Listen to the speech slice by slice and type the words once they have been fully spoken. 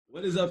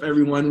What is up,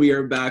 everyone? We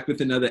are back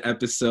with another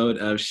episode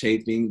of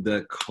Shaping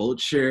the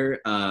Culture.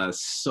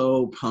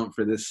 So pumped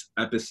for this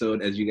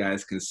episode. As you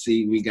guys can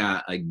see, we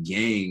got a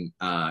gang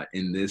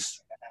in this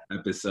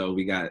episode.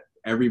 We got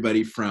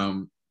everybody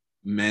from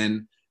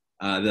men,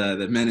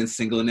 the men in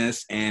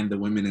singleness and the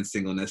women in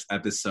singleness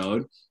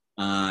episode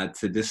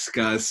to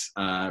discuss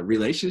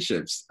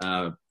relationships.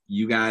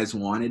 You guys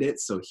wanted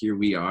it, so here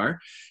we are.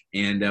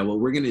 And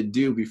what we're going to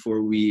do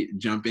before we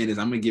jump in is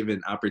I'm going to give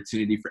an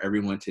opportunity for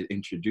everyone to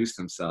introduce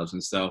themselves.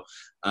 And so,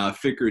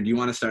 Fikr, do you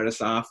want to start us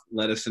off?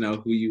 Let us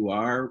know who you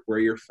are, where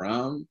you're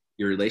from,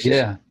 your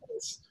relationship.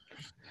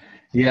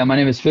 Yeah, my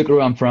name is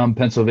Fikr. I'm from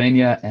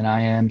Pennsylvania, and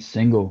I am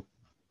single.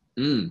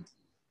 Let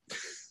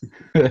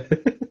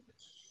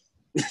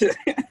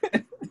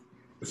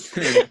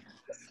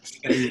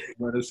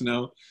us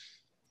know.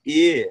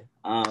 Yeah,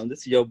 this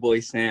is your boy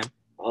Sam,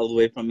 all the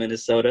way from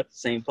Minnesota,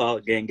 St.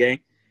 Paul,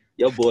 gang.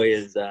 Your boy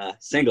is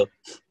single.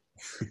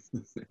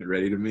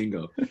 Ready to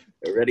mingle.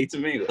 Ready to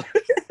mingle.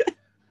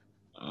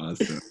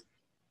 Awesome.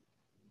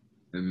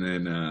 And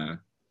then,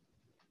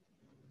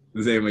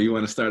 Zayma, you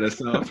want to start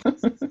us off? Sure.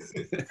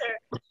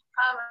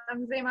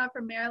 I'm Zayma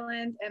from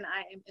Maryland, and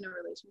I am in a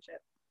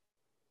relationship.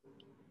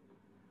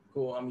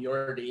 Cool. I'm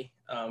Yordi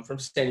from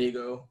San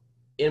Diego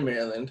in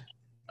Maryland,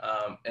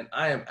 and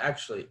I am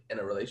actually in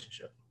a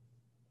relationship.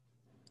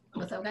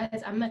 What's up,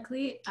 guys? I'm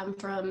Mekli. I'm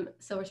from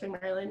Silver Spring,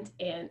 Maryland,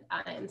 and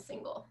I am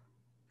single.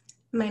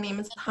 My name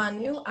is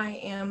Hanu. I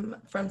am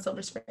from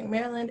Silver Spring,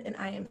 Maryland, and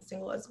I am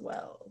single as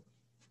well.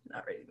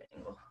 Not ready to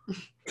mingle.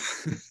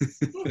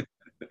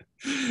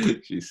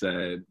 She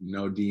said,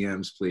 no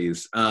DMs,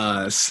 please.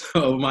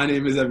 So my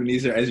name is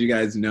Ebenezer, as you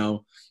guys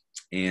know,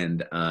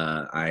 and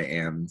I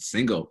am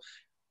single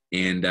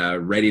and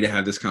ready to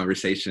have this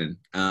conversation.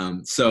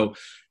 So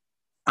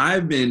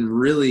I've been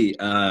really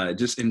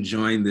just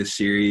enjoying this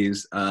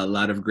series, a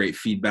lot of great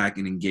feedback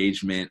and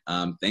engagement.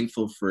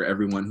 Thankful for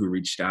everyone who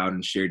reached out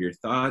and shared your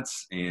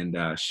thoughts and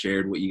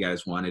shared what you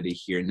guys wanted to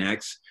hear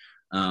next.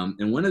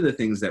 And one of the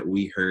things that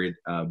we heard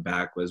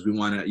back was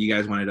you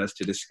guys wanted us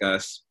to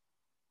discuss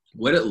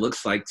what it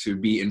looks like to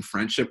be in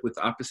friendship with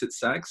opposite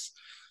sex.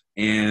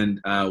 And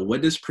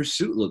what does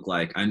pursuit look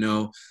like? I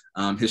know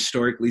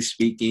historically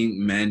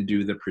speaking, men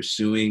do the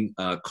pursuing,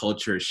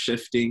 culture is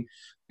shifting.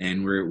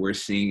 And we're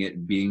seeing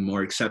it being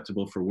more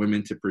acceptable for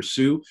women to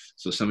pursue.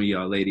 So some of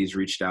y'all ladies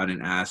reached out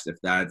and asked if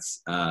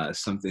that's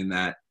something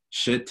that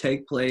should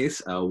take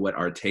place, what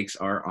our takes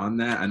are on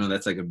that. I know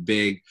that's like a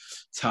big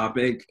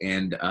topic.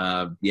 And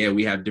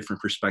we have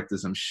different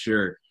perspectives, I'm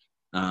sure,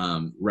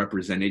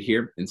 represented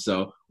here. And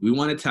so we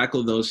want to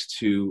tackle those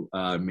two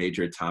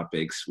major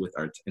topics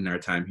in our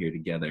time here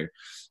together.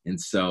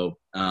 And so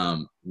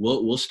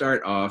we'll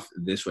start off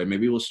this way.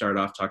 Maybe we'll start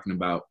off talking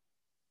about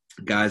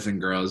guys and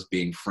girls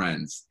being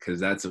friends, because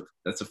that's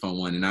a fun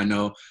one. And I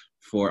know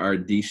for our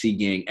DC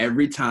gang,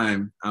 every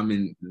time I'm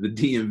in the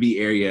DMV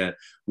area,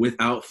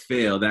 without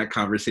fail, that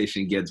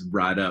conversation gets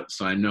brought up.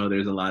 So I know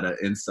there's a lot of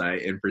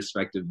insight and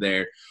perspective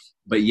there.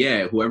 But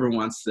yeah, whoever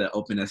wants to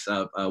open us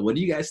up, what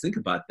do you guys think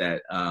about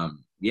that? How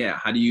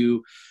do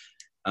you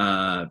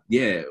do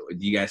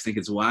you guys think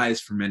it's wise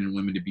for men and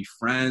women to be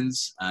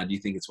friends? Do you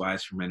think it's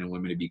wise for men and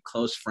women to be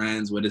close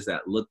friends? What does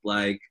that look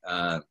like?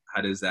 How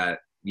does that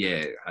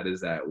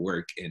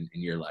work in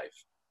your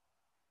life?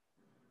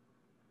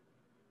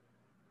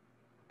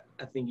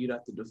 I think you'd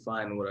have to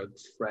define what a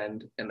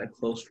friend and a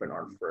close friend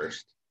are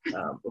first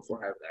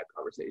before having that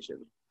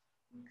conversation.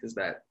 Because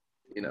that,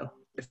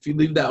 if you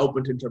leave that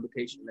open to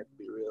interpretation, that could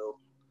be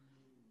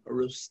a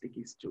real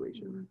sticky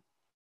situation.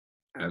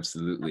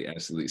 Absolutely.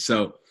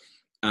 So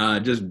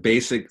just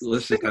basic,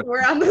 let's just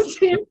we're on the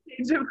same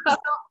page about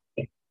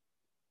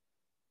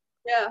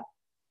yeah.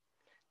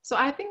 So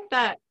I think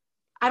that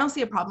I don't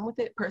see a problem with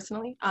it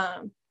personally.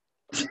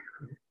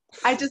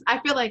 I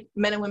feel like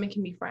men and women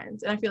can be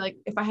friends. And I feel like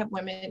if I have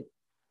women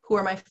who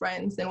are my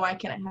friends, then why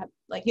can't I have,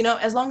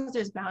 as long as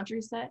there's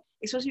boundaries set,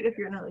 especially if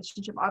you're in a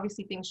relationship,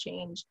 obviously things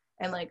change.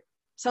 And like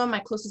some of my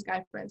closest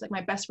guy friends, like my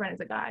best friend is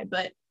a guy,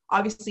 but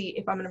obviously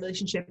if I'm in a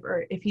relationship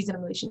or if he's in a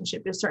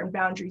relationship, there's certain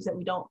boundaries that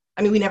we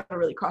never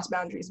really cross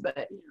boundaries,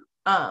 but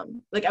I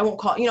won't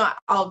call,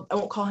 I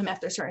won't call him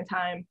after a certain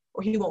time,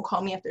 or he won't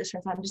call me after a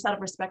certain time, just out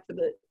of respect for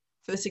the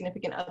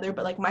significant other.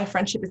 But like my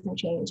friendship isn't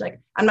changed. Like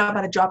I'm not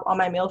about to drop all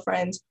my male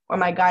friends or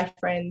my guy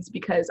friends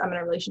because I'm in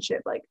a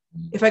relationship. Like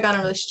if I got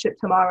in a relationship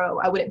tomorrow,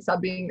 I wouldn't stop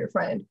being your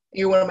friend.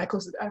 You're one of my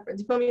closest guy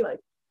friends. You feel me? Like,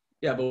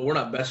 yeah, but we're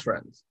not best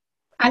friends.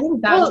 I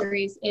think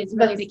boundaries is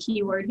really the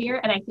key word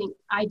here. And I think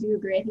I do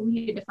agree. I think we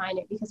need to define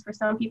it, because for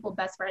some people,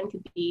 best friend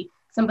could be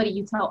somebody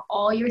you tell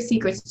all your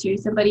secrets to,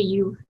 somebody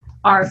you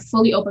are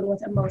fully open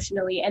with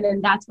emotionally. And then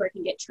that's where it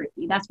can get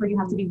tricky. That's where you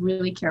have to be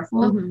really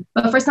careful. Mm-hmm.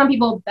 But for some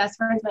people, best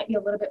friends might be a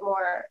little bit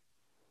more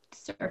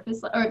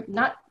surface, or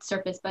not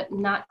surface, but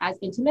not as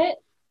intimate.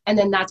 And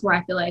then that's where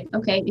I feel like,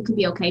 okay, it could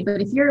be okay.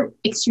 But if you're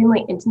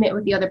extremely intimate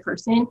with the other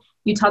person,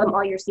 you tell them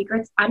all your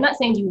secrets. I'm not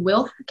saying you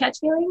will catch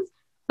feelings,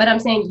 but I'm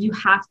saying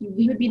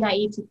we would be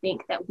naive to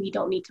think that we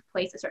don't need to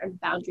place a certain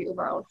boundary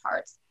over our own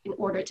hearts in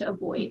order to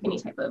avoid any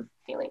type of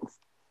feelings.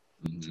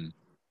 Mm-hmm.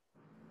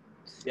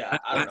 Yeah,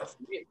 I don't know.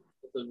 For me,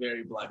 it's a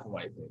very black and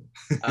white thing.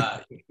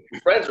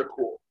 Friends are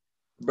cool.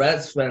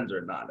 Best friends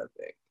are not a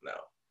thing.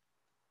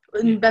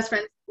 No. Best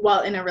friends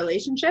while in a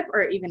relationship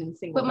or even in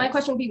single. But my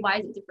question would be, why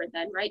is it different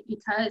then, right?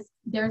 Because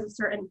there's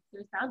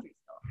boundaries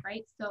still,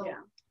 right? So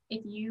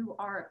if you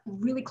are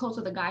really close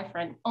with a guy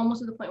friend,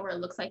 almost to the point where it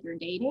looks like you're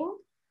dating,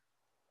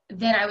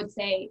 then I would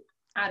say,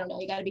 I don't know,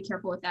 you got to be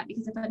careful with that,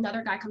 because if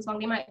another guy comes along,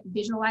 they might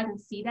visualize and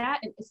see that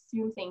and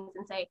assume things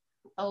and say,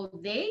 oh,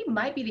 they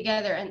might be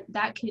together, and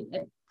that could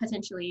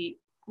potentially,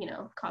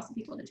 cause some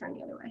people to turn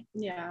the other way.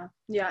 Yeah,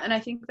 and I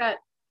think that,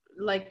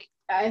 like,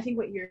 I think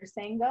what you're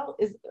saying though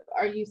is,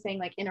 are you saying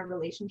like in a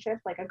relationship,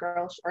 like a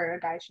girl or a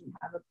guy shouldn't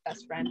have a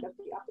best friend of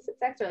the opposite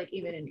sex, or like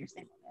even in your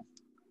singleness?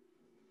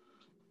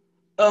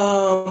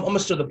 I'm gonna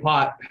stir the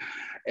pot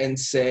and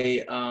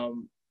say I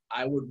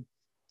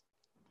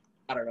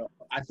don't know.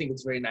 I think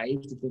it's very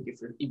naive to think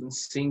if you're even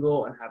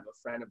single and have a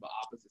friend of the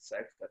opposite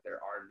sex that there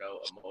are no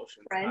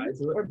emotions tied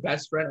to it. Or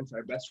best friend,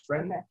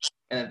 okay.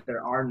 And that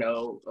there are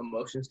no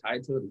emotions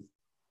tied to it.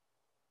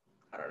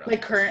 I don't know.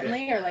 Like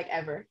currently or like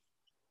ever?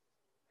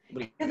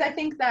 Because I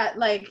think that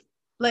like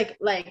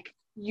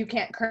you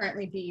can't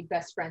currently be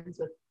best friends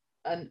with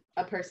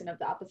a person of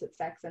the opposite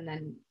sex and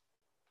then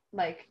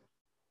like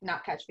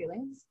not catch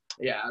feelings.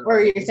 Yeah.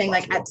 Or you're saying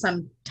like at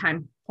some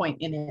time point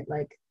in it,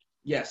 like.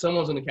 Yeah,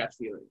 someone's gonna catch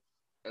feelings,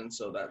 and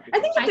so that. I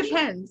think it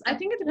depends. I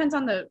think it depends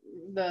on the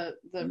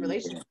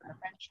relationship and the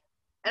friendship.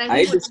 And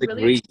I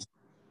disagree.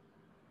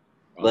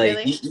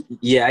 Really,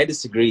 like, I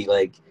disagree.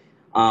 Like,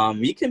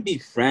 you can be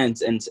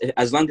friends, and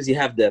as long as you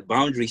have the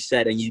boundary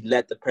set and you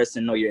let the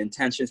person know your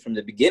intentions from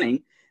the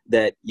beginning,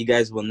 that you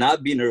guys will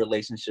not be in a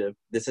relationship.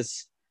 This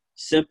is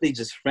simply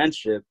just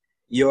friendship.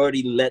 You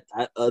already let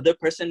that other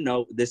person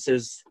know this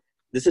is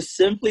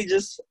simply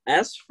just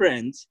as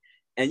friends,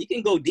 and you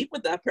can go deep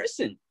with that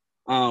person,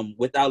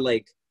 without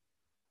like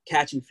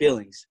catching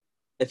feelings,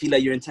 if you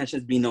let your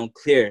intentions be known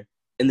clear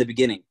in the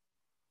beginning.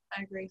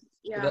 I agree.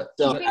 Yeah.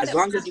 So as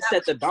long as you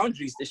set the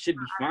boundaries, it should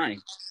be fine.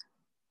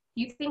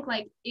 You think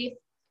like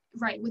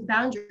with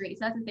boundaries,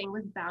 that's the thing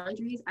with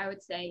boundaries, I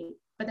would say,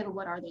 but then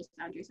what are those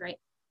boundaries, right?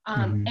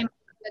 Am I telling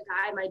the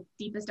guy my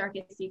deepest,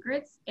 darkest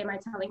secrets? Am I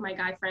telling my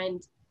guy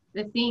friend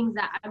the things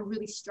that I'm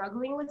really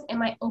struggling with?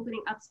 Am I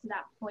opening up to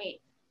that point?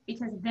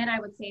 Because then I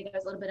would say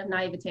there's a little bit of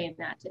naivete in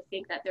that, to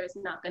think that there's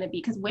not going to be,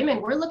 because women,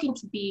 we're looking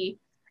to be,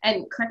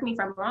 and correct me if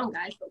I'm wrong,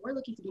 guys, but we're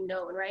looking to be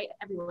known, right?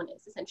 Everyone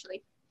is,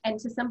 essentially. And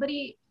to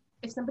somebody,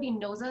 if somebody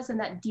knows us in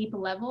that deep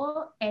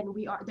level and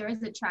there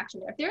is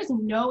attraction there. If there's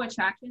no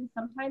attraction,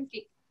 sometimes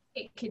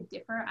it could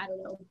differ, I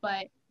don't know,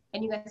 but,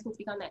 and you guys can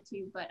speak on that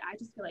too, but I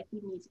just feel like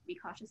we need to be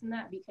cautious in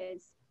that,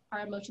 because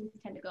our emotions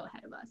tend to go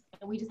ahead of us,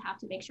 and we just have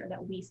to make sure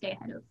that we stay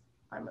ahead of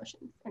our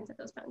emotions and set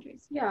those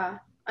boundaries. Yeah,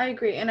 I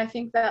agree. And I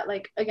think that,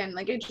 like, again,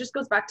 like, it just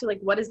goes back to like,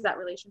 what is that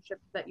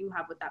relationship that you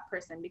have with that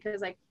person?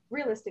 Because like,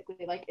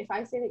 realistically, like, if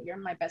I say that you're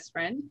my best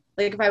friend,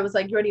 like if I was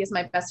like, you already is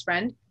my best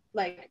friend,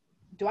 like,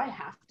 do I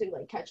have to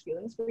like catch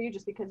feelings for you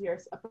just because you're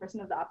a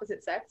person of the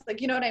opposite sex? Like,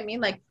 you know what I mean?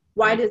 Like,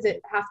 why does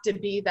it have to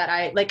be that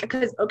I like,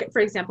 because, okay,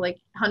 for example, like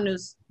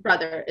Hanu's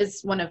brother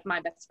is one of my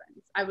best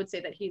friends. I would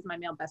say that he's my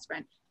male best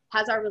friend.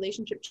 Has our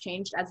relationship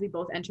changed as we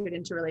both entered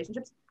into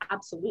relationships?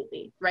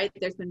 Absolutely, right?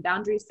 There's been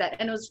boundaries set,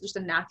 and it was just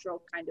a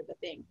natural kind of a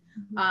thing.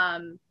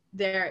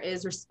 There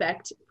is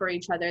respect for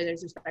each other.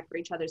 There's respect for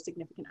each other's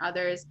significant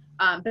others.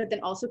 But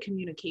then also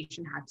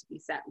communication had to be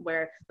set,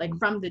 where like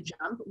from the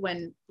jump,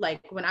 when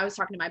I was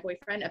talking to my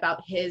boyfriend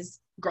about his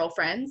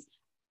girlfriends,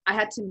 I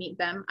had to meet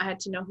them. I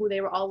had to know who they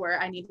all were.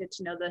 I needed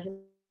to know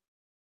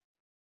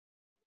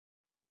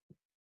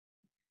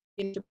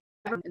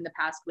in the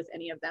past with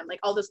any of them. Like,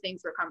 all those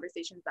things were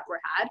conversations that were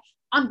had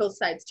on both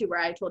sides too, where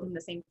I told him the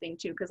same thing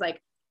too, because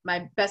like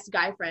my best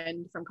guy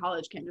friend from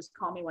college can't just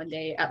call me one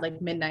day at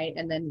like midnight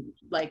and then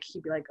like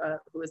he'd be like,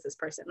 who is this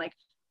person? Like,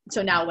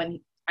 so now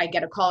when I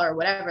get a call or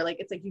whatever, like,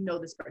 it's like, you know,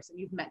 this person,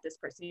 you've met this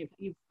person,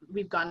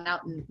 we've gone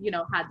out and, you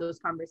know, had those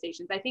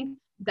conversations. I think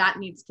that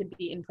needs to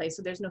be in place,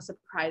 so there's no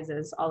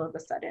surprises all of a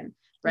sudden,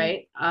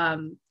 right?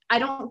 I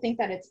don't think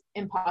that it's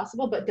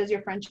impossible, but does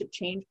your friendship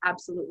change?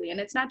 Absolutely. And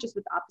it's not just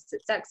with the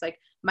opposite sex. Like,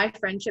 my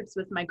friendships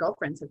with my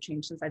girlfriends have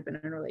changed since I've been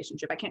in a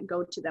relationship. I can't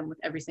go to them with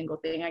every single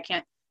thing. I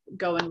can't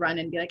go and run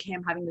and be like, hey,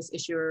 I'm having this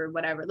issue or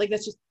whatever. Like,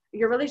 that's just,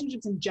 your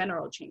relationships in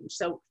general change.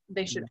 So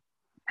they should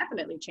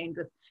definitely change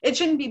with, it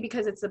shouldn't be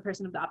because it's the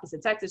person of the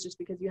opposite sex. It's just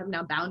because you have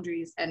now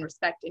boundaries and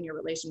respect in your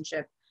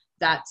relationship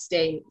that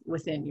stay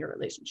within your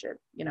relationship,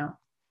 you know?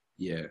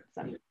 Yeah.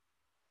 So,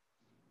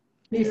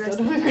 you still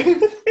don't agree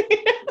with me?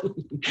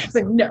 It's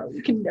like, no,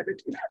 you can never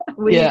do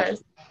that.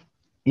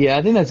 Yeah,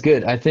 I think that's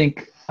good. I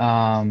think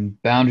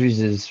boundaries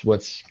is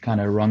what's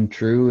kind of rung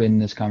true in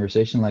this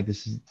conversation. Like,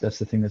 that's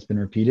the thing that's been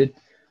repeated.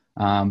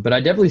 But I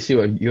definitely see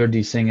what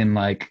you're saying.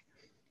 Like,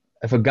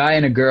 if a guy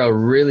and a girl are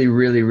really,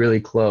 really,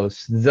 really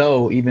close,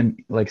 though, even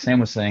like Sam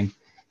was saying,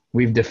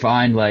 we've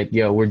defined like,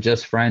 yo, we're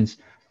just friends.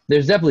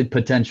 There's definitely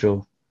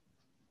potential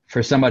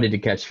for somebody to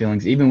catch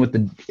feelings, even with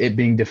it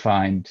being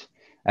defined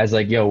as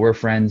like, yo, we're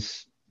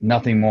friends,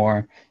 nothing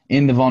more.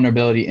 in the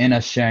vulnerability, in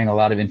us sharing a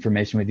lot of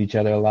information with each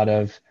other, a lot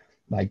of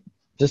like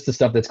just the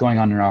stuff that's going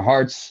on in our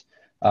hearts,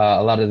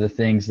 a lot of the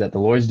things that the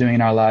Lord's doing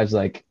in our lives,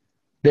 like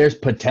there's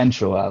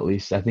potential, at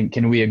least. I think,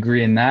 can we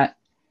agree in that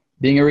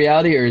being a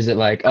reality? Or is it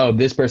like, oh,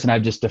 this person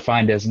I've just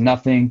defined as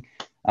nothing?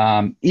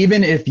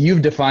 Even if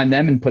you've defined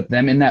them and put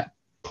them in that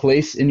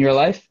place in your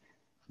life,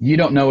 you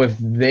don't know if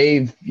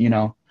they've,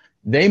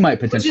 they might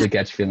potentially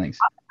catch feelings.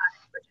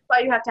 Why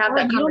you have to have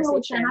that you conversation. don't know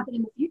what's going to happen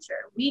in the future.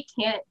 We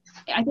can't.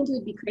 I think it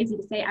would be crazy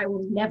to say I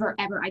will never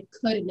ever. I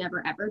could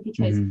never ever,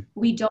 because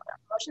we don't.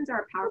 Emotions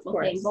are a powerful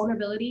thing.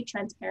 Vulnerability,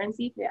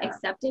 transparency,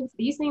 acceptance.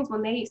 These things,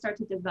 when they start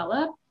to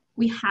develop,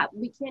 we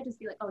can't just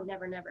be like, oh,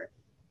 never, never.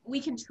 We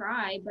can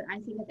try, but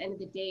I think at the end of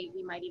the day,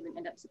 we might even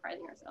end up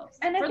surprising ourselves.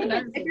 And I think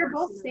if you're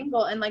both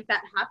single and like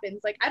that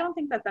happens, like I don't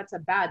think that that's a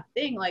bad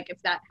thing. Like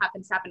if that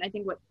happens, I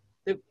think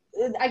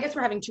I guess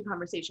we're having two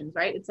conversations,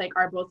 right? It's like,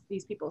 are both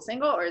these people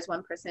single, or is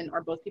one person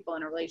or both people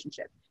in a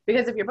relationship?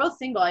 Because if you're both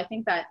single, I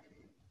think that,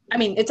 I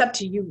mean, it's up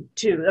to you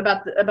too,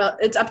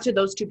 it's up to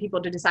those two people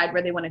to decide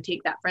where they want to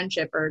take that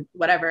friendship or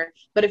whatever.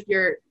 But if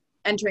you're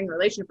entering a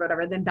relationship or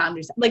whatever, then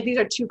boundaries, like these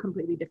are two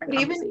completely different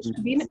conversations.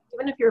 Even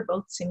if you're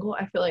both single,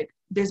 I feel like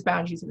there's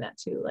boundaries in that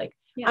too. Like,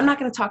 I'm not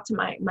going to talk to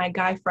my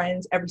guy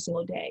friends every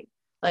single day.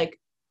 Like,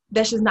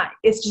 that's just not,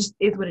 it's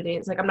what it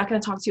is. Like, I'm not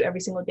going to talk to you every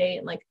single day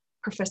and like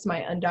profess my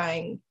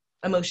undying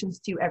emotions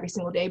to you every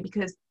single day,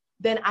 because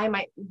then I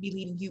might be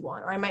leading you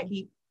on, or I might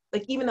be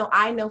like, even though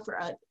I know for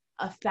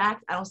a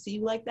fact I don't see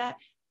you like that,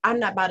 I'm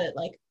not about to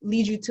like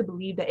lead you to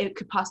believe that it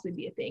could possibly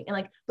be a thing. And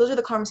like, those are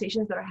the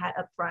conversations that are had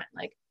up front.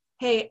 Like,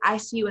 hey, I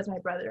see you as my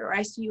brother, or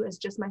I see you as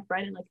just my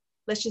friend, and like,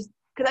 let's just,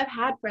 because I've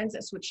had friends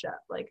that switched up.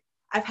 Like,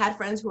 I've had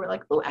friends who are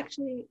like, oh,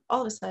 actually,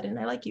 all of a sudden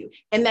I like you,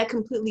 and that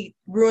completely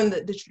ruined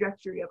the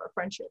trajectory of our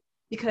friendship,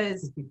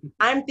 because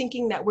I'm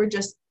thinking that we're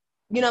just,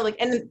 like,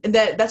 and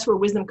that's where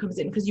wisdom comes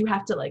in, because you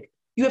have to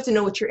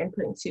know what you're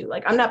inputting to.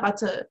 Like, I'm not about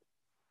to,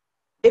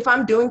 if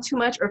I'm doing too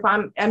much, or if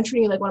I'm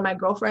treating you like one of my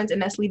girlfriends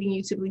and that's leading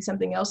you to believe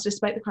something else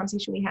despite the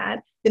conversation we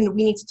had, then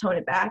we need to tone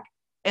it back,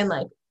 and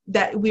like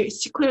that we're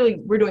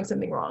doing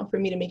something wrong for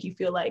me to make you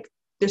feel like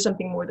there's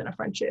something more than a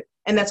friendship.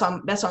 And that's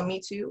on me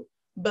too.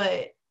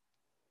 But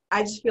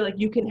I just feel like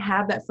you can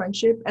have that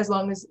friendship as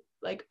long as,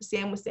 like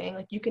Sam was saying,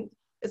 like you can,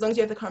 as long as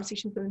you have the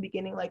conversation from the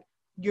beginning, like,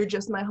 you're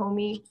just my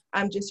homie,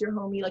 I'm just your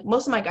homie. Like,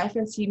 most of my guy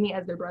friends see me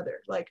as their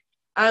brother. Like,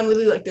 I'm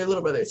literally like their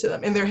little brother to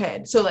them in their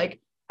head. So like,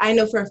 I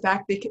know for a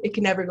fact that it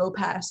can never go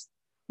past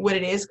what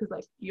it is, because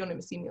like, you don't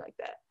even see me like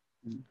that.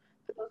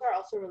 But those are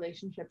also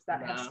relationships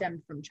that have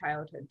stemmed from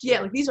childhood too. Yeah,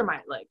 like these are my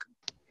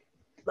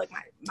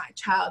my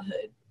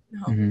childhood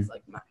homies.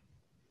 Like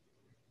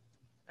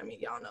I mean,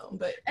 y'all know,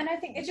 but. And I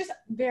think it's just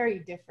very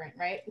different,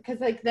 right? Because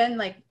like then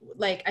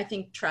like I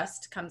think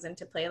trust comes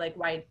into play. Like,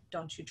 why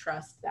don't you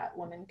trust that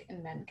women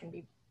and men can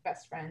be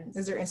best friends?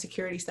 Is there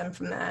insecurity stem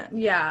from that?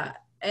 Yeah.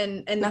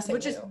 And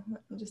which is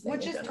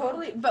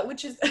totally, but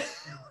which is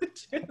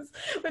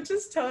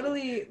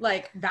totally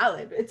like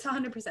valid. It's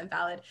 100%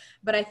 valid.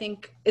 But I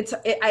think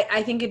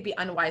I think it'd be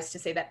unwise to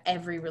say that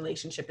every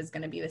relationship is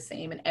going to be the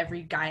same and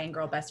every guy and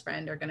girl best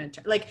friend are going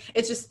to like.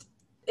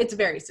 It's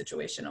very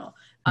situational.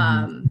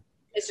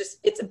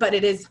 But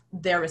it is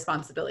their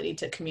responsibility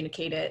to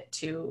communicate it,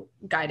 to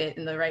guide it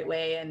in the right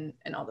way, and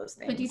all those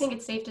things. But do you think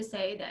it's safe to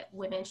say that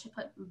women should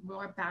put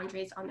more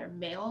boundaries on their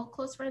male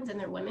close friends than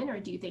their women, or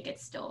do you think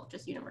it's still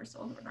just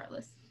universal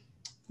regardless?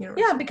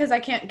 Yeah, because I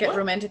can't get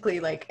romantically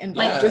like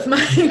involved with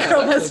my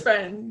girl best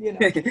friend, You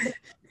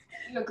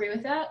agree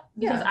with that?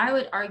 Because I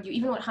would argue,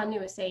 even what Hanu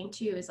was saying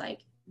too, is like,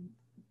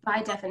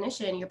 by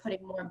definition, you're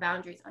putting more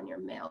boundaries on your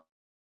male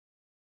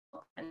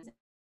friends.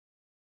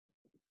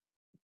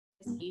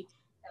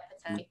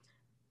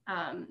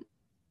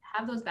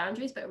 Have those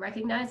boundaries, but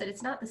recognize that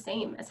it's not the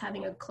same as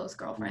having a close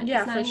girlfriend. Yeah,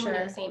 it's not for even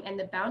sure. The same, and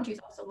the boundaries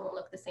also won't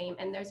look the same,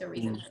 and there's a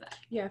reason for that.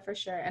 Yeah, for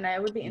sure. And I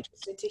would be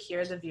interested to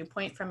hear the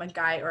viewpoint from a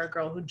guy or a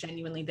girl who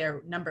genuinely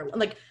their number one,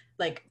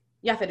 like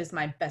Yafet is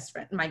my best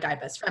friend, my guy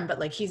best friend, but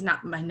like he's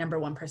not my number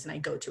one person I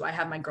go to. I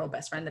have my girl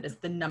best friend that is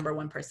the number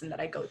one person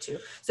that I go to.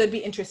 So it'd be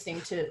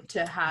interesting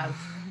to have.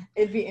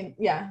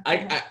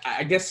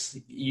 I guess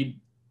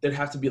there'd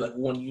have to be like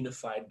one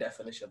unified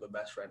definition of a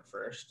best friend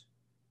first.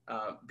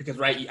 Because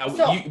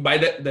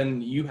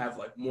then you have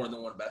like more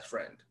than one best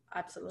friend.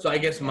 Absolutely. So I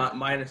guess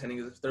my understanding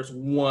is if there's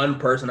one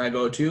person I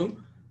go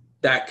to,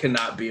 that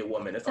cannot be a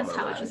woman if I'm in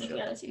a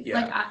relationship.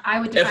 Yeah. Like I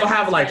would. If I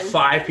have like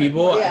 5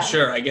 people,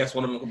 sure, I guess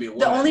one of them could be a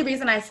woman. The only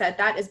reason I said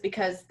that is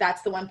because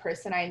that's the one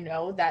person I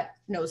know that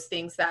knows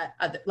things that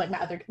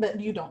that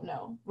you don't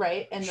know,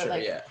 right? And sure,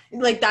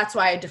 like that's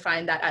why I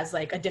define that as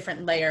like a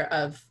different layer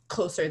of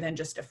closer than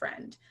just a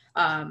friend.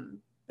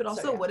 But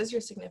also, what is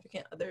your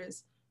significant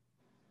other's,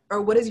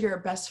 or what is your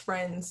best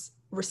friend's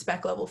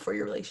respect level for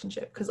your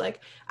relationship? Because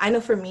like I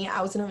know for me,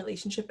 I was in a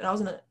relationship, and I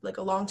was in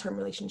a long-term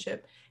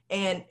relationship,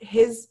 and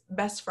his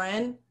best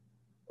friend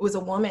was a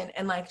woman,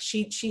 and like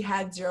she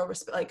had zero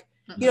respect. Like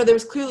there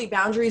was clearly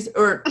boundaries,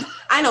 or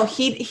I know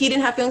he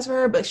didn't have feelings for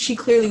her, but she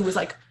clearly was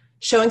like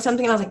showing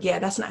something, and I was like, yeah,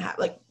 that's not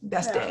like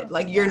that's dead.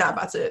 Like you're not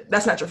about to.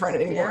 That's not your friend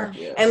anymore.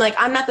 Yeah. And like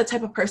I'm not the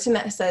type of person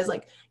that says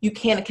like you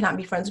can and cannot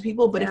be friends with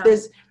people. But if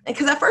there's,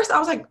 because at first I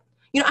was like,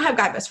 you know, I have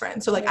guy best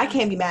friends, so like I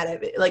can't be mad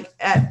at it, like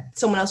at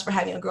someone else for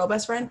having a girl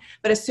best friend.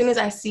 But as soon as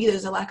I see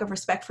there's a lack of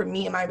respect for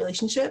me and my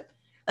relationship,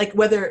 like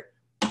whether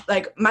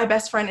like my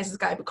best friend is this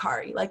guy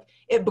Bakari, like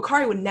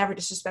Bakari would never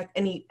disrespect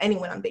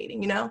anyone I'm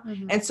dating, you know.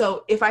 And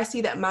so if I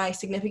see that my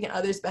significant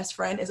other's best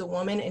friend is a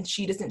woman and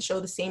she doesn't show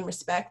the same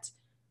respect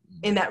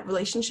in that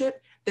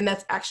relationship, then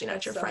that's actually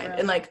not your friend. Real.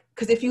 And like,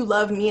 because if you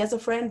love me as a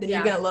friend, then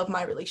you're gonna love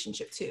my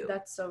relationship too.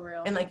 That's so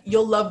real. And like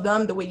you'll love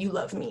them the way you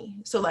love me.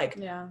 So like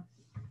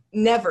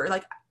never,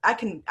 like I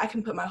can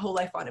put my whole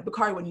life on it.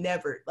 Bakari would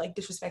never like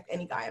disrespect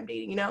any guy I'm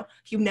dating, you know.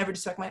 He would never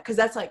disrespect because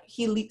that's like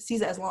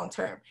sees it as long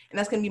term, and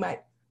that's gonna be my,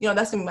 you know,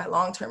 that's gonna be my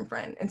long term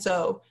friend. And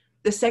so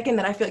the second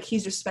that I feel like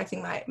he's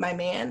respecting my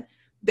man,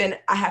 then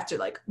I have to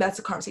like, that's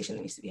a conversation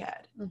that needs to be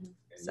had.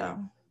 So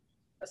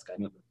that's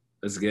good.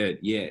 That's good.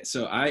 Yeah.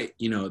 So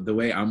you know, the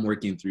way I'm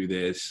working through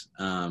this,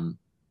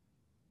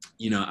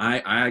 you know,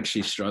 I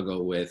actually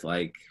struggle with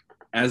like,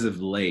 as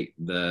of late,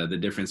 the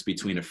difference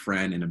between a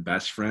friend and a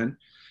best friend.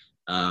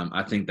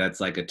 I think that's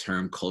like a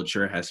term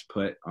culture has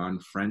put on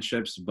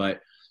friendships,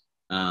 but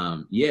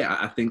yeah,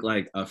 I think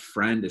like a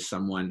friend is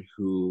someone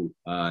who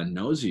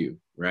knows you,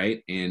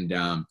 right?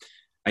 And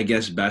I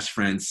guess best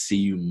friends see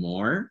you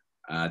more.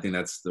 I think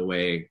that's the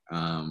way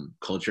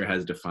culture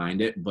has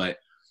defined it. But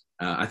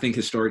I think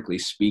historically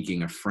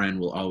speaking, a friend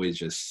will always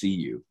just see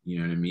you, you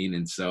know what I mean?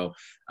 And so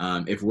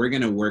if we're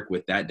going to work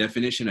with that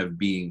definition of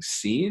being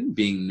seen,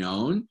 being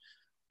known,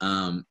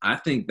 I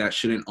think that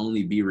shouldn't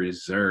only be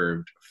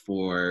reserved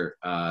for,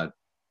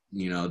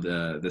 you know,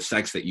 the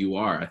sex that you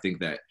are. I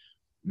think that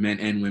men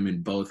and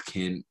women both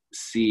can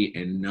see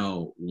and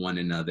know one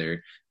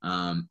another.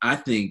 I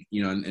think,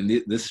 you know, and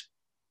this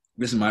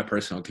is my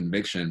personal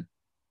conviction.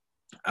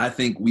 I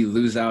think we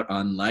lose out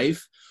on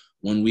life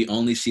when we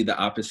only see the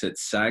opposite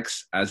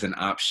sex as an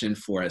option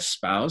for a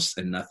spouse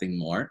and nothing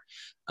more.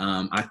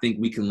 I think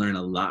we can learn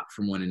a lot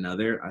from one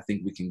another. I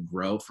think we can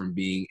grow from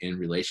being in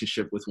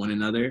relationship with one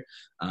another,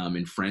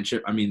 in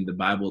friendship. I mean, the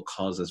Bible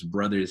calls us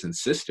brothers and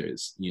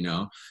sisters, you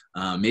know.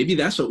 Maybe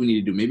that's what we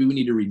need to do. Maybe we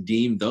need to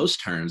redeem those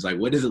terms. Like,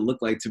 what does it look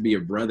like to be a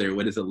brother?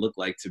 What does it look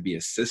like to be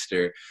a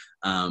sister?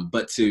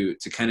 But to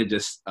kind of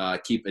just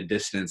keep a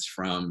distance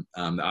from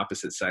the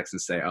opposite sex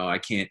and say, oh, I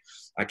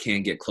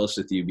can't get close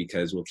with you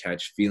because we'll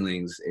catch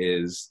feelings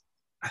is,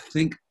 I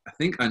think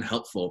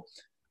unhelpful.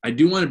 I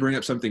do want to bring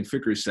up something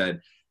Fikru said,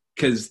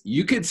 because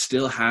you could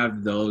still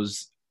have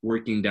those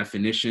working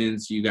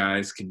definitions. You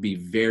guys could be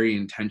very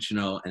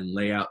intentional and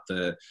lay out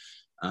the,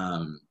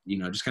 you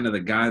know, just kind of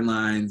the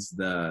guidelines,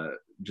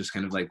 just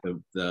kind of like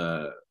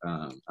the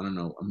I don't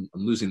know, I'm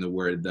losing the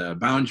word, the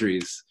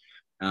boundaries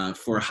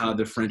for how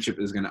the friendship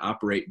is going to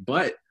operate.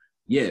 But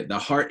yeah, the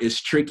heart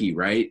is tricky,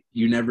 right?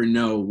 You never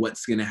know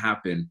what's going to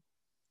happen.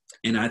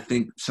 And I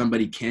think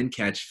somebody can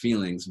catch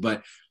feelings,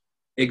 but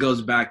it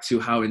goes back to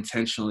how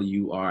intentional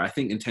you are. I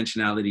think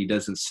intentionality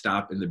doesn't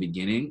stop in the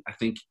beginning. I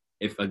think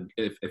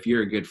if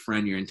you're a good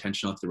friend, you're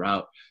intentional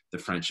throughout the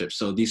friendship.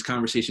 So these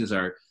conversations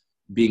are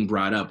being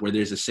brought up where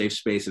there's a safe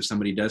space if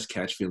somebody does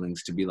catch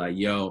feelings to be like,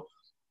 yo,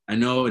 I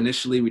know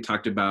initially we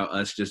talked about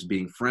us just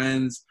being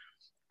friends,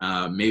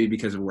 maybe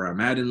because of where I'm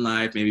at in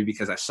life, maybe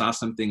because I saw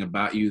something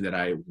about you that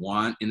I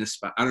want in a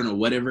spot. I don't know,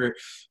 whatever.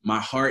 My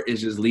heart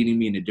is just leading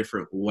me in a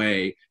different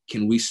way.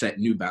 Can we set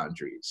new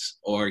boundaries,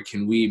 or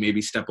can we maybe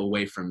step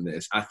away from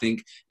this? I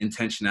think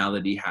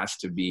intentionality has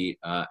to be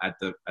at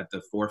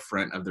the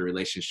forefront of the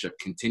relationship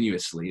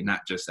continuously,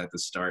 not just at the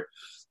start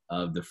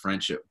of the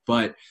friendship.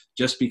 But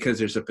just because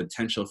there's a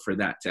potential for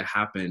that to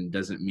happen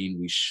doesn't mean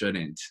we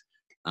shouldn't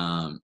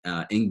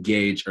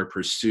engage or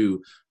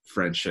pursue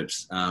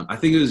friendships. I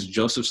think it was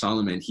Joseph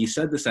Solomon. He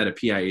said this at a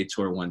PIA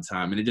tour one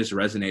time, and it just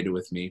resonated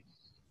with me.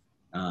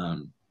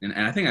 And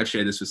I think I've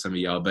shared this with some of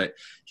y'all, but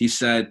he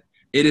said,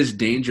 it is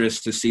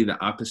dangerous to see the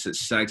opposite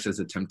sex as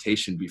a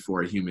temptation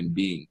before a human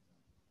being.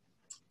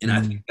 And I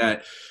think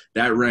that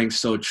rang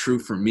so true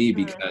for me,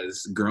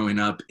 because growing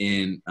up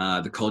in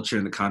the culture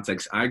and the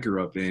context I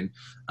grew up in,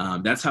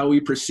 that's how we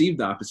perceive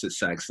the opposite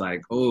sex.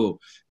 Like, oh,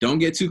 don't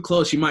get too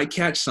close. You might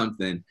catch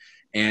something.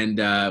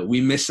 And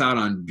we miss out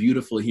on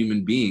beautiful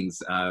human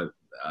beings.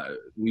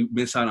 We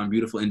miss out on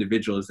beautiful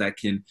individuals that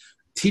can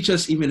teach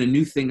us even a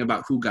new thing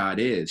about who God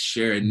is,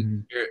 share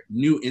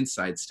new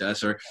insights to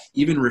us, or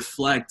even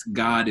reflect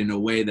God in a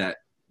way that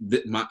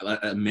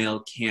a male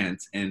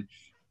can't. And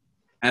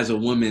as a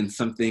woman,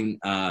 something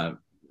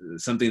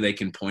they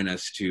can point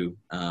us to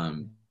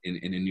in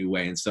a new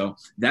way. And so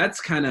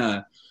that's kind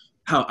of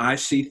how I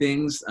see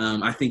things.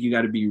 I think you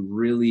got to be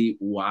really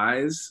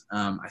wise.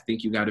 I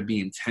think you got to be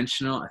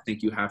intentional. I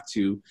think you have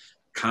to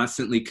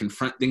constantly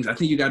confront things. I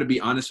think you got to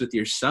be honest with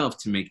yourself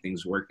to make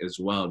things work as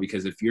well.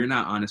 Because if you're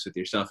not honest with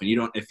yourself, and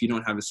if you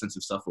don't have a sense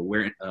of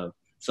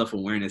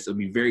self-awareness, it'll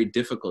be very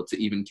difficult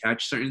to even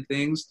catch certain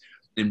things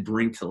and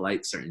bring to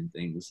light certain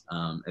things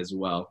as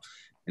well.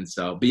 And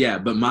so,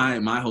 but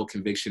my whole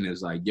conviction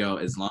is like, yo,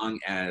 as long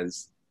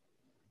as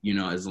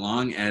as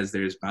long as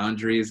there's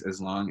boundaries, as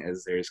long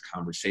as there's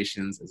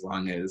conversations, as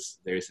long as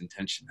there's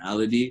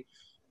intentionality,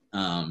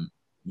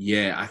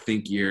 I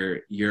think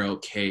you're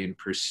okay in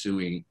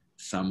pursuing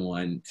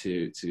someone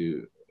to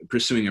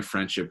pursuing a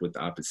friendship with the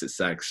opposite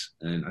sex.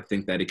 And I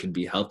think that it can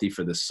be healthy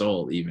for the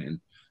soul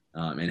even,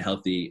 and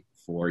healthy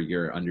for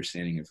your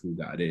understanding of who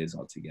God is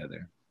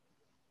altogether.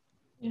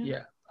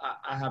 Yeah,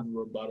 I have a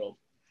rebuttal.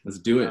 Let's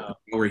do it.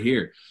 We're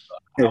here.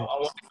 I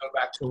want to go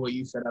back to what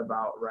you said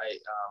about, right,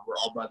 we're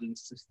all brothers and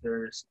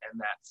sisters, and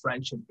that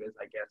friendship is,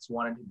 I guess,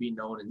 wanting to be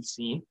known and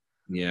seen.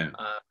 Yeah.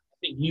 I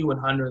think you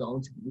and Hunter are the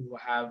only two people who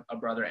have a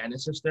brother and a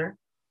sister.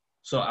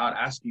 So I would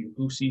ask you,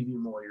 who sees you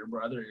more, your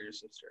brother or your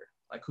sister?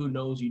 Like, who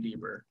knows you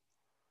deeper?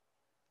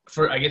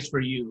 For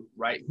you,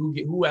 right?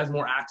 Who has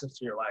more access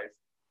to your life?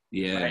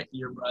 Yeah. Right?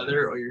 Your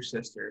brother or your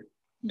sister?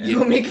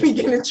 You'll make me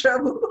get in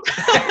trouble.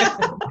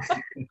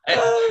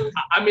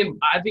 I mean,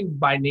 I think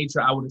by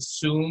nature, I would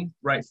assume,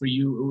 right, for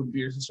you, it would be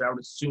your sister. I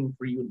would assume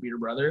for you, it would be your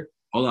brother.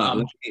 Hold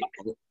on.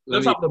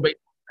 Let's talk about.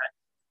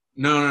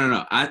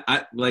 No.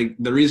 I like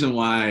the reason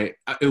why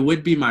it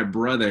would be my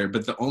brother,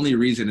 but the only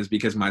reason is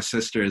because my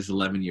sister is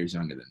 11 years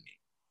younger than me.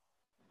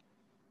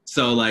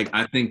 So, like,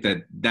 I think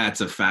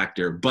that's a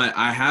factor. But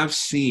I have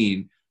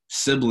seen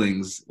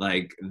siblings,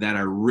 like, that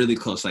are really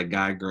close, like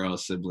guy-girl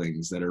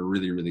siblings that are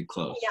really, really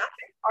close. Yeah,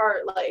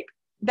 are, like,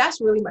 that's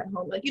really my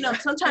home. Like,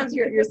 sometimes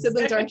your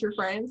siblings aren't your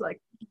friends.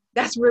 Like,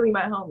 that's really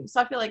my home.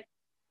 So I feel like,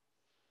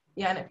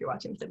 yeah, and if you're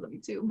watching, I love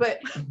you too.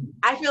 But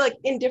I feel like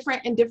in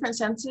different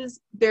senses,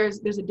 there's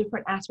a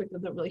different aspect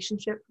of the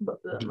relationship for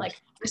both of them. Like,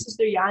 my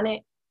sister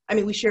Yanet, I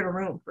mean, we shared a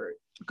room for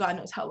God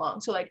knows how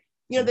long. So, like,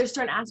 there's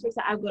certain aspects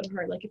that I go to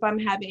her. Like, if I'm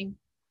having,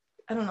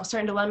 I don't know,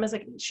 certain dilemmas,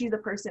 like, she's the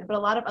person. But a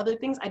lot of other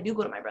things I do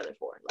go to my brother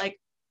for. Like,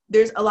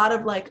 there's a lot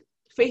of, like,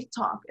 faith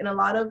talk and a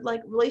lot of,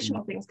 like,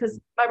 relational things. Because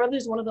my brother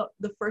is one of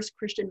the first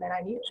Christian men I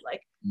knew.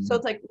 Like, so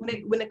it's like,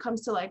 when it comes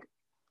to, like,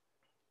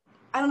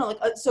 I don't know,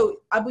 like, so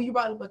Abu, you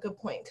brought up a good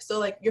point. So,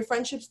 like, your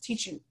friendships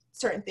teach you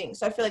certain things.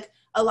 So I feel like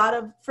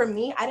for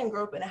me, I didn't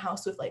grow up in a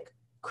house with, like,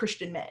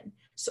 Christian men,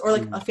 so, or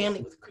like a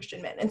family with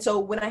Christian men. And so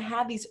when I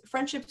have these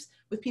friendships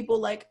with people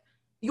like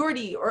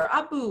Yordi or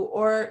Abu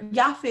or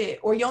Yafit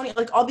or Yoni,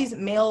 like all these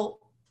male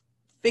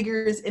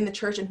figures in the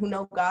church and who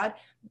know God,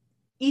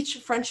 each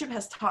friendship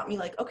has taught me,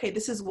 like, okay,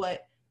 this is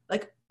what,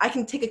 like, I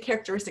can take a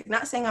characteristic,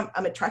 not saying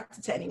I'm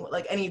attracted to anyone,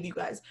 like any of you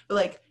guys, but,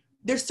 like,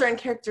 there's certain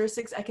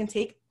characteristics I can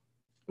take.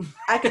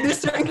 There's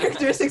certain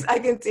characteristics I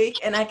can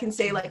take and I can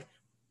say, like,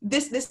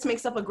 this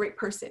makes up a great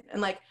person.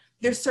 And, like,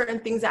 there's certain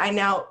things that I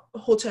now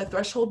hold to a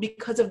threshold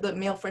because of the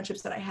male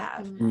friendships that I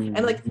have.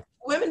 And, like,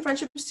 women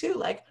friendships too,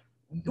 like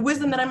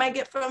wisdom that I might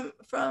get from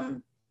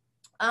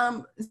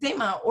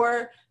Zema,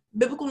 or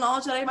biblical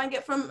knowledge that I might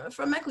get from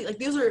Mekli. Like,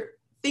 these are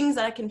things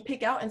that I can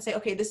pick out and say,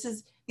 okay,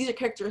 these are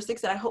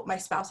characteristics that I hope my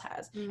spouse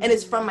has. And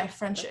it's from my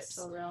friendships.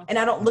 So and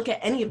I don't look at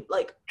any,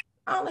 like,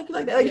 I don't like you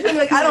like that.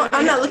 Like,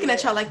 I'm not looking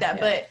at y'all like that,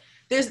 but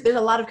there's a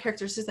lot of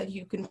characteristics that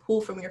you can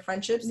pull from your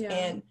friendships,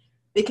 and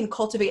they can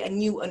cultivate a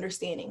new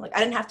understanding. Like, I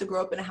didn't have to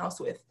grow up in a house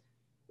with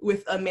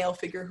a male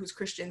figure who's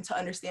Christian to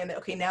understand that,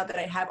 okay, now that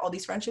I have all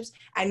these friendships,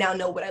 I now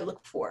know what I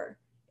look for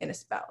in a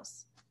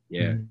spouse.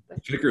 Yeah.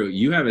 Fikru,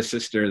 you have a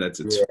sister that's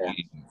a twin.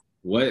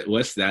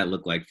 What's that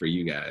look like for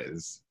you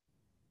guys?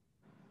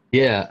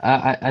 Yeah,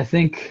 I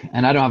think,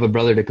 and I don't have a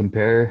brother to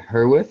compare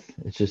her with.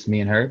 It's just me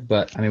and her.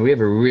 But, I mean, we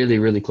have a really,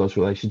 really close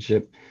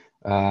relationship.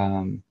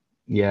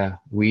 Yeah,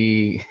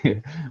 we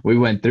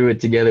went through it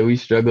together. We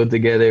struggled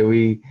together.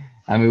 We're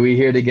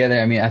here together.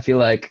 I mean, I feel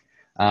like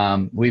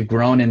we've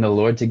grown in the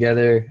Lord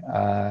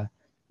together.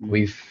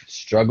 We've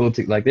struggled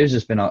to, like, there's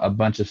just been a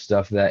bunch of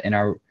stuff that in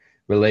our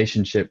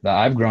relationship that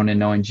I've grown in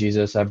knowing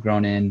Jesus. I've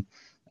grown in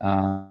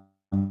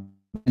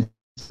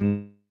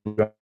seeing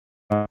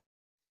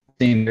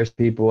there's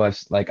people.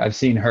 I've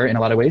seen her in a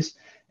lot of ways,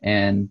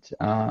 and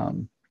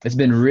it's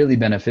been really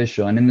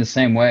beneficial. And in the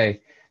same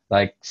way,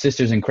 like,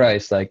 sisters in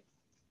Christ, like,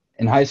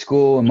 in high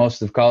school and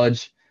most of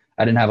college,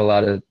 I didn't have a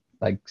lot of,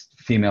 like,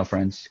 female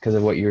friends because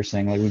of what you were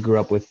saying. Like, we grew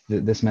up with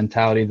this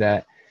mentality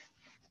that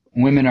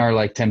women are,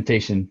 like,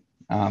 temptation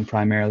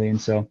primarily. And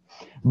so,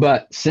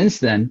 but since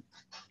then,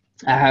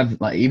 I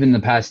have, like, even the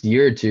past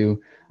year or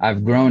two,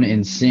 I've grown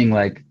in seeing,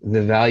 like,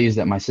 the values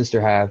that my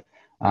sister have,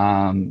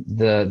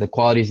 the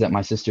qualities that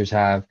my sisters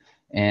have.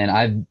 And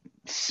I've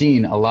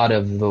seen a lot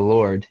of the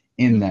Lord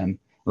in them.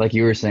 Like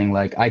you were saying,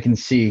 like, I can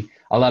see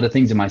a lot of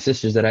things in my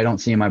sisters that I don't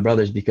see in my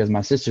brothers, because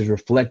my sisters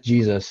reflect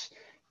Jesus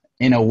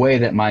in a way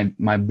that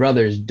my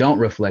brothers don't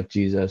reflect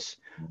Jesus.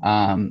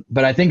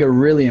 But I think a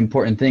really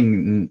important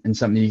thing, and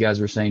something you guys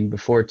were saying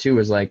before too,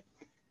 is, like,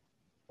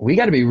 we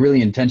got to be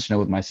really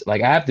intentional with I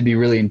have to be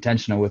really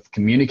intentional with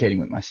communicating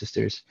with my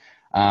sisters,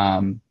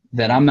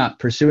 that I'm not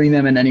pursuing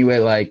them in any way,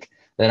 like,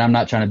 that I'm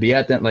not trying to be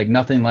at them, like,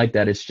 nothing like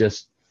that. It's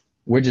just,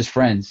 we're just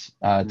friends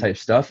type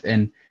stuff.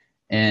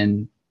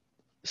 And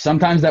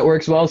sometimes that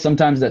works well,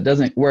 sometimes that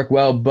doesn't work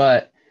well,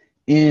 but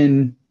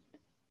in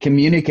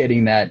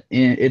communicating that,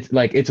 it's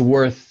like, it's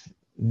worth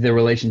the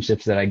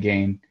relationships that I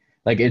gain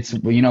like it's,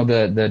 you know,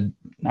 the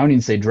I don't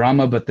even say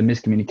drama, but the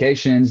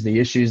miscommunications, the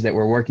issues that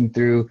we're working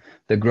through,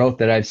 the growth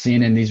that I've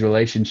seen in these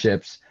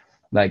relationships,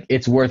 like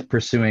it's worth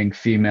pursuing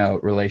female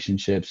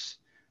relationships.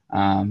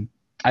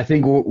 I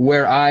think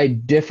where I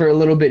differ a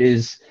little bit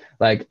is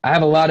like I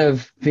have a lot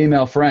of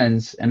female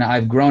friends, and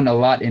I've grown a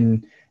lot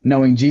in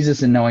knowing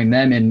Jesus and knowing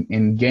them,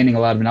 and gaining a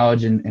lot of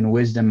knowledge and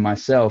wisdom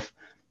myself.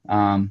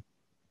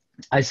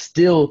 I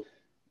still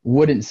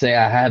wouldn't say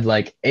I have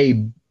like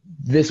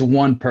this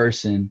one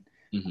person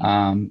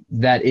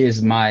that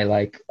is my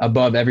like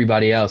above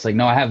everybody else. Like,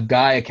 no, I have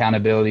guy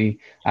accountability.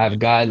 I have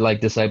guy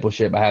like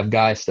discipleship. I have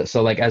guy stuff.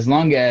 So like, as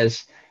long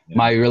as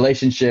my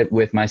relationship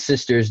with my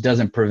sisters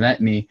doesn't prevent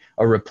me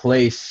or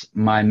replace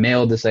my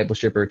male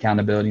discipleship or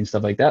accountability and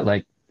stuff like that,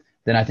 like,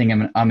 then I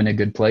think I'm in a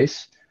good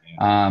place.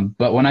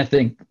 But when I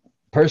think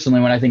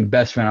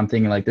best friend, I'm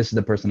thinking like, this is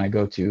the person I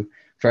go to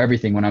for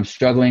everything. When I'm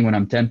struggling, when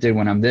I'm tempted,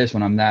 when I'm this,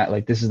 when I'm that,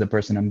 like, this is the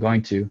person I'm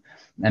going to.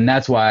 And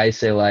that's why I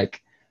say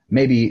like,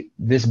 maybe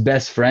this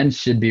best friend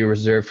should be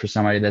reserved for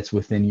somebody that's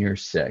within your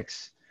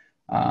sex.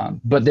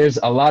 But there's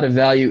a lot of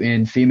value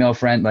in female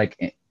friend,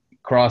 like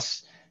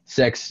cross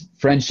sex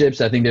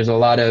friendships. I think there's a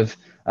lot of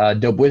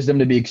dope wisdom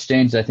to be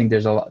exchanged. I think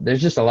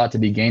there's just a lot to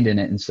be gained in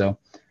it. And so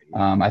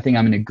I think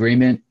I'm in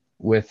agreement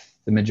with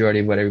the majority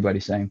of what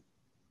everybody's saying.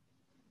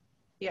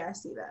 Yeah, I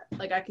see that.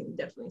 Like, I can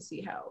definitely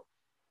see how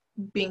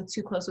being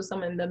too close with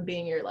someone and them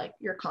being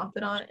your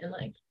confidant and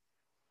like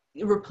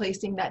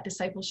replacing that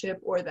discipleship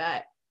or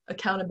that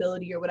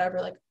accountability or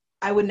whatever. Like,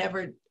 I would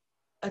never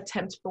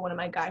attempt for one of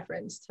my guy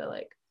friends to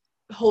like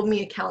hold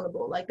me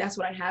accountable. Like, that's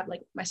what I have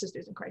like my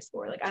sisters in Christ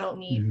for. Like, I don't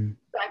need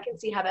I can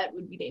see how that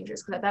would be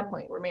dangerous, because at that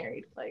point we're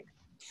married. Like,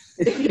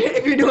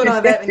 if you're doing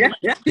all that,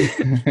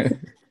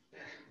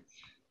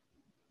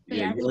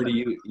 yeah,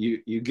 Jordy,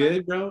 you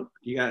good, bro?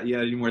 You got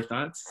any more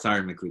thoughts?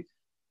 Sorry, McLeod.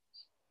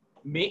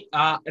 Me?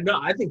 No,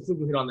 I think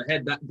Fluke hit on the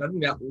head. I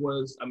think that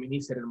was, I mean,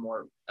 he said it in a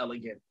more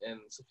elegant and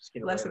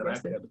sophisticated less way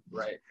aggressive. Than I could,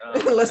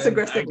 right? Less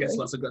aggressive. I guess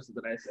less aggressive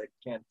than I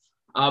can.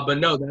 But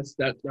no,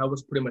 that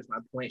was pretty much my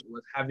point,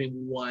 was having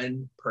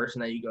one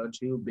person that you go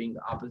to being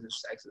the opposite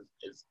sex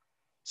is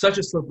such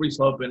a slippery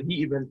slope. And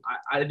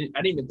I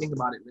didn't even think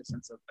about it in the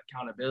sense of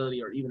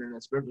accountability, or even in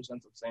a spiritual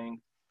sense of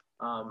saying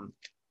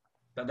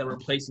that they're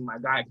replacing my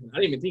guy. I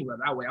didn't even think about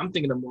it that way. I'm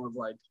thinking of more of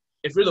like,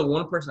 if you're the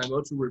one person I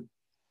go to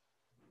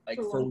like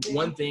for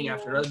one thing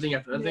after another thing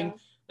after another thing,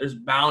 there's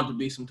bound to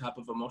be some type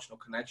of emotional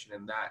connection,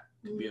 and that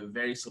could be a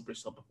very slippery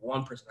slope if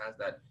one person has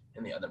that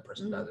and the other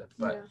person doesn't.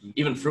 But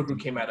even Fruku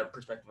came at a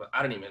perspective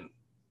I didn't even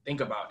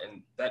think about,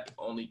 and that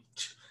only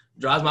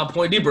drives my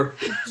point deeper.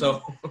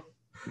 So,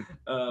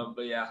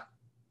 but yeah.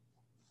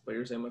 What you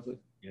were saying, Michael?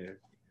 Yeah.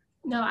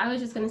 No, I was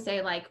just going to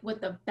say, like,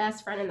 with the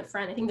best friend and the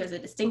friend, I think there's a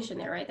distinction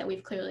there, right, that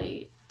we've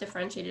clearly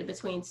differentiated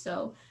between.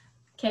 So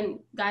can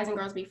guys and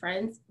girls be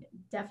friends?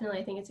 Definitely.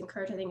 I think it's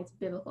encouraged. I think it's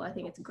biblical. I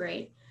think it's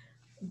great.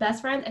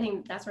 Best friends, I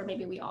think that's where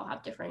maybe we all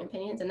have different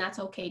opinions, and that's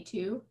okay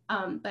too.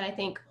 But I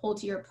think hold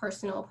to your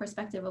personal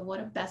perspective of what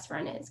a best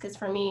friend is. Because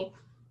for me,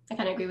 I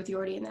kind of agree with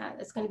Jordy in that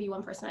it's going to be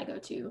one person I go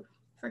to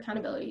for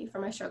accountability, for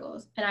my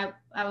struggles. And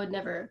I would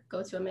never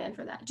go to a man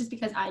for that, just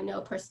because I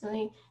know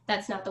personally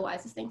that's not the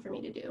wisest thing for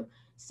me to do.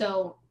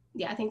 So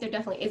yeah, I think there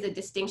definitely is a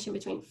distinction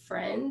between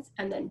friends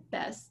and then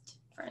best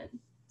friend.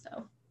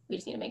 So we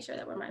just need to make sure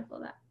that we're mindful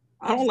of that.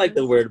 I don't like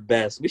the word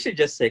best. We should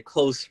just say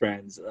close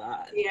friends.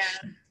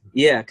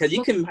 Yeah, because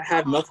you can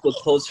have multiple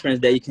close friends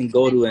that you can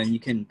go to and you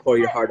can pour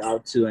your heart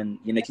out to, and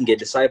can get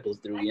disciples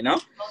through.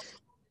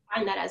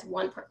 Find that as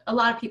one. A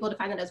lot of people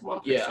define that as one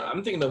person. Yeah,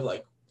 I'm thinking of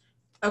like.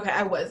 Okay,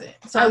 I wasn't.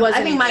 So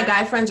I think my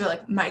guy friends are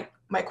like my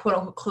quote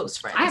unquote close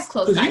friends. I have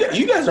close guy friends.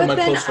 You guys are but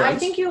my close friends. I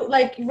think you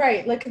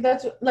right. Like,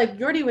 that's like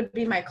Jordy would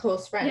be my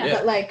close friend. Yeah.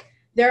 But like,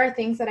 there are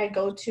things that I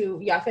go to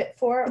Yafet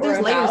for. There's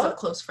or layers about of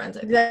close friends.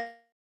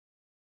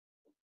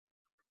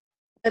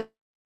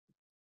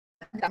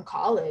 From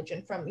college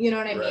and from, you know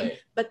what I mean? Right.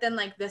 But then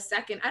like the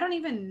second,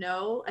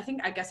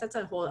 I guess that's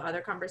a whole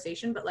other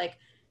conversation, but like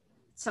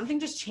something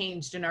just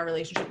changed in our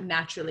relationship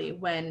naturally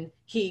when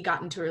he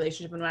got into a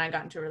relationship and when I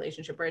got into a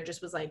relationship, where it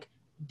just was like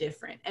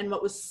different. And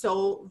what was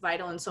so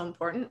vital and so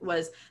important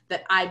was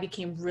that I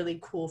became really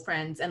cool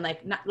friends and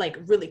like not like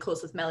really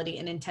close with Melody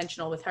and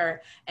intentional with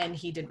her, and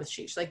he did with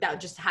Sheesh. Like, that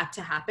just had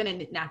to happen, and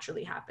it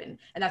naturally happened.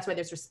 And that's why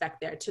there's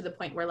respect there, to the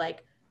point where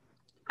like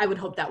I would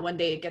hope that one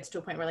day it gets to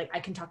a point where like I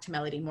can talk to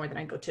Melody more than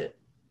I go to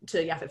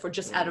Yafet for,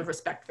 just out of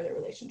respect for their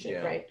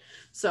relationship, right?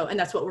 So, and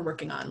that's what we're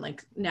working on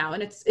like now,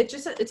 and it's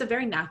a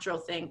very natural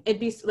thing. It'd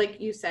be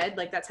like you said,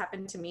 like that's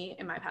happened to me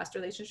in my past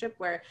relationship,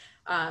 where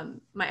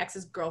my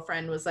ex's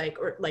girlfriend was like,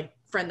 or like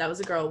friend that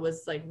was a girl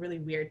was like really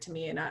weird to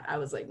me, and I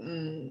was like,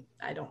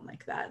 I don't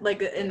like that,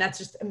 like, and that's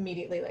just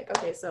immediately like,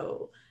 okay,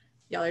 so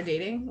y'all are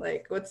dating,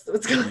 like what's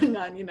going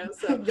on,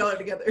 so Y'all are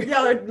together.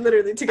 y'all are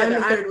literally together.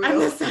 I'm I'm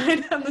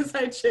the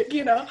side chick,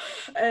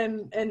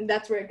 and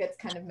that's where it gets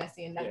kind of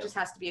messy, and that just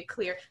has to be a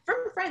clear from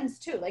friends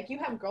too. Like, you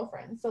have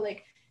girlfriends, so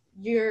like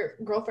your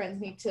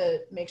girlfriends need to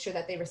make sure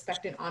that they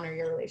respect and honor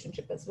your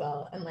relationship as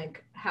well, and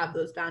like have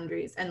those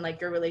boundaries, and like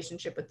your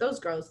relationship with those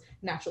girls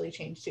naturally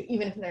change too,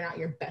 even if they're not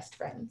your best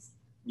friends.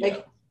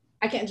 Like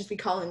I can't just be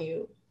calling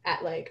you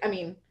at like, I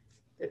mean,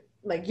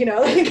 like, you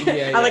know,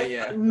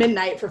 like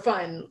midnight for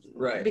fun,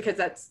 right? Because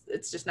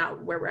it's just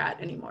not where we're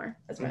at anymore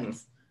as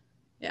friends.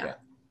 Yeah,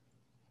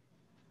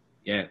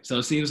 so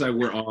it seems like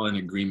we're all in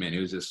agreement. It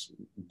was just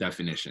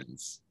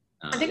definitions.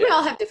 I think we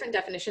all have different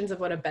definitions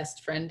of what a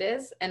best friend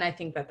is, and I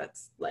think that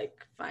that's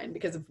like fine,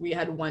 because if we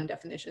had one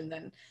definition,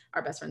 then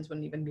our best friends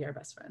wouldn't even be our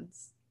best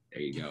friends.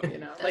 There you go. You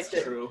know, That's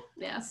like True.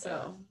 Yeah.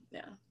 So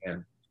yeah.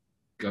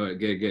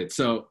 Good.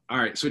 So all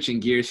right, switching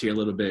gears here a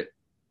little bit.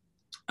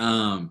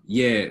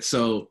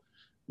 So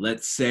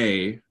let's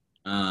say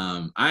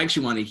I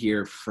actually want to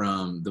hear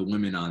from the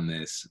women on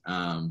this.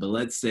 But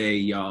let's say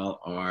y'all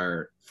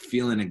are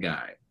feeling a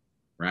guy,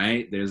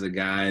 right? There's a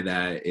guy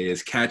that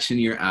is catching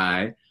your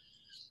eye,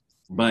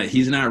 but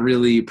he's not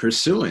really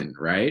pursuing,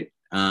 right?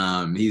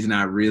 He's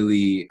not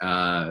really,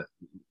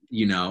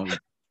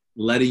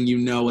 letting you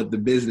know what the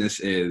business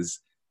is.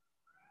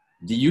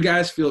 Do you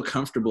guys feel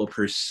comfortable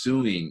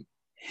pursuing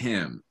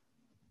him?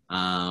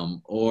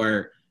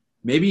 Or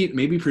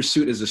maybe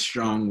pursuit is a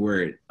strong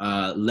word.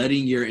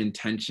 Letting your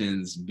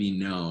intentions be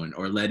known,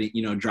 or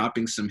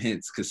dropping some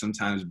hints, because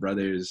sometimes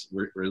brothers,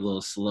 we're a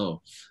little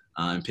slow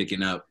in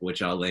picking up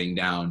what y'all laying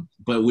down.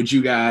 But would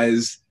you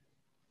guys,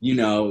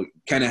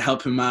 kind of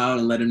help him out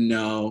and let him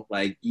know,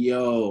 like,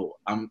 yo,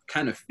 I'm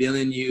kind of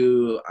feeling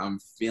you. I'm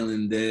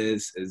feeling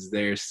this. Is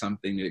there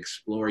something to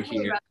explore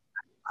here?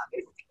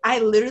 I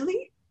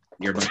literally.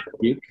 You're about to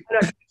puke?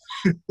 All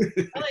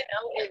I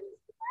know is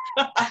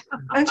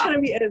I'm trying to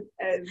be as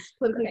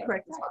politically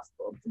correct as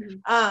possible.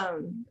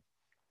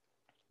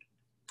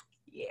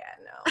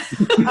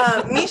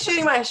 Me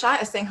shooting my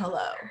shot is saying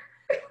hello.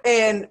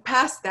 And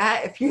past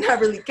that, if you're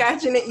not really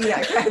catching it, you're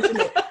not catching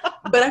it.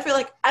 But I feel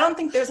like I don't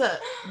think there's a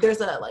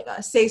like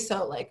a say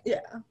so, like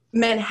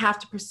men have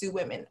to pursue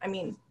women. I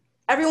mean,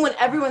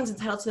 everyone's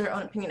entitled to their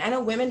own opinion. I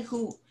know women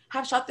who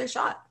have shot their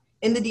shot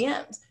in the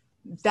DMs.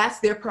 That's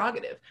their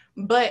prerogative.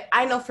 But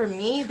I know for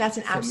me, that's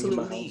an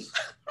absolutely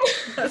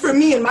for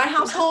me in my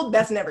household,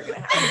 that's never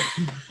gonna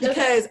happen.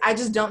 Because I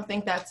just don't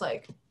think that's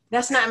not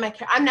my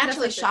character. I'm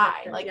naturally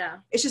shy. Like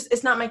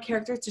it's not my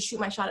character to shoot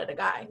my shot at a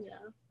guy. Yeah.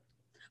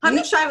 I'm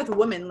not shy with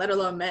women, let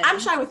alone men. I'm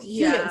shy with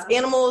humans,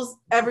 animals,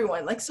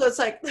 everyone. Like, so it's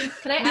like.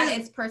 Can I add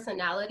its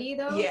personality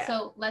though? Yeah.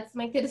 So let's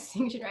make the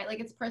distinction, right? Like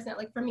it's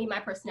like for me, my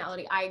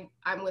personality, I'm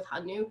with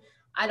Hanu.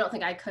 I don't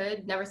think I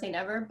could, never say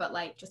never, but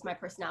like just my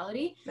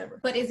personality.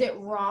 Never. But is it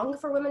wrong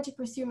for women to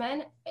pursue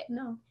men?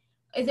 No.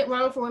 Is it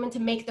wrong for women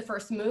to make the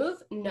first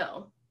move?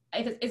 No.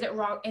 Is it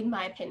wrong? In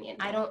my opinion,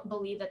 I don't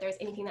believe that there's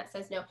anything that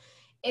says no.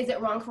 Is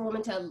it wrong for a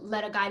woman to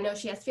let a guy know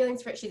she has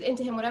feelings for it, she's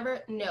into him, whatever?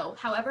 No.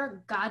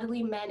 However,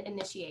 godly men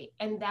initiate,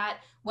 and that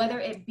whether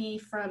it be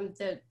from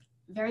the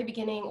very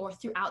beginning or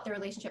throughout the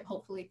relationship,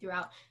 hopefully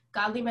throughout,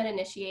 godly men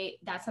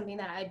initiate. That's something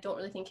that I don't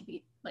really think can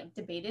be like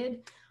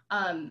debated.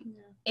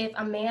 If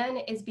a man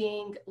is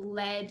being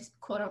led,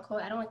 quote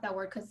unquote, I don't like that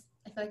word because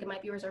I feel like it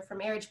might be reserved for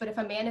marriage, but if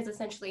a man is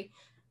essentially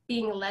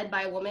being led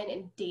by a woman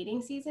in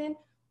dating season,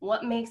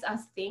 what makes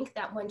us think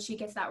that when she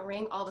gets that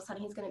ring, all of a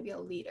sudden he's going to be a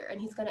leader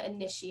and he's going to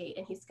initiate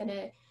and he's going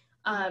to,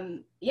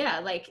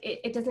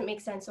 it doesn't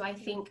make sense. So I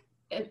think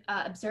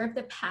observe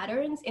the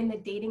patterns in the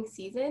dating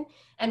season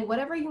and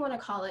whatever you want to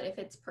call it, if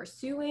it's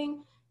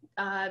pursuing,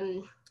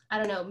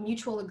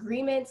 mutual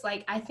agreements.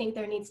 Like I think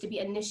there needs to be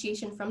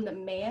initiation from the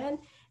man.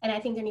 And I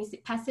think there needs to,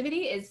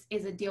 passivity is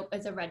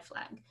a red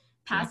flag.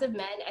 Passive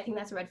men, I think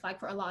that's a red flag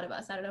for a lot of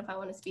us. I don't know if I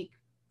want to speak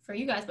for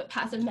you guys, but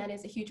passive men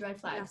is a huge red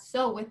flag. Yeah.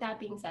 So with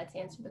that being said, to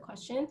answer the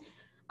question,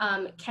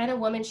 can a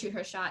woman shoot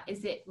her shot?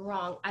 Is it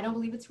wrong? I don't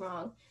believe it's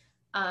wrong.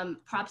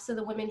 Props to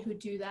the women who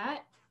do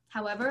that.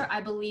 However,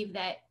 I believe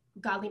that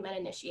godly men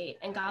initiate,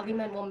 and godly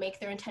men will make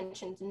their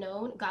intentions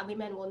known. Godly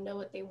men will know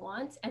what they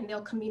want, and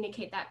they'll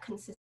communicate that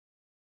consistently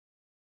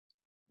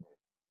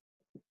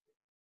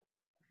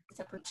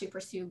to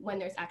pursue when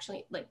there's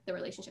actually like the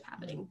relationship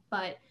happening.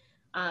 But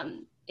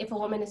if a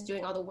woman is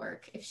doing all the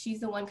work, if she's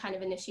the one kind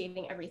of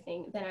initiating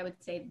everything, then I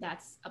would say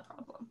that's a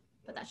problem.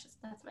 But that's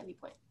my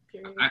viewpoint.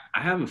 Period.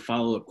 I have a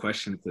follow-up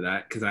question to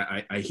that, because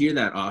I hear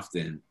that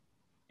often,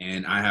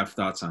 and I have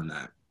thoughts on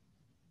that.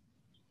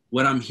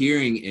 What I'm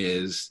hearing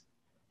is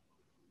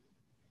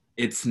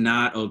it's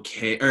not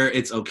okay, or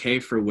it's okay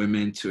for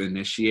women to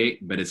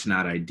initiate, but it's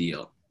not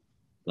ideal.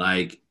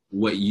 Like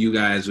what you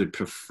guys would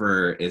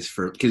prefer is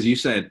because you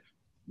said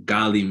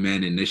godly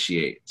men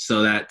initiate.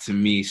 So that to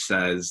me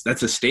says,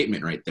 that's a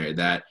statement right there,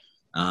 that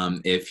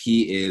if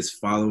he is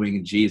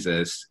following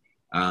Jesus,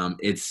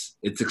 it's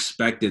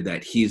expected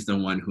that he's the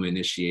one who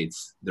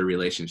initiates the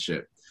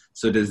relationship.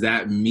 So does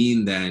that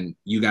mean then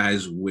you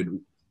guys would,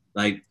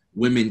 like,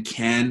 women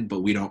can,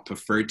 but we don't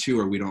prefer to,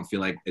 or we don't feel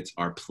like it's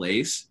our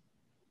place?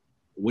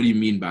 What do you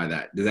mean by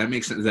that? Does that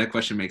make sense? Does that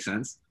question make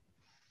sense?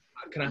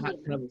 Can I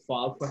have a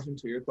follow-up question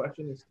to your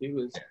question?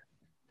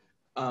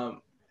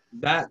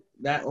 that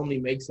only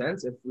makes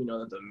sense if we know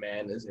that the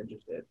man is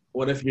interested.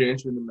 What if you're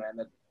interested in the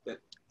man that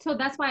So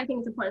that's why I think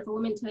it's important for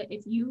women to,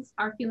 if you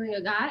are feeling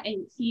a guy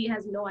and he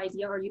has no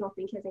idea or you don't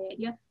think he has any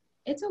idea,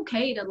 it's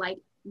okay to like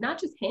not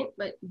just hint,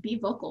 but be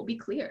vocal, be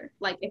clear.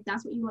 Like if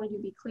that's what you want to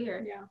do, be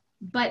clear. Yeah.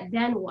 But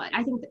then what?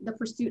 I think the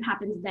pursuit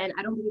happens then.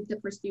 I don't believe the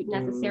pursuit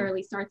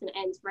necessarily starts and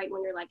ends right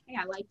when you're like, hey,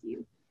 I like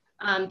you.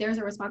 There's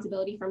a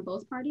responsibility from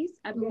both parties,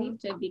 I believe,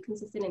 to be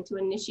consistent and to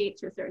initiate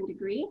to a certain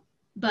degree.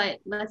 But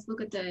let's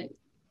look at the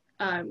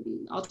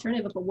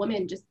alternative of a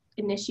woman just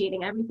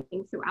initiating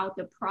everything throughout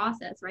the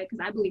process, right?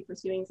 Because I believe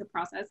pursuing is a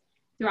process.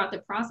 Throughout the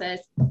process,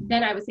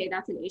 then I would say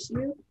that's an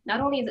issue. Not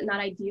only is it not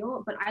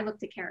ideal, but I look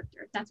to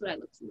character. That's what I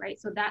look to, right?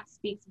 So that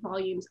speaks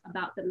volumes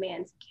about the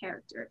man's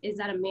character. Is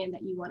that a man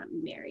that you want to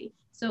marry?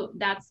 So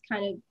that's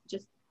kind of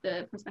just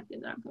the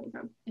perspective that I'm coming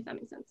from, if that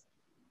makes sense.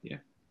 Yeah.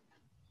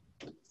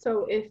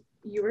 So if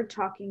you were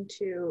talking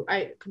to,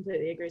 I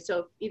completely agree. So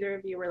if either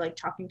of you were like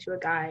talking to a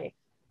guy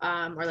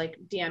or like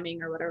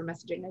DMing or whatever,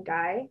 messaging a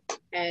guy,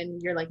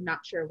 and you're like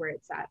not sure where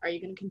it's at, are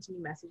you going to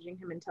continue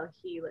messaging him until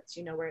he lets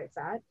you know where it's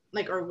at,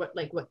 like, or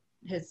what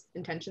his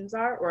intentions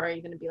are? Or are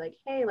you going to be like,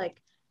 hey,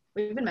 like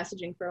we've been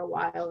messaging for a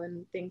while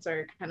and things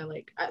are kind of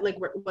like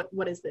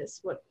what is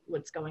this,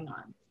 what's going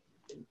on?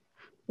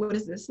 What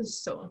is this? This is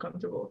so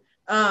uncomfortable.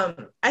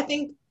 I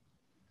think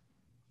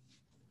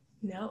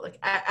no, like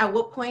at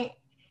what point,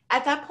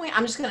 at that point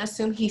I'm just gonna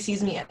assume he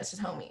sees me as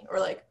his homie, or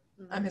like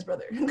I'm his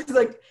brother, because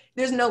like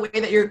there's no way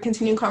that you're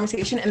continuing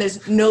conversation and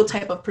there's no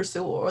type of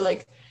pursuit, or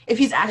like if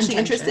he's actually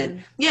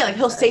interested, yeah, like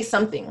he'll say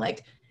something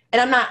like,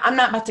 and I'm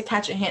not about to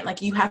catch a hint.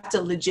 Like you have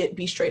to legit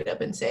be straight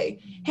up and say,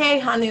 hey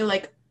Hanu,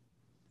 like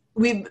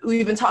we've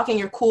been talking,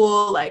 you're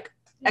cool, like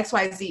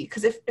XYZ.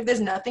 Because if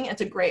there's nothing,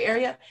 it's a gray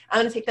area. I'm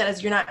gonna take that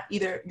as you're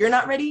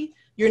not ready,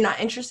 you're not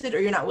interested,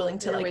 or you're not willing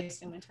to, like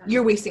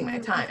you're wasting my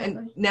time,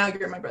 and now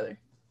you're my brother.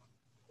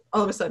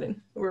 All of a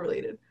sudden we're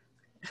related.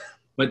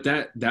 But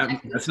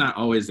that's not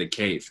always the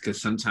case,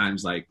 because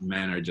sometimes like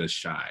men are just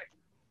shy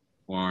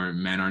or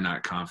men are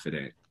not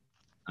confident.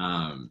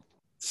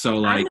 So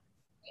like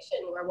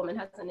where a woman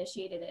has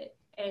initiated it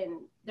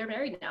and they're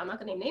married now. I'm not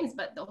gonna name names,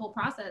 but the whole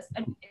process,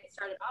 I mean, it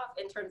started off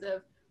in terms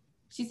of,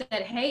 she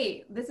said,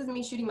 hey, this is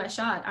me shooting my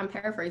shot. I'm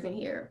paraphrasing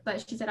here,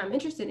 but she said, I'm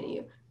interested in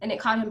you. And it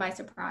caught him by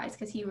surprise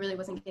because he really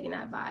wasn't getting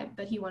that vibe,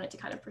 but he wanted to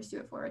kind of pursue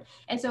it forward.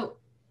 And so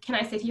can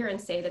I sit here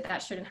and say that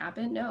that shouldn't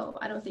happen? No,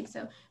 I don't think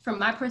so. From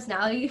my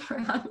personality,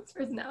 from Han's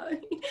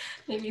personality,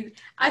 maybe.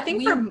 I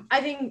think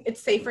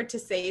it's safer to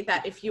say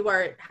that if you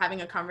are having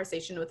a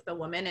conversation with a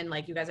woman and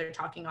like you guys are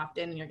talking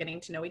often and you're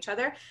getting to know each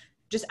other,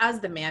 just as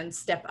the man,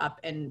 step up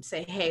and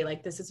say, hey,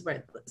 like this is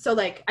where, so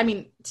like, I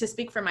mean, to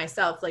speak for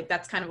myself, like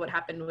that's kind of what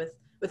happened with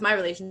my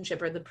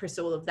relationship, or the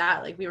pursuit of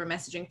that. Like we were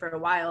messaging for a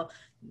while,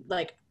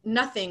 like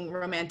nothing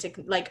romantic.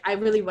 Like I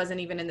really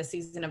wasn't even in the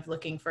season of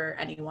looking for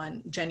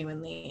anyone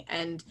genuinely.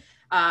 And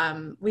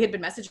we had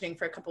been messaging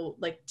for a couple,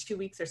 like 2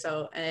 weeks or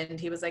so. And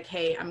he was like,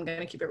 hey, I'm going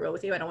to keep it real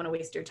with you. I don't want to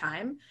waste your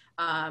time.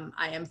 I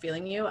am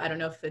feeling you. I don't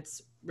know if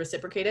it's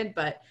reciprocated,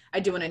 but I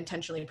do want to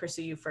intentionally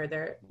pursue you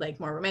further, like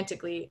more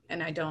romantically.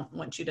 And I don't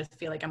want you to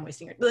feel like I'm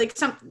wasting your, like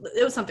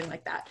it was something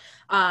like that.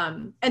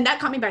 And that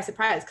caught me by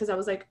surprise, because I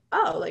was like,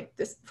 oh, like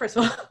this, first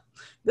of all,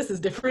 this is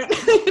different.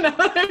 You know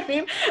what I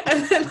mean?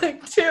 And then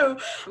like two,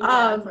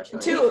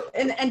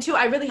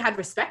 I really had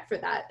respect for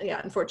that.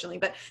 Yeah, unfortunately.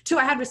 But two,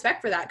 I had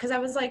respect for that, because I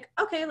was like,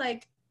 okay,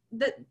 like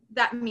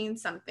that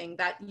means something,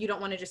 that you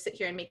don't want to just sit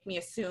here and make me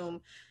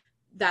assume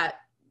that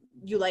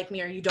you like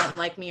me or you don't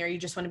like me, or you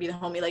just want to be the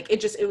homie. Like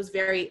it was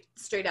very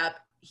straight up.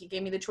 He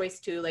gave me the choice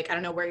to, like, I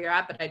don't know where you're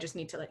at, but I just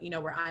need to let you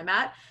know where I'm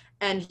at.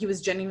 And he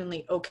was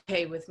genuinely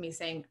okay with me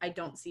saying, I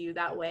don't see you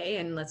that way,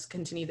 and let's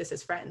continue this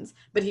as friends.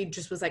 But he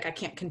just was like, I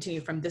can't continue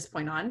from this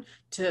point on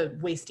to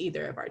waste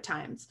either of our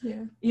times.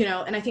 Yeah. You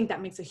know, and I think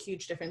that makes a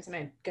huge difference. And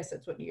I guess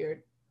that's what you're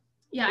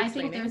I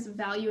think there's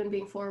value in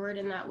being forward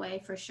in that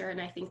way, for sure. And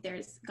I think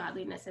there's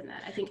godliness in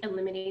that. I think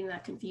eliminating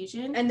that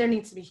confusion. And there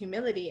needs to be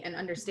humility and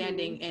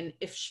understanding. Mm-hmm. And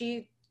if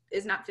she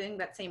is not feeling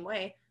that same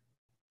way,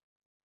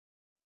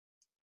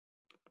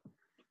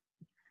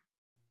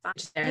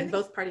 and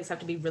both parties have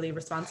to be really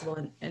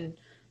responsible and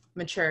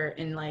mature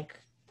in like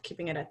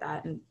keeping it at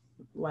that. And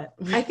what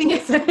I think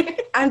it's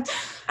I'm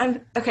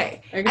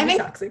okay. I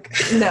think toxic.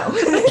 No.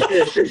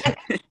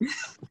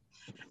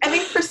 I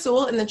think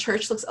pursuit in the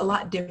church looks a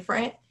lot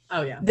different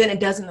than it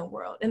does in the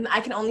world. And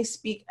I can only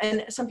speak,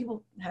 and some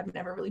people have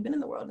never really been in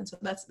the world, and so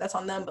that's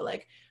on them. But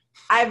like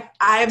I've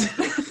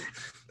actually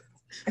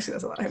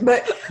that's a lot.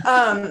 But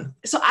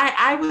so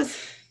I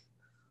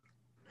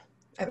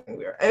think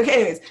we were okay.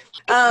 Anyways,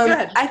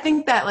 I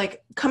think that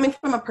like coming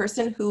from a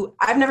person who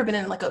I've never been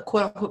in like a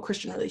quote unquote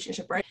Christian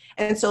relationship, right?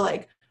 And so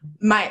like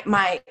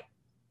my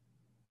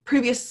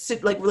previous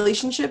like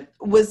relationship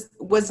was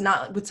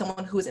not with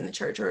someone who was in the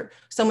church or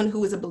someone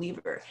who was a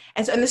believer.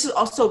 And so, and this is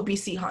also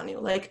BC Hanu.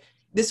 Like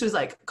this was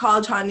like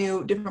college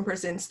Hanu, different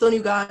person, still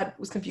knew God,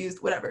 was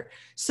confused, whatever.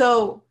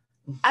 So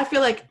I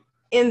feel like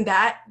in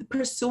that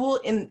pursuit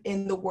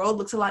in the world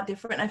looks a lot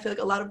different. I feel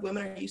like a lot of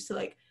women are used to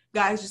like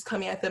guys just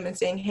coming at them and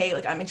saying, hey,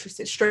 like, I'm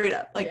interested straight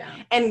up. Like,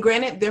 Yeah. and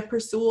granted, their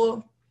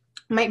pursuit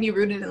might be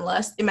rooted in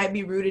lust. It might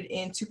be rooted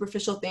in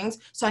superficial things.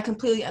 So I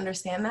completely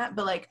understand that.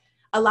 But like,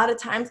 a lot of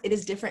times it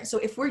is different. So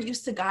if we're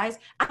used to guys,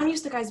 I'm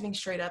used to guys being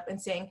straight up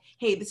and saying,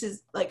 hey, this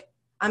is like,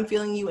 I'm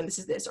feeling you and this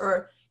is this,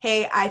 or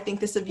hey, I think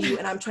this of you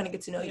and I'm trying to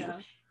get to know you.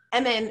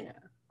 And then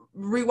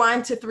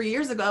rewind to 3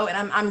 years ago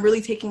and I'm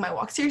really taking my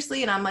walk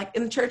seriously and I'm like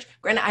in the church.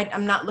 Granted,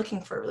 I'm not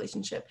looking for a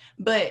relationship,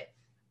 but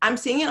I'm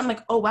seeing it. I'm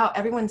like, oh wow,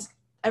 everyone's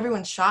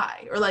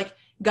shy, or like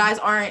guys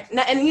aren't,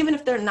 and even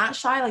if they're not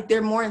shy, like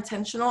they're more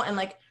intentional and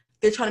like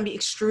they're trying to be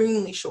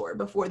extremely sure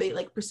before they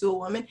like pursue a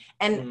woman.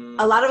 And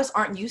a lot of us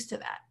aren't used to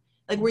that.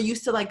 Like we're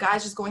used to like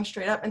guys just going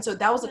straight up. And so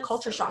that was a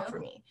culture shock for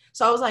me.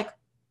 So I was like,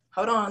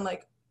 hold on,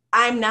 like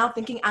I'm now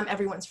thinking I'm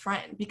everyone's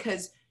friend,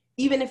 because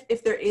even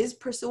if there is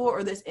pursuit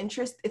or there's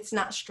interest, it's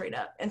not straight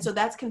up. And so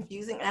that's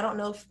confusing. And I don't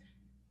know if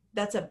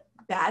that's a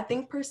bad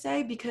thing per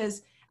se,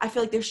 because I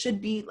feel like there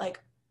should be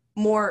like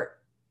more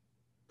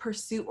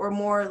pursuit or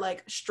more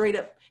like straight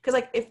up. Because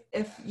like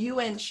if you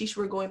and Sheesh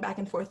were going back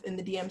and forth in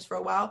the DMs for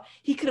a while,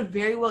 he could have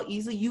very well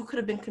easily, you could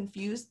have been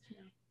confused.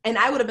 And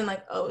I would have been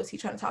like, oh, is he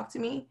trying to talk to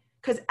me?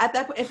 Because at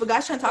that point, if a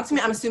guy's trying to talk to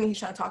me, I'm assuming he's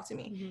trying to talk to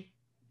me.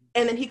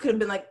 And then he could have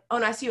been like, oh,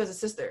 no, I see you as a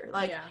sister.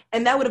 Like,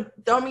 and that would have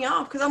thrown me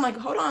off, because I'm like,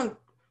 hold on,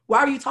 why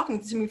are you talking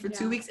to me for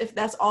 2 weeks if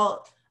that's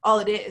all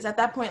it is? At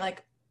that point,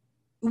 like,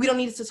 we don't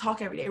need to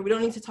talk every day, or we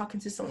don't need to talk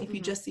consistently if you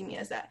just see me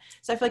as that.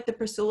 So I feel like the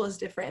pursuit is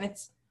different, and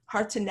it's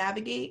hard to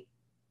navigate.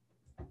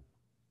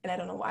 And I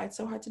don't know why it's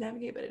so hard to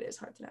navigate, but it is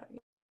hard to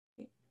navigate.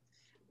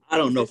 I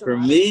don't know. For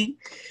me,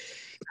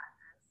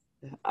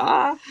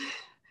 I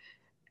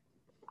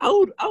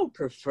would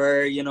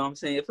prefer, you know what I'm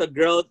saying, if a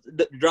girl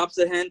drops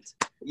a hint,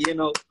 you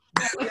know,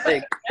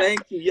 like, thank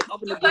you, you're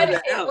helping to get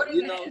it out,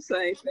 you know what I'm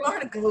saying?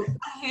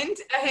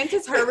 A hint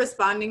is her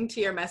responding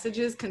to your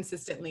messages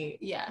consistently.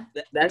 Yeah.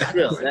 That's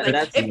real.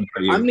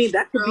 I mean,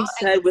 that could be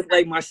said with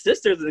like my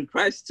sisters in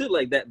Christ too,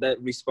 like that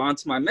respond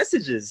to my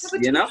messages,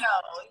 you know?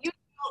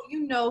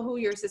 You know who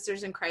your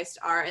sisters in Christ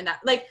are, and that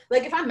like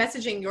if I'm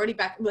messaging Yordi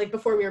back, like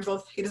before we were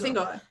both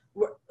single,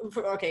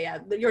 okay, yeah,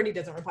 Yordi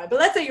doesn't reply, but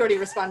let's say Yordi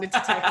responded to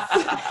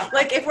text.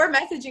 Like if we're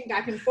messaging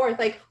back and forth,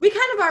 like we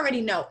kind of already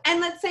know.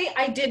 And let's say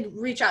I did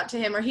reach out to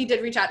him, or he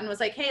did reach out and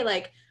was like, hey,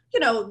 like, you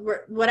know,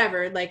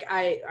 whatever, like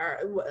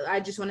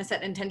I just want to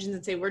set intentions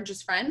and say we're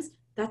just friends.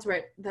 That's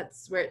where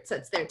it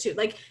sets there too.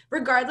 Like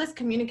regardless,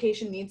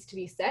 communication needs to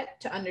be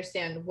set to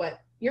understand what.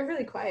 You're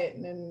really quiet,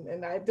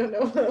 and I don't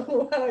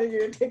know how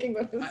you're taking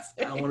what I'm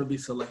saying. I want to be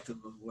selective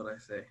of what I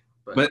say.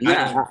 But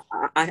yeah,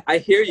 I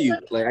hear you.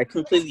 Like, I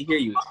completely hear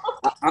you.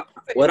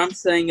 What I'm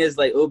saying is,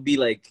 like, it'll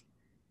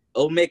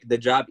make the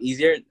job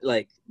easier.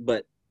 Like,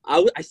 but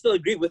I still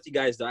agree with you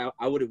guys, though.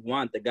 I wouldn't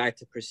want the guy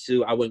to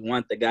pursue. I wouldn't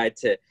want the guy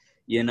to,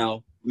 you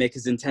know, make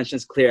his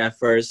intentions clear at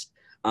first.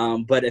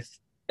 But if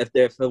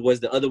it was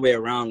the other way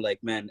around, like,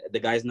 man, the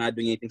guy's not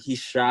doing anything. He's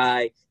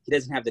shy. He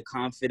doesn't have the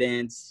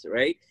confidence,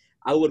 right?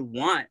 I would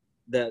want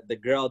the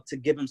girl to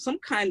give him some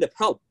kind of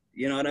help.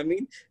 You know what I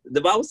mean? The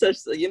Bible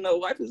says, you know,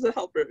 wife is a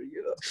helper.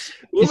 You know,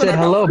 she said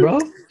hello, bro.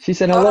 She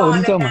said hello. What are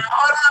you talking about?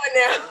 Hold on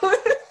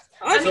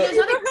now. I mean, there's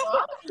nothing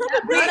wrong with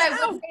that, but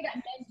I would say that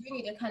men do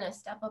need to kind of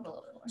step up a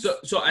little more.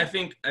 So I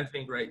think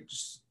right.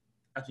 Just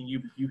I think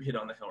you hit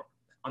on the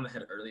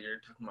head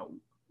earlier, talking about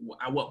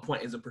at what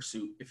point is a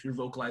pursuit. If you're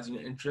vocalizing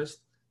an interest,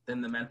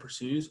 then the man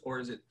pursues, or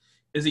is it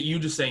you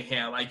just saying, hey,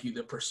 I like you,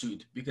 the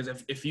pursuit? Because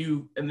if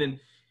you and then.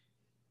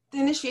 The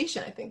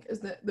initiation, I think,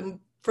 is the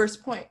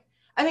first point.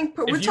 I think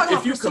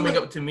if you coming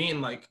up to me and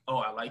like, oh,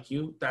 I like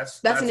you,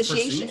 that's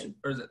initiation, pursuit,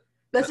 or is it?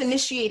 That's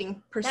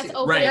initiating pursuit. That's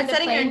opening That's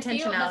setting your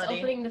intentionality. That's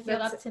opening the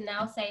field up to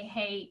now say,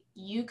 hey,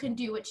 you can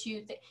do what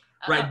you think.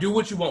 Right, do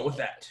what you want with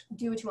that.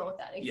 Do what you want with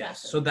that. Exactly.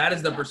 Yes, so that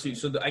is the pursuit.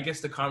 So I guess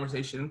the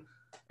conversation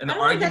and the I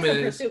don't argument think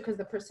is that's the pursuit, because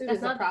the pursuit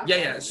is the process.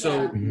 Yeah.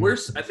 So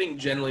I think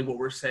generally what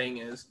we're saying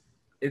is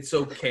it's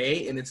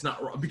okay and it's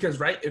not wrong, because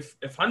right, if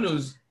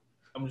Hanu's,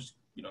 I'm just,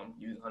 you know,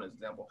 using Hannah as an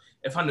example.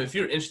 If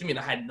you're interested in me and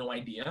I had no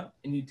idea,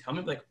 and you tell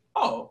me like,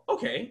 oh,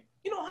 okay,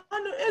 you know,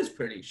 Hannah is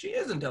pretty. She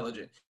is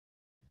intelligent.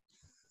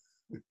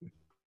 You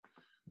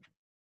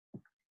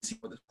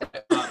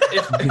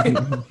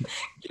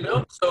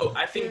know, so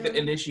I think the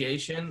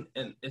initiation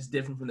is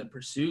different from the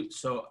pursuit.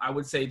 So I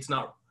would say it's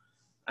not.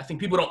 I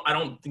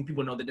don't think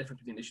people know the difference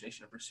between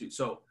initiation and pursuit.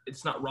 So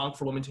it's not wrong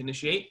for women to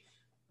initiate,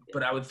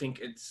 but I would think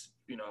it's,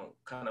 you know,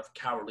 kind of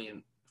cowardly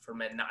and for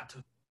men not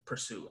to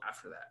pursue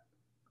after that.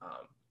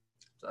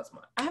 So that's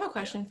mine. I have a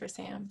question for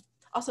Sam.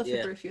 Also,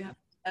 if you have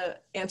an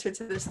answer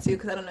to this too,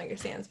 because I don't know your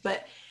stance.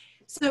 But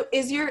so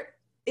is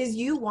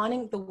you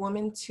wanting the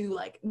woman to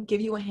like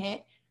give you a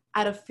hint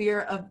out of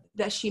fear of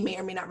that she may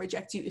or may not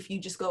reject you if you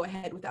just go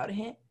ahead without a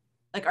hint?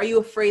 Like, are you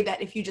afraid that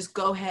if you just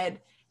go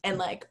ahead and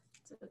like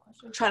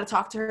try to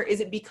talk to her, is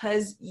it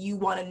because you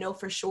want to know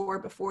for sure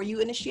before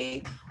you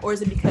initiate, or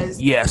is it because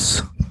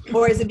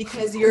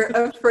you're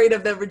afraid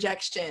of the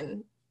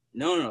rejection?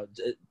 No,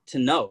 to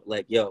know,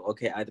 like, yo,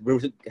 okay, we're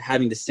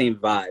having the same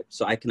vibe,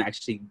 so I can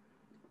actually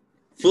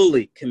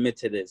fully commit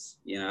to this.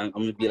 You know, I'm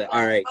gonna be like,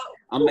 all right,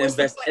 I'm gonna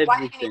invest Why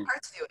do you need everything. her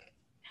to do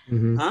it?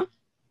 Mhm. Huh?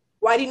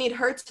 Why do you need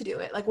her to do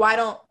it? Like, why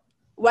don't?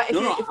 Why? If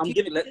No, you're, if I'm you,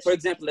 giving. For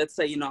example, let's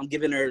say I'm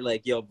giving her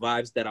like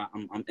vibes that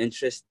I'm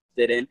interested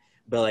in,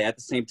 but like at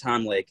the same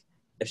time, like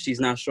if she's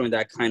not showing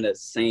that kind of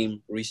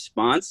same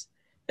response,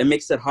 it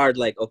makes it hard.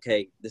 Like,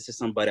 okay, this is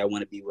somebody I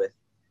want to be with.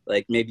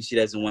 Like maybe she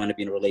doesn't want to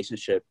be in a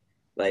relationship.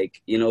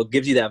 Like, it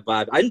gives you that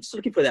vibe. I'm just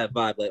looking for that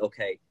vibe. Like,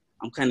 okay,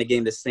 I'm kind of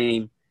getting the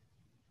same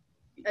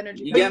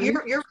energy. You but get me?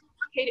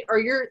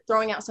 you're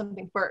throwing out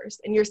something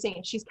first, and you're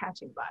saying she's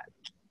catching the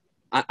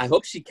vibe. I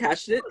hope she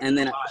catched it, and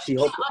then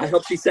I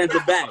hope she sends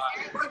it back.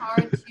 It's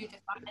hard to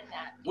define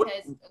that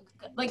because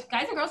like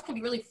guys and girls can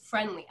be really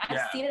friendly.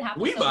 I've seen it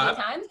happen so many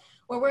times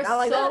where we're Not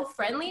like so that.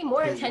 friendly,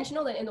 more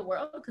intentional than in the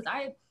world. Because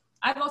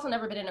I've also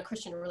never been in a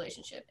Christian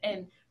relationship,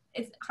 and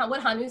it's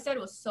what Hanu said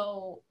was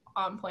so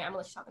on point. I'm gonna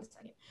let you talk in a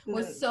second.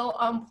 Was so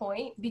on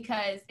point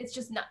because it's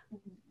just not.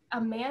 A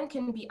man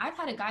can be, I've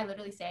had a guy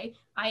literally say,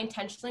 I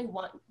intentionally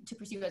want to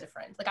pursue you as a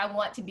friend. Like, I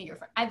want to be your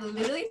friend. I've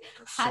literally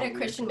had a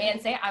Christian man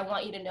say, I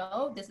want you to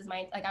know this is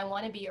I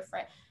want to be your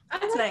friend.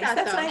 That's nice.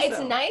 That's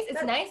nice.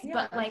 It's nice,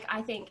 but like,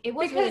 I think it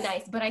was really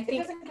nice, but I think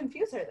it doesn't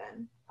confuse her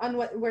then on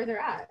where they're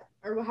at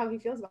or how he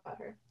feels about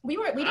her. we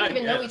didn't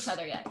even know each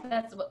other yet.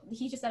 That's what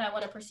he just said. I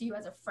want to pursue you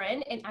as a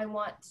friend, and I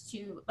want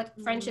to, like,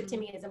 friendship to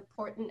me is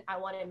important. I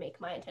want to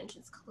make my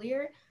intentions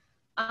clear.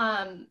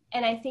 And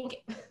I think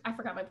I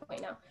forgot my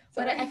point now,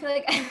 but I feel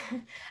like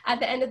at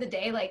the end of the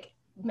day, like,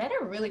 men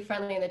are really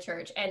friendly in the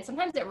church, and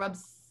sometimes it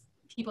rubs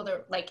people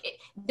there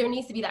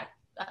needs to be that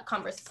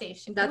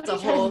conversation. That's a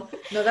whole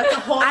thing,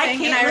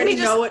 and I already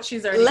know what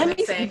she's already going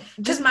to say.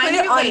 Just mind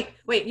you,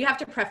 wait, you have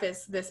to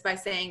preface this by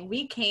saying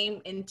we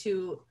came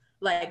into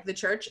like the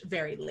church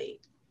very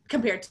late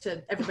compared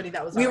to everybody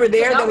that was. We were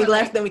there, then we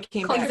left, then we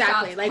came back.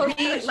 Exactly.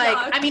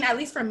 I mean, at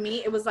least for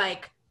me, it was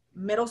like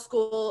middle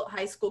school,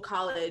 high school,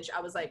 college. I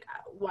was like,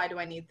 why do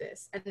I need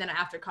this? And then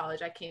after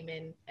college, I came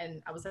in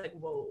and I was like,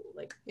 whoa,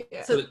 like.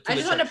 Yeah. So I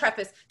just want to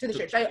preface to the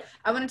church.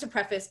 I wanted to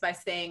preface by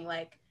saying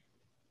like,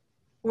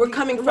 we're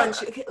coming from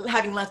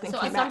having left and so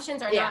came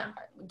assumptions back. are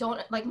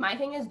don't like, my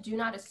thing is, do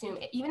not assume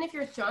it. Even if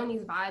you're throwing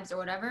these vibes or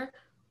whatever,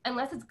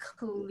 unless it's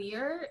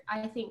clear,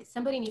 I think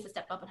somebody needs to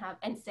step up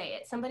and say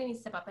it. Somebody needs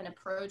to step up and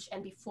approach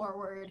and be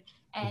forward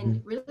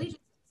and really just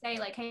say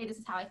like, hey, this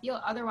is how I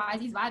feel. Otherwise,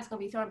 these vibes gonna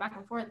be thrown back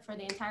and forth for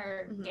the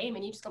entire game,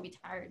 and you're just gonna be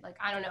tired. Like,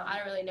 I don't know. I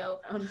don't really know.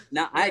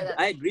 Now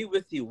I agree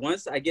with you.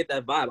 Once I get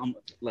that vibe, I'm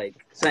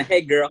like saying,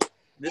 hey girl,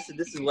 this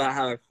is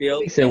how I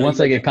feel. So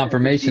once I get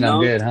confirmation,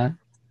 I'm good,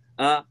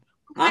 huh?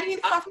 I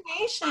need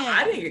confirmation.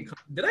 I didn't get.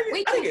 Did I get?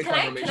 Wait, I didn't get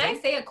confirmation. can I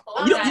say a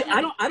quote?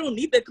 I don't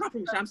need that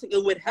confirmation. I'm saying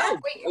it would help.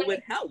 It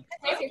would help.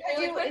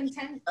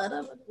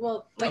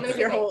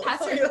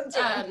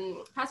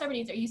 Pastor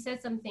Ebenezer, you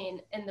said something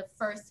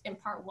in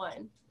part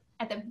one,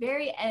 at the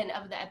very end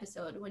of the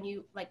episode, when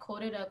you like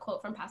quoted a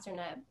quote from Pastor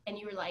Neb, and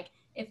you were like,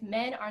 if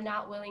men are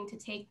not willing to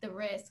take the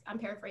risk, I'm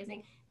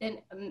paraphrasing, then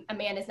a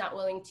man is not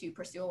willing to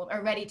pursue a woman,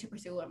 or ready to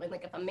pursue a woman.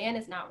 Like, if a man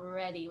is not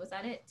ready, was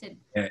that it?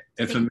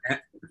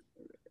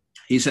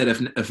 He said,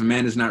 if a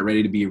man is not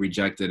ready to be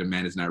rejected, a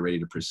man is not ready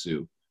to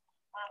pursue.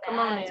 Come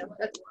on, man.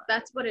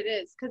 That's what it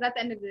is. Because at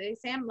the end of the day,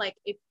 Sam, like,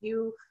 if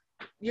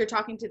you're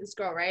talking to this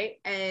girl, right,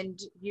 and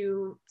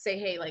you say,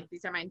 hey, like,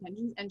 these are my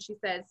intentions, and she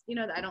says,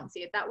 I don't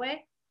see it that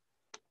way.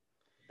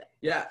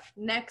 Yeah.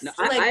 Next, no,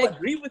 I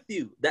agree with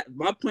you. That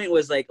my point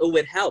was like, it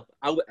would help.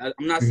 I'm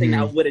not saying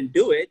I wouldn't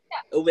do it.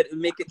 It would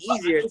make it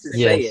easier to say it.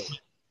 Do you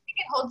think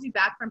it holds you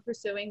back from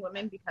pursuing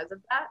women because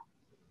of that?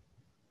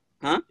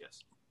 Huh?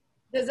 Yes.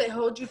 Does it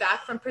hold you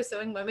back from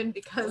pursuing women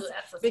because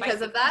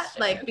of that?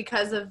 Like,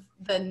 because of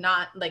the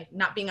not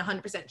being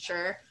 100%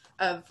 sure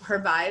of her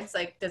vibes?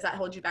 Like, does that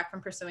hold you back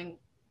from pursuing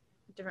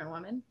different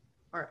women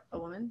or a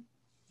woman?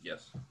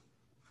 Yes.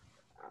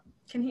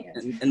 Can he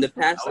answer? In the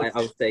past, I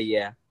would say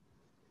yeah.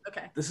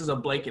 Okay. This is a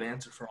blanket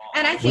answer for all.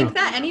 And I think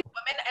that any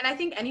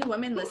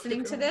women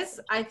listening to this,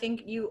 I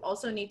think you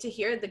also need to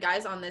hear the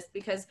guys on this,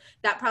 because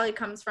that probably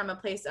comes from a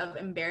place of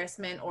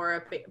embarrassment or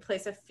a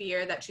place of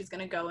fear that she's going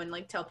to go and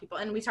like tell people.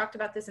 And we talked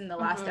about this in the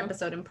last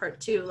episode in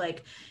part 2.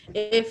 Like,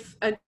 if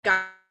a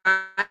guy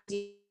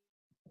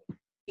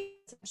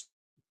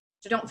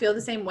don't feel the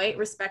same way,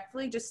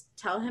 respectfully, just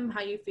tell him how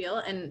you feel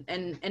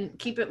and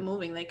keep it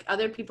moving. Like,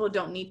 other people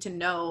don't need to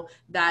know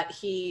that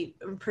he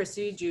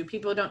pursued you.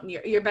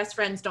 Your best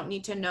friends don't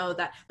need to know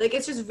that. Like,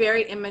 it's just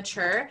very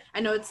immature. I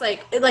know it's I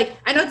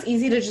know it's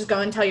easy to just go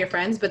and tell your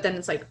friends, but then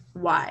it's like,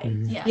 why?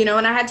 Yeah.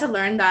 And I had to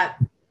learn that.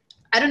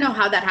 I don't know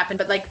how that happened,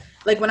 but like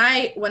when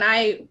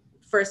I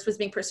first was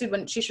being pursued,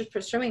 when she was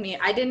pursuing me,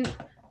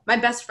 my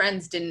best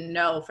friends didn't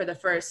know for the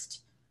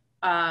first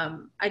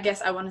I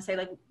guess I want to say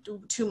like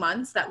 2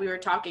 months that we were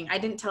talking. I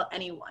didn't tell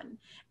anyone.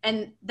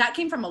 And that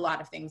came from a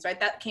lot of things, right?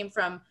 That came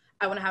from,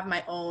 I want to have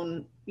my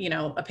own,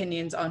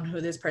 opinions on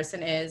who this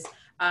person is.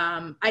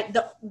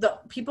 The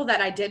people that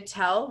I did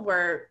tell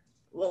were,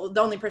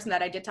 the only person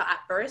that I did tell at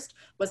first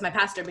was my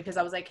pastor, because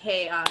I was like,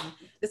 hey,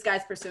 this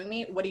guy's pursuing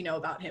me. What do you know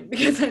about him?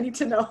 Because I need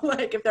to know,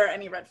 like, if there are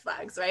any red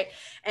flags, right?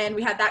 And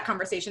we had that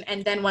conversation.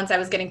 And then once I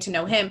was getting to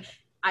know him,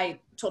 I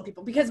told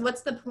people, because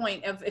what's the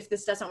point of if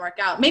this doesn't work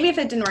out? Maybe if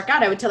it didn't work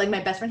out, I would tell like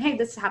my best friend, hey,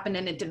 this happened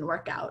and it didn't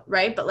work out,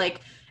 right? But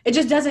like it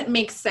just doesn't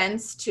make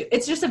sense to.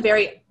 It's just a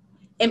very,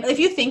 if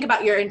you think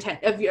about your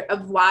intent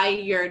of why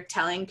you're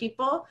telling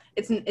people,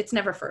 it's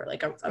never for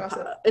like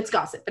it's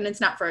gossip, and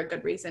it's not for a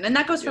good reason, and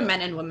that goes for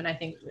men and women, I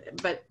think,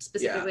 but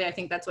specifically, I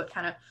think that's what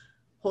kind of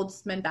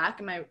holds men back.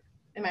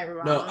 Am I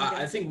wrong? No,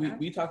 I think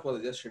we talked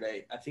about it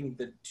yesterday. I think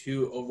the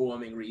two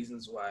overwhelming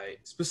reasons why,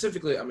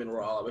 specifically, I mean,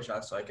 we're all Abishai,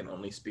 so I can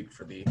only speak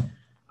for the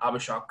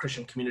Abishai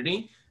Christian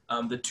community.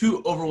 The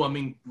two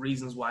overwhelming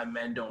reasons why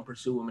men don't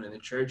pursue women in the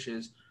church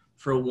is,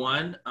 for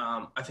one,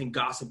 I think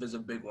gossip is a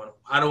big one.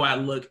 How do I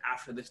look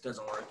after this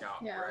doesn't work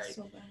out, right?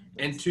 So bad.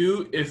 And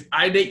two, if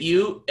I date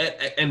you,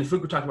 and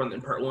Fuku talked about it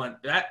in part one,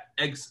 that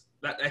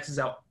X's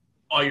out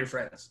all your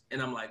friends.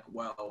 And I'm like,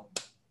 well,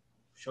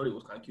 Shorty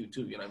was kind of cute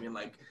too, you know what I mean?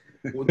 Like,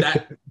 well,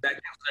 that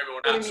cancels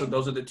everyone out. So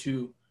those are the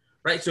two,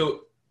 right?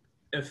 So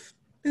if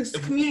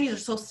communities are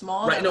so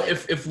small, right? No, like,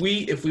 if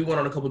we went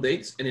on a couple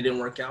dates and it didn't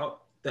work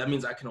out, that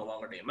means I can no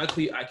longer date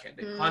Mekli. I can't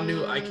date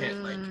Handu. I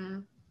can't,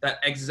 like, that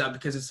X's out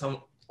because it's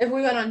some. If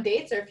we went on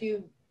dates, or if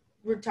you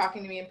were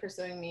talking to me and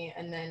pursuing me,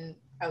 and then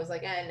I was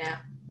like, nah.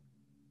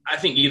 I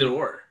think either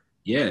or.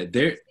 Yeah,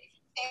 they're.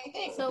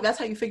 So that's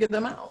how you figure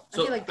them out.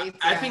 So I feel like dates,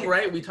 I think,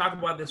 right, we talk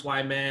about this,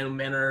 why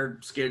men are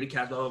scared to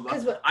cast, blah, blah,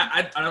 blah.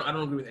 I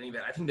don't agree with any of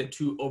that. I think the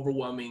two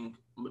overwhelming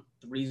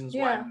reasons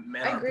why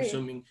men are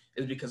pursuing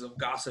is because of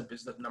gossip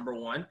is the number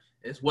one.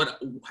 Is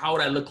how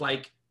would I look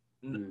like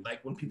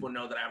when people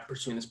know that I'm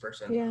pursuing this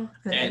person? Yeah.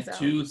 And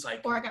two, it's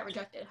like, or I got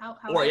rejected.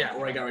 Or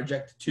I got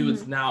rejected. Two,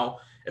 is now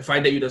if I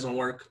date you doesn't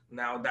work,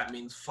 now that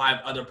means 5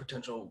 other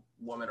potential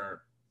women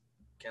are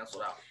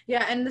canceled out.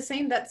 Yeah, and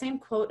that same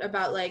quote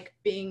about like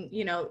being,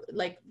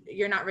 like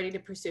you're not ready to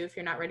pursue if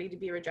you're not ready to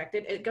be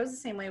rejected. It goes the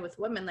same way with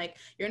women. Like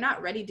you're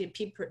not ready to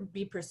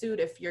be pursued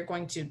if you're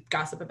going to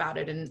gossip about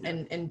it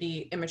and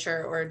be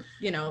immature or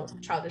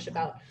childish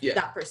about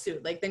that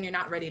pursuit. Like then you're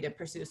not ready to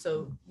pursue.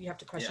 So you have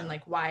to question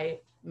like why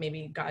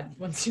maybe God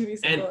wants you to be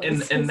single.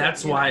 And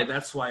that's why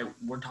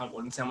we're talking.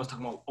 When Sam was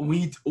talking about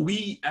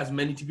we as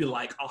many to be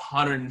like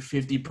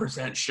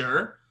 150%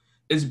 sure.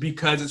 Is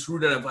because it's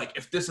rooted of like,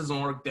 if this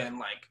doesn't work, then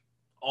like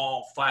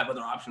all 5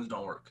 other options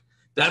don't work.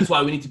 That's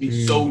why we need to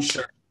be so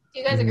sure. Do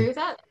you guys agree with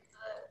that?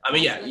 I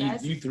mean, yeah,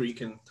 you 3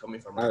 can tell me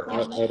if I'm wrong.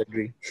 I would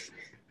agree.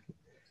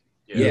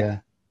 Yeah.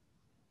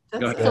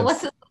 So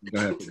what's the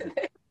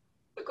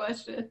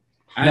question?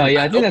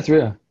 I think that's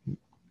real.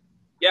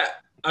 Yeah,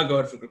 I'll go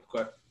ahead for the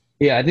question.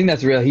 Yeah, I think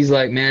that's real. He's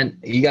like, man,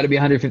 you got to be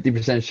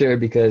 150% sure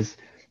because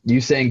you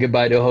saying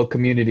goodbye to a whole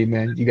community,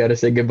 man. You got to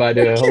say goodbye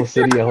to a whole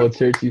city, a whole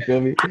church, you feel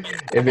me?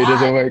 If it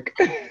doesn't work.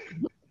 Can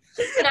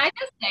I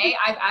just say,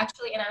 I've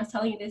actually, and I was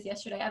telling you this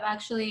yesterday, I've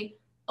actually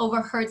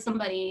overheard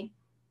somebody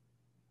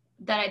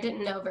that I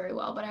didn't know very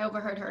well, but I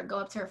overheard her go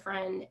up to her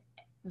friend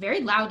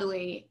very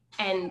loudly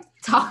and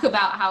talk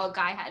about how a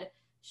guy had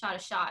shot a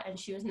shot and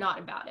she was not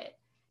about it.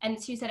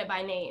 And she said it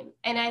by name.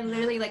 And I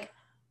literally, like,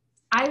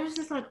 I was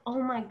just like,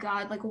 oh my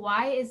God, like,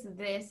 why is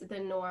this the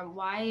norm?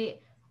 Why...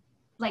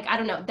 Like, I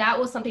don't know. That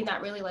was something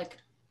that really, like,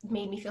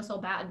 made me feel so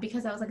bad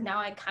because I was like, now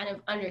I kind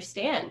of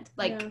understand.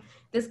 Like,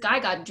 this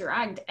guy got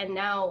dragged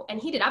and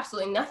he did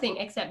absolutely nothing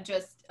except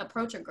just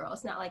approach a girl.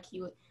 It's not like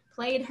he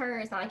played her.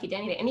 It's not like he did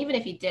anything. And even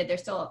if he did,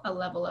 there's still a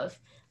level of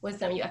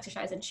wisdom you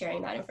exercise in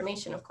sharing that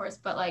information, of course.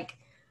 But, like,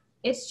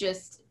 it's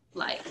just,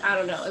 like, I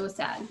don't know. It was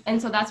sad.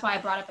 And so that's why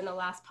I brought up in the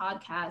last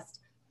podcast,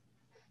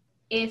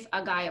 if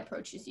a guy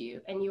approaches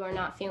you and you are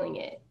not feeling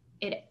it,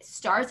 it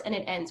starts and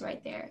it ends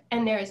right there.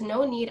 And there is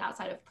no need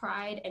outside of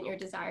pride and your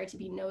desire to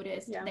be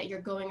noticed that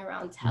you're going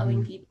around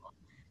telling people.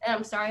 And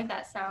I'm sorry if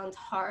that sounds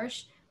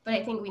harsh, but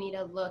I think we need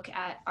to look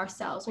at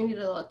ourselves. We need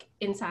to look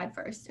inside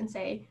first and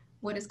say,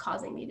 what is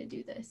causing me to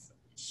do this?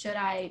 Should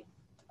I,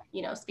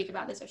 speak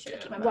about this or should I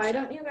keep my mouth shut? Why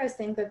don't you guys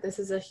think that this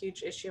is a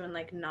huge issue in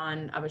like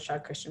non-Abishai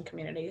Christian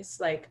communities?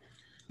 Like,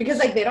 because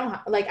like they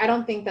don't, like, I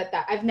don't think that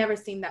I've never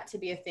seen that to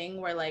be a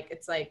thing where like,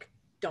 it's like,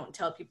 don't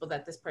tell people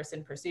that this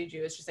person pursued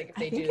you. It's just like if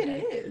they do. I think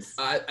it is.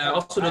 I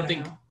also don't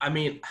think. I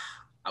mean,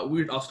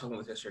 we were also talking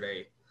about this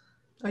yesterday.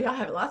 Oh, y'all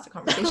have lots of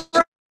conversations.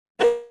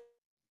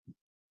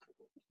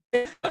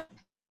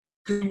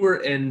 We were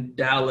in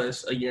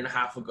Dallas a year and a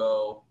half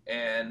ago,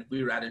 and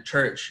we were at a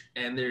church,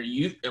 and their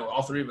youth,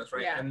 all 3 of us,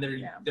 right? Yeah. And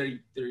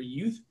their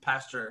youth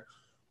pastor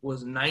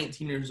was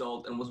 19 years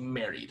old and was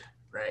married,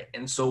 right?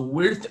 And so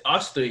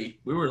us 3,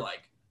 we were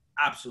like,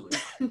 absolutely.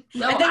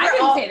 No, I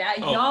didn't say that.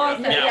 Y'all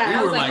said that. We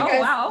I were was like, like,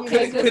 oh wow,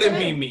 okay, couldn't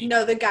be me.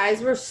 No, the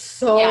guys were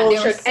so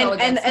shook.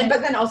 And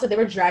but then also they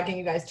were dragging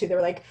you guys too. They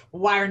were like,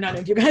 why are none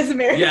of you guys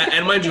married? Yeah,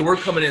 and mind you, we're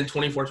coming in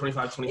 24,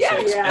 25,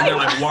 26. And they're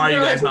like, why are you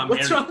guys not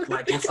married?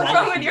 Like, what's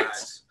wrong with you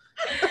guys?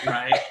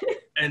 Right?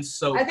 And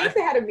so I think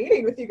they had a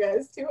meeting with you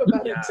guys too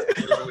about it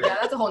too. Yeah,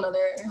 that's a whole nother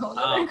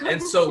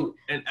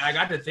and I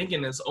got to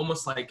thinking, it's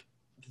almost like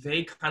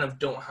they kind of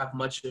don't have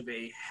much of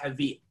a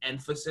heavy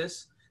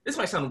emphasis. This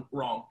might sound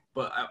wrong,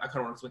 but I kind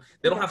of want to explain.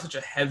 They don't have such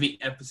a heavy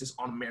emphasis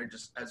on marriage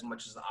as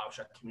much as the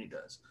Abishai community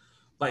does.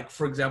 Like,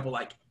 for example,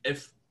 like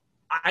if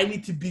I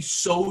need to be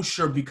so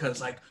sure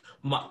because like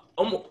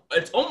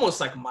it's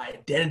almost like my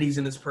identity's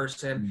in this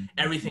person.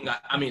 Everything.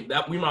 I mean,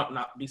 that we might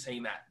not be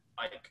saying that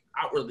like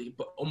outwardly,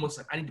 but almost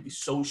like I need to be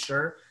so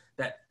sure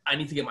that I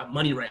need to get my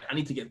money right. I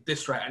need to get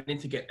this right. I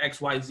need to get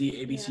X, Y,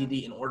 Z, A, B, C,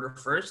 D in order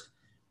first.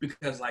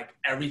 Because like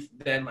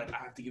then like I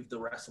have to give the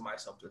rest of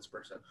myself to this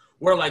person.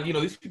 Where like, you know,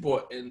 these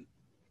people in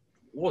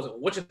what was it,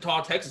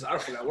 Wichita, Texas, I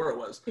don't forget where it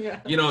was. Yeah.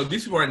 You know,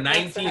 these people are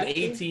 19,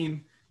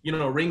 18, you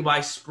know, ring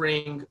by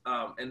spring.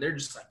 And they're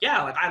just like,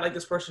 yeah, like I like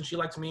this person, she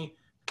likes me.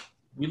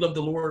 We love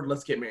the Lord,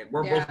 let's get married.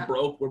 We're both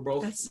broke, we're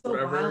both That's so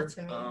whatever. wild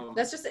to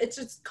me. It's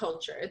just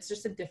culture. It's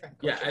just a different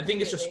culture. Yeah, I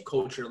think it's just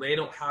culture. They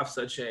don't have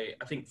such a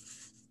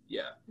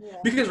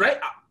because right,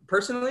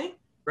 personally,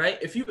 right,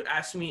 if you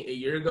asked me a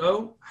year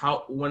ago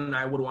when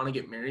I would want to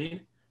get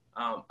married,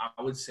 I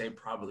would say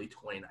probably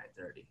 29,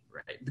 30,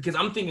 right? Because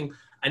I'm thinking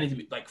I need to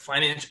be like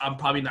I'm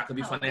probably not gonna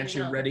be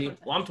financially ready.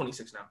 Well, I'm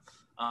 26 now.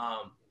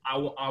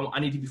 I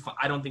need to be.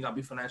 I don't think I'll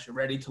be financially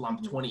ready till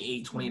I'm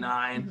 28,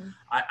 29.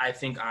 I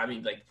think I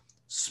mean like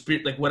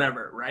spirit, like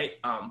whatever, right?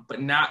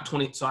 But not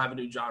 20. So I have a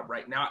new job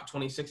right now at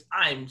 26.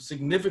 I'm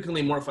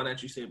significantly more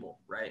financially stable,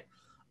 right?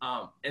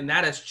 And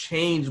that has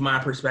changed my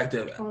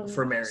perspective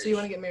for marriage. So you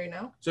want to get married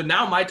now? So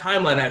now my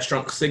timeline has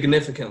shrunk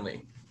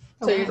significantly.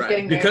 So you're just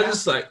getting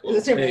because now?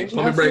 It's like, hey,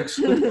 pump me brakes.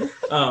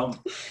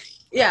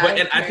 Yeah. But,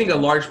 and I think a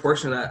large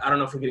portion of that, I don't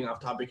know if we're getting off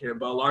topic here,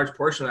 but a large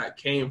portion of that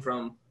came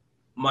from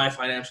my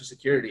financial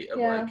security.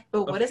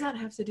 But what does that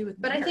have to do with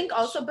marriage? I think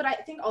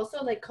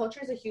also like culture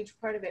is a huge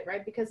part of it,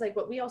 right? Because like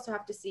what we also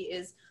have to see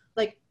is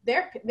like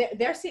their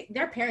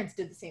parents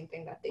did the same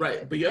thing that they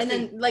did. But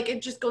then like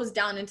it just goes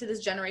down into this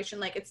generation.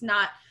 Like it's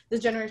not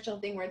this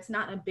generational thing where it's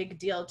not a big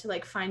deal to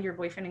like find your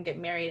boyfriend and get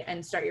married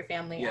and start your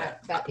family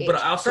at that age.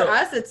 But also, for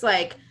us, it's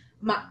like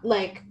my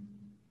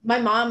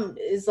mom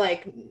is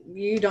like,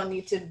 you don't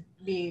need to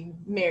be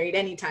married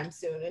anytime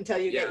soon until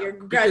you get your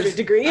graduate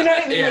degree. You know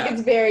what I mean? Like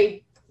it's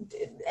very,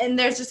 and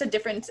there's just a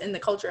difference in the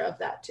culture of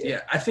that too.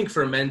 Yeah, I think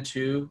for men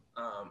too,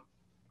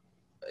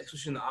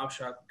 especially in the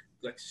offshore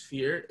like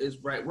sphere, is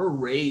right. We're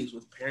raised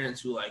with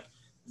parents who like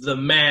the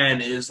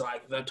man is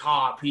like the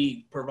top.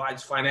 He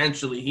provides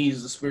financially.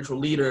 He's the spiritual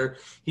leader.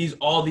 He's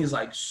all these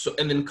like, so,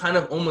 and then kind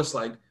of almost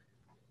like,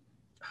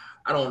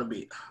 I don't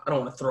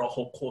want to throw a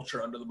whole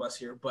culture under the bus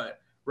here, but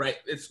right,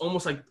 it's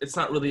almost like it's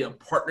not really a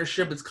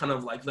partnership. It's kind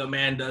of like the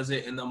man does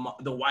it and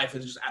the wife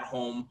is just at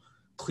home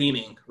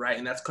cleaning, right?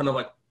 And that's kind of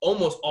like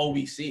almost all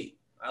we see.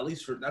 At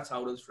least that's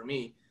how it is for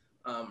me,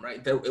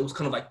 right? It was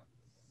kind of like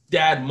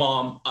dad,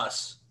 mom,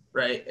 us,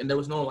 right? And there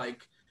was no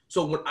like.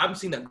 So when I'm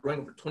seeing that growing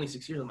up for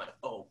 26 years, I'm like,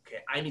 oh,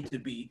 okay, I need to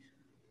be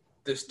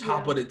this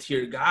top of the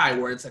tier guy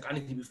where it's like I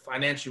need to be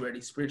financially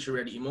ready, spiritually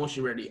ready,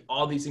 emotionally ready,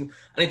 all these things.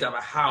 I need to have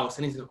a house.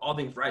 I need to have all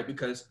things right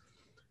because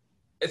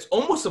it's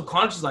almost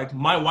subconscious. Like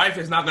my wife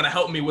is not going to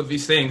help me with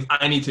these things.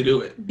 I need to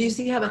do it. Do you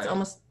see how that's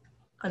almost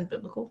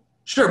unbiblical?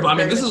 Sure, but I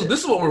mean, this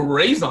is what we're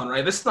raised on,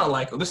 right? This is not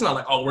like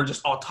oh, we're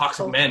just all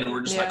toxic men and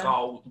we're just like,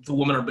 oh, the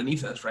women are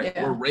beneath us, right?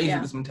 We're raised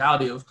with this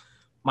mentality of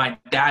my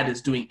dad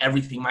is doing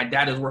everything. My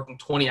dad is working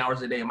 20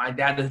 hours a day. My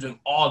dad is doing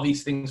all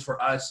these things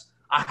for us.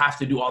 I have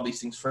to do all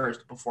these things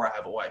first before I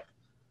have a wife.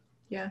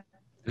 Yeah.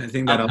 And I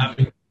think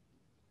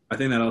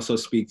that also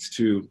speaks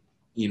to,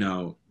 you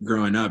know,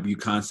 growing up, you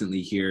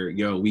constantly hear,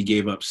 we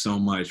gave up so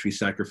much. We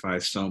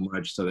sacrificed so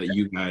much so that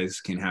you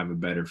guys can have a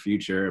better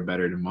future, a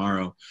better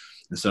tomorrow.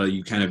 And so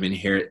you kind of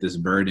inherit this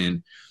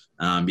burden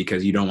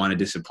because you don't want to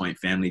disappoint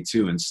family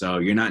too. And so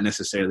you're not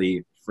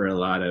necessarily for a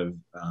lot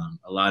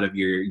of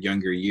your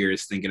younger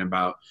years thinking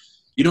about,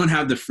 you don't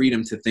have the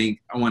freedom to think,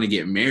 I want to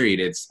get married.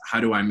 It's how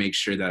do I make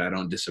sure that I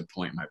don't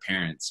disappoint my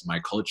parents, my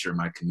culture,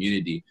 my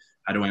community?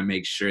 How do I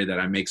make sure that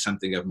I make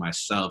something of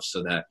myself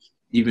so that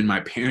even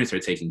my parents are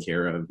taken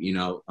care of? You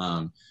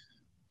know,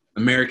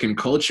 American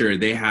culture,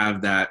 they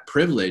have that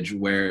privilege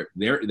where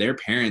their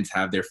parents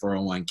have their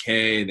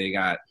 401k. They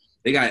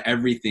got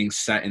everything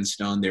set in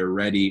stone. They're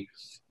ready.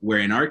 Where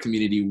in our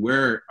community,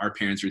 we're our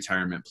parents'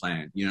 retirement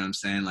plan. You know what I'm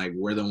saying? Like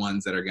we're the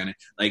ones that are gonna,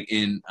 like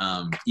in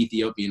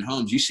Ethiopian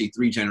homes, you see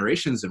 3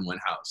 generations in one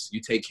house.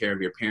 You take care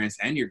of your parents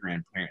and your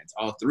grandparents.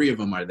 All 3 of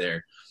them are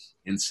there.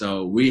 And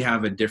so we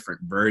have a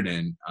different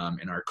burden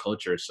in our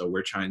culture. So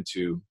we're trying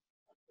to,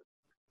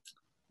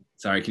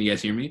 sorry, can you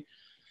guys hear me?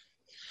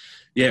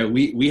 Yeah,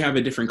 we have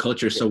a different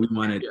culture. So we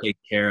want to take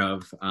care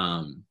of,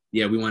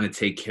 we want to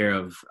take care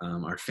of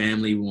our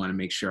family. We want to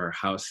make sure our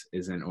house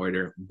is in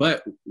order.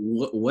 But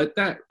what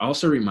that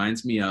also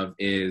reminds me of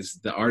is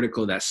the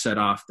article that set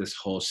off this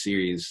whole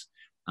series,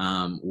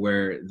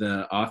 where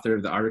the author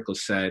of the article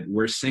said,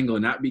 we're single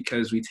not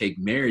because we take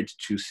marriage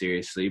too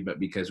seriously, but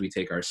because we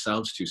take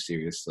ourselves too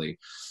seriously.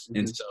 Mm-hmm.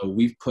 And so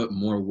we've put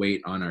more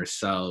weight on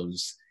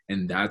ourselves,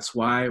 and that's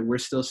why we're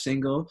still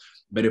single.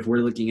 But if we're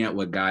looking at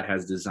what God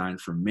has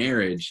designed for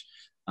marriage,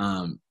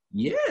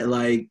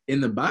 like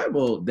in the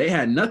Bible, they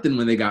had nothing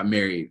when they got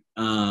married.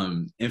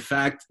 In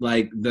fact,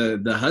 like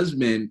the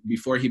husband,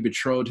 before he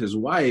betrothed his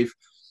wife,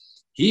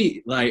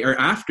 he like, or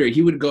after,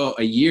 he would go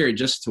a year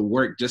just to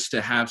work, just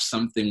to have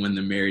something when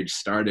the marriage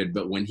started.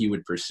 But when he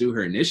would pursue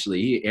her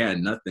initially, he had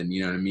nothing,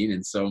 you know what I mean?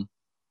 And so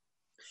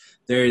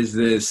there is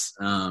this,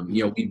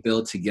 we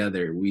build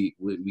together. We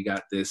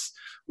got this,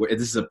 where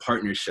this is a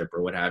partnership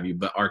or what have you,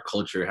 but our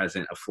culture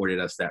hasn't afforded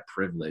us that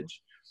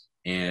privilege.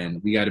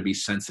 And we got to be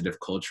sensitive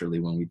culturally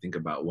when we think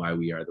about why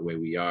we are the way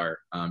we are,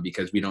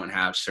 because we don't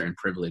have certain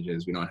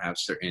privileges. We don't have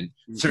certain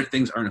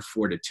things aren't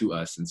afforded to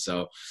us. And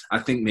so I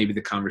think maybe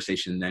the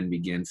conversation then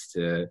begins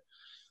to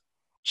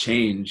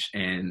change,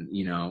 and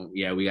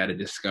we got to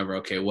discover,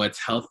 okay,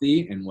 what's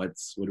healthy and what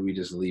do we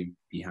just leave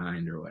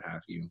behind or what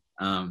have you.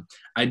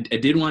 I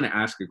did want to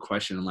ask a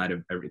question in light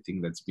of everything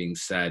that's being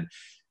said.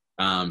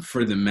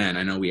 For the men,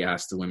 I know we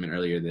asked the women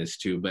earlier this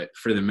too, but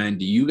for the men,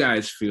 do you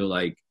guys feel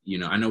like,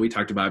 I know we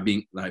talked about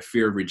being like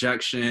fear of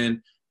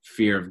rejection,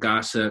 fear of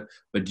gossip,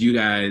 but do you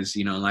guys,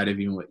 in light of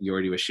even what you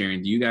already was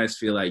sharing, do you guys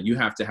feel like you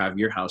have to have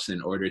your house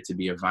in order to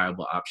be a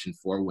viable option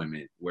for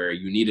women, where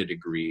you need a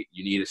degree,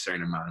 you need a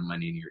certain amount of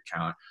money in your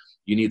account,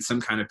 you need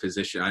some kind of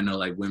position? I know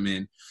like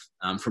women,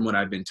 from what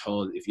I've been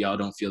told, if y'all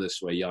don't feel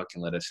this way, y'all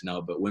can let us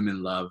know, but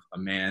women love a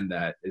man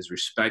that is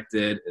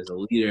respected, is a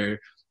leader,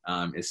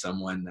 is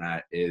someone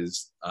that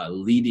is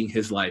leading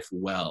his life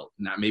well,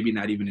 maybe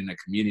not even in a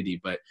community,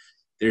 but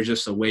there's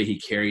just a way he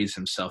carries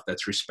himself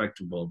that's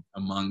respectable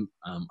among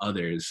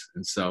others.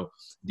 And so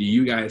do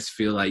you guys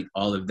feel like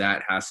all of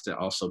that has to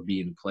also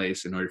be in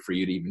place in order for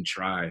you to even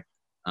try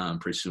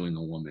pursuing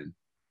a woman?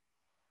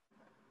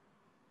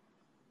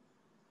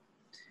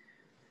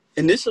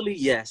 Initially,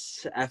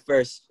 yes. At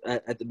first,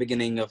 at the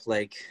beginning of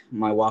like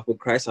my walk with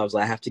Christ, I was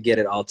like, I have to get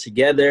it all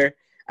together.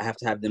 I have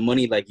to have the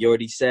money, like you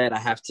already said. I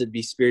have to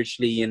be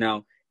spiritually,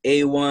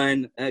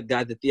 A1,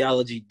 got the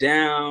theology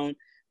down.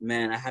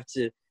 Man, I have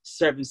to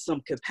serve in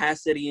some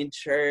capacity in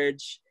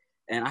church.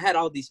 And I had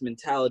all these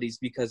mentalities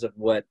because of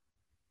what,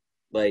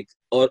 like,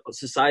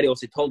 society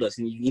also told us.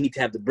 And you need to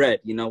have the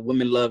bread,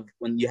 women love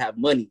when you have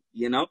money,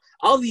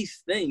 all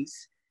these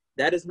things.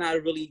 That is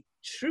not really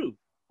true.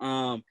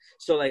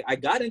 So, like, I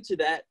got into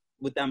that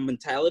with that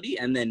mentality.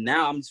 And then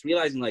now I'm just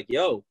realizing, like,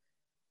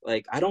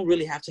 like, I don't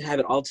really have to have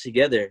it all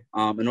together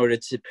in order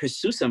to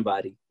pursue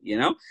somebody,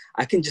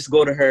 I can just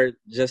go to her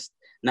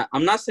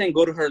I'm not saying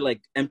go to her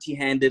like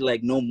empty-handed,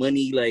 like no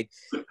money, like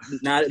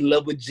not in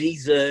love with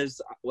Jesus.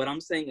 What I'm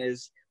saying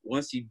is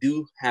once you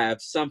do have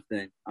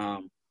something,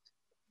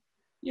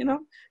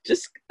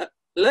 just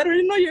let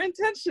her know your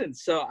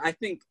intentions. So I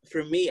think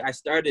for me, I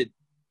started,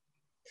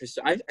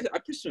 I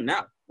pursue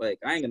now. Like,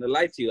 I ain't gonna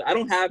lie to you. I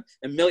don't have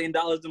 $1 million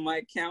in my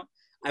account.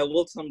 I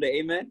will someday.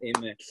 Amen.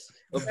 Amen.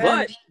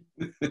 But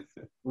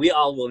we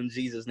all will in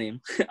Jesus' name.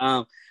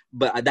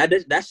 But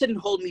that shouldn't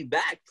hold me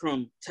back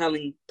from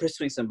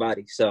pursuing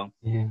somebody. So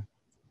yeah.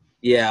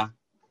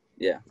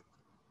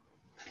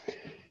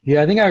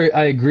 I think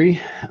I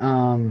agree.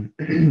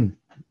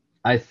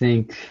 I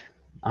think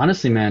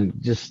honestly, man,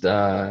 just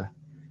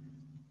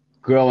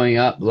growing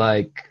up,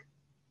 like,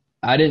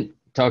 I didn't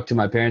talk to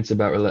my parents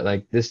about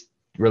like this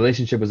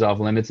relationship was off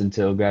limits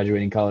until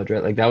graduating college,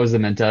 right? Like, that was the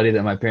mentality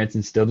that my parents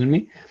instilled in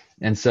me.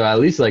 And so at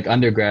least like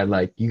undergrad,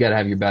 like, you got to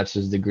have your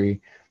bachelor's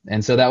degree.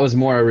 And so that was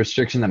more a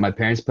restriction that my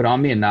parents put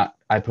on me and not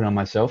I put on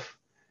myself.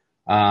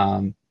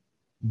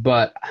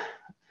 But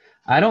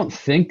I don't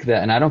think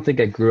that, and I don't think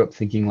I grew up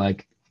thinking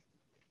like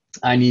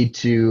I need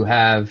to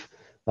have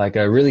like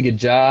a really good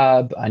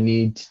job. I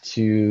need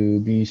to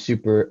be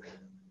super.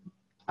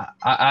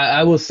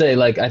 I will say,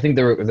 like, I think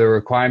the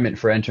requirement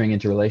for entering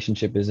into a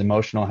relationship is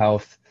emotional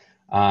health.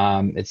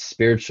 It's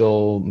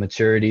spiritual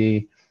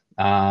maturity,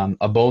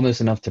 a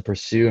boldness enough to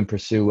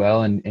pursue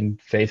well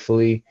and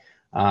faithfully.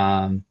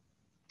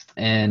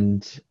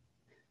 And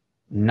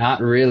not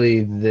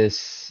really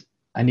this,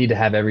 I need to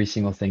have every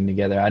single thing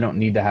together. I don't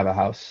need to have a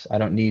house. I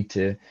don't need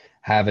to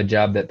have a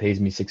job that pays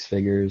me 6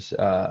 figures.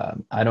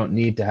 I don't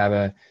need to have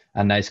a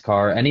nice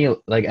car. Any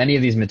of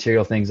these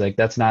material things, like,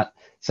 that's not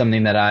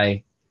something that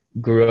I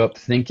grew up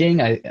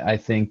thinking. I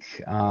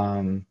think,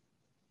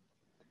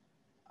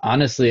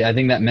 honestly, I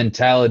think that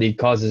mentality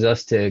causes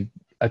us to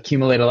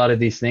accumulate a lot of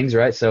these things,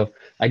 right? So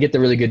I get the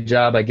really good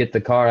job. I get the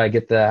car. I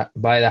get the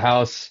buy the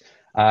house.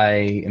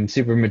 I am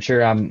super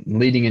mature. I'm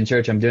leading in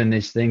church. I'm doing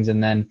these things.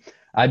 And then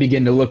I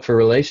begin to look for a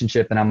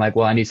relationship, and I'm like,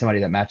 well, I need somebody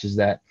that matches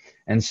that.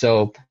 And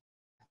so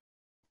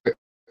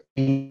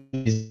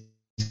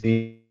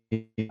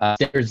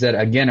standards that,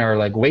 again, are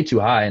like way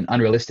too high and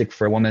unrealistic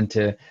for a woman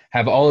to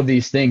have all of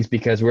these things,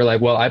 because we're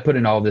like, well, I put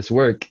in all this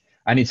work.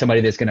 I need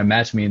somebody that's going to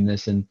match me in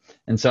this. And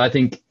so I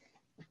think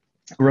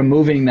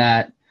removing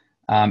that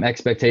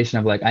expectation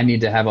of like, I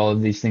need to have all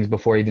of these things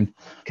before even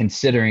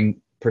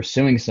considering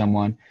pursuing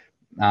someone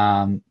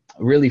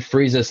really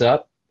frees us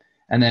up.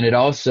 And then it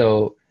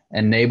also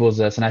enables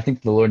us, and I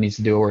think the Lord needs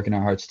to do a work in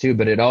our hearts too,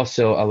 but it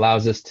also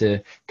allows us to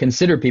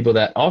consider people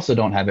that also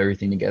don't have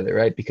everything together,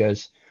 right?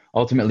 Because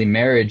ultimately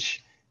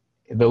marriage,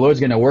 the Lord's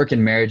going to work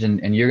in marriage,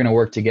 and you're going to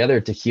work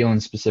together to heal in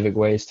specific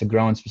ways, to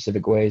grow in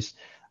specific ways,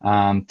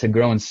 to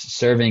grow in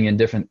serving in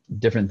different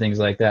things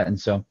like that. And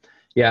so,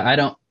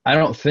 yeah, I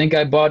don't think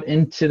I bought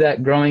into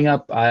that growing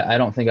up. I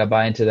don't think I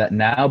buy into that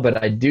now,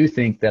 but I do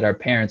think that our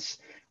parents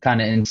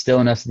kind of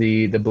instill in us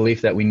the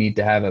belief that we need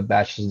to have a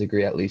bachelor's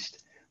degree at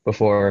least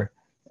before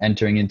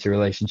entering into a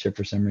relationship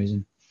for some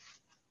reason.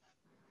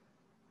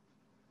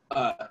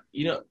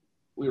 You know,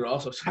 we were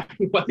also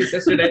talking about this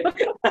yesterday,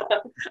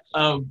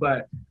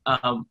 but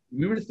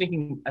we were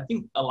thinking, I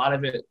think a lot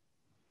of it,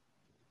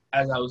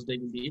 as I was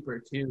digging deeper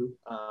too.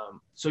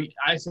 So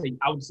I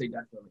would say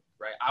definitely,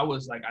 right? I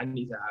was like, I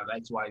need to have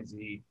X, Y,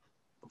 Z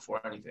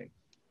before anything.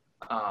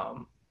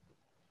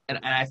 And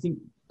I think,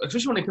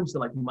 especially when it comes to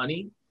like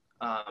money,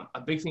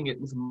 a big thing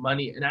with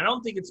money, and I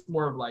don't think it's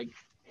more of like,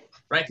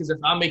 right? Because if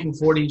I'm making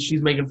 40,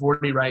 she's making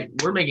 40, right?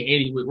 We're making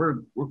 80,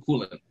 we're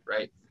cooling,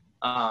 right?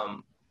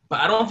 But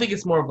I don't think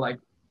it's more of like,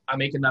 I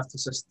make enough to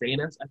sustain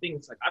us. I think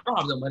it's like, I don't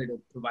have the money to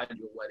provide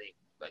you a wedding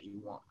that you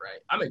want, right?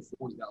 I make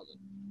 40,000.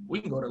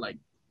 We can go to like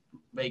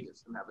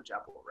Vegas and have a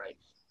chapel, right?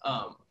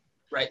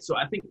 Right. So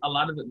I think a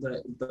lot of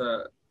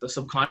the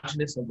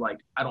subconsciousness of like,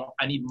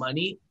 I need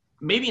money,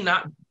 maybe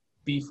not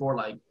be for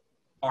like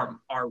our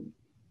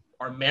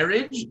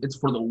marriage, it's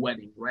for the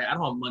wedding, right? I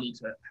don't have money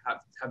to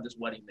have this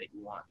wedding that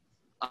you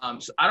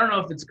want. So I don't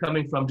know if it's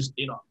coming from just,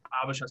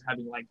 Abishai's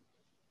having like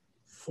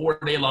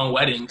 4-day long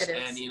weddings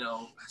and,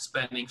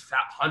 spending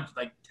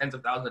like tens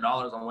of thousands of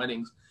dollars on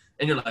weddings.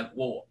 And you're like,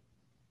 whoa,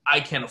 I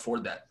can't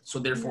afford that. So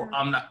therefore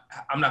I'm not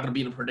going to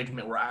be in a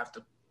predicament where I have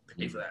to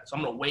pay for that. So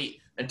I'm going to wait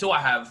until I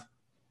have,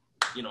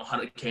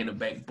 $100K in the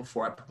bank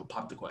before I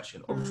pop the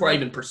question or before I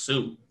even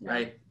pursue,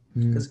 right?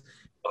 Because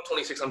I'm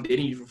 26, I'm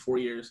dating you for 4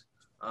 years.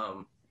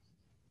 Damn.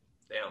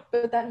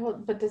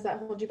 But does that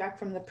hold you back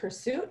from the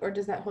pursuit, or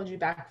does that hold you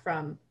back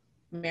from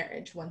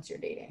marriage once you're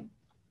dating?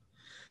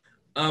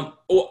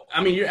 Well,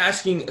 I mean, you're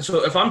asking,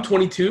 so if I'm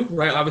 22,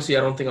 right, obviously I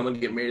don't think I'm going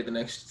to get married the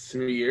next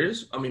 3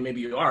 years. I mean,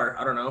 maybe you are,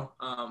 I don't know.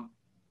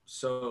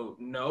 So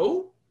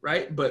no,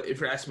 right? But if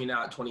you're asking me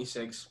now at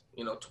 26,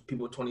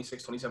 people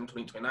 26, 27,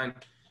 20, 29,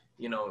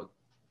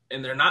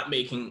 and they're not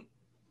making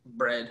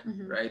bread,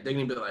 right? They're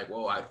going to be like,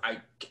 well,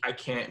 I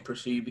can't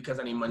pursue you because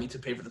I need money to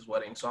pay for this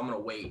wedding. So I'm going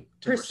to wait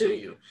to pursue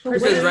you.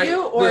 Because, right,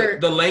 or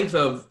the length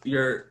of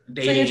your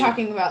dating. So you're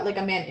talking about like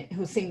a man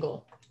who's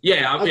single.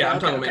 Yeah, I'm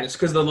talking about it's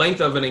because the length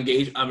of an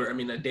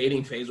a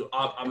dating phase,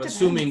 I'm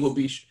assuming will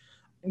be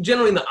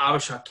generally in the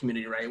Abishai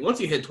community, right? Once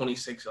you hit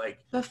 26, like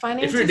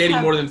if you're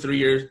dating more than 3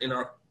 years in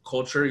our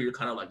culture, you're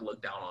kind of like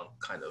looked down on,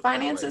 kind of.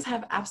 Finances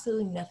have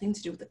absolutely nothing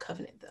to do with the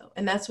covenant, though,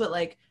 and that's what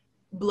like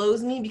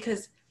blows me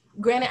because,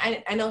 granted,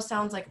 I know it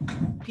sounds like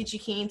peachy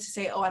keen to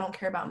say, oh, I don't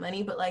care about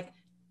money, but like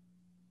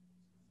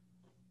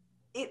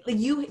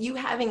you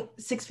having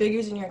 6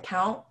 figures in your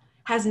account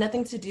has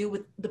nothing to do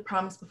with the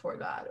promise before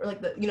God or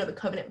like the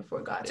covenant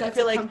before God. So I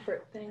feel like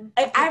comfort thing.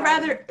 I'd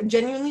rather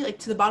genuinely, like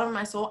to the bottom of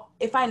my soul,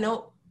 if I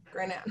know,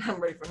 granted, I'm not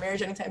ready for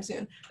marriage anytime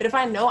soon, but if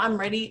I know I'm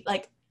ready,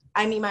 like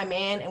I meet my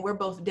man and we're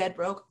both dead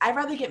broke, I'd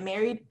rather get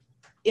married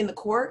in the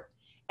court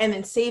and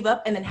then save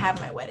up and then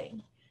have my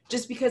wedding.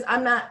 Just because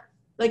I'm not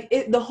like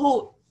the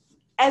whole,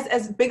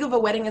 as big of a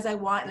wedding as I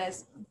want and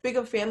as big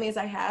of a family as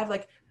I have,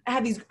 like I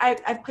have these,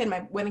 I've planned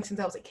my wedding since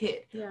I was a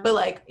kid, but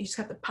like you just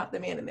have to pop the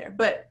man in there.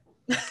 But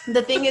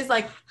the thing is,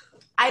 like,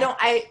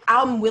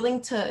 I'm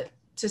willing to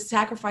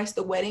sacrifice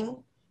the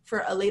wedding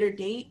for a later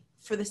date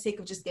for the sake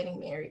of just getting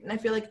married. And I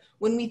feel like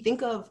when we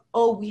think of,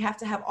 oh, we have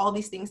to have all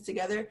these things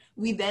together,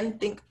 we then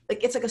think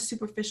like it's like a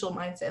superficial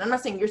mindset. I'm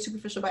not saying you're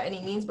superficial by any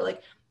means, but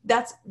like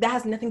that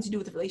has nothing to do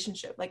with the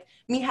relationship. Like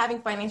me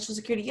having financial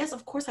security, yes,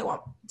 of course I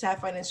want to have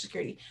financial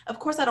security. Of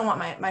course I don't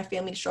want my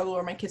family to struggle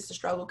or my kids to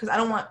struggle because I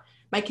don't want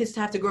my kids to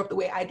have to grow up the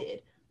way I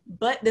did.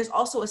 But there's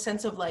also a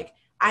sense of like,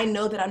 I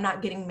know that I'm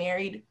not getting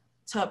married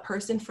to a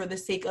person for the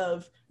sake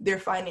of their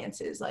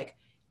finances. Like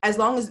as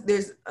long as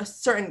there's a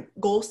certain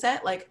goal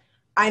set, like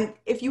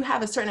if you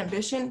have a certain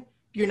ambition,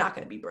 you're not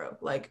going to be broke.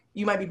 Like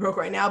you might be broke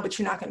right now, but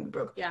you're not going to be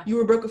broke. Yeah. You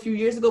were broke a few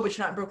years ago, but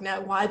you're not broke now.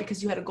 Why?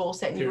 Because you had a goal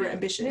set and you were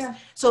ambitious. Yeah.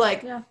 So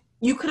like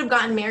you could have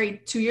gotten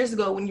married 2 years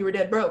ago when you were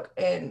dead broke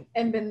and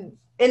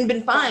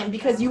been fine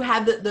because you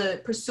had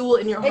the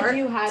pursuit in your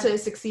heart to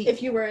succeed.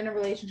 If you were in a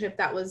relationship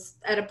that was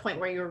at a point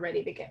where you were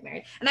ready to get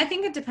married. And I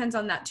think it depends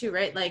on that too,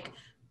 right? Like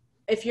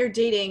if you're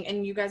dating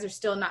and you guys are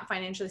still not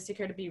financially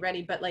secure to be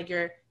ready, but like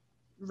you're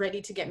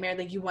ready to get married,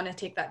 like you want to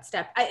take that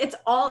step. It's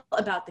all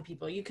about the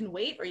people. You can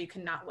wait or you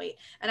cannot wait.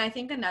 And I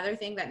think another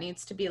thing that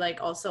needs to be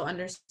like also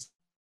understood,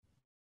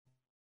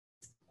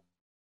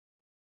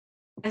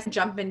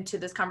 jump into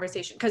this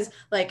conversation, because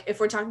like if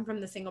we're talking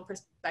from the single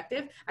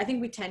perspective, I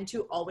think we tend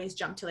to always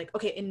jump to like,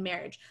 okay, in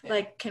marriage,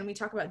 like can we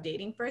talk about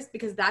dating first,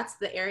 because that's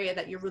the area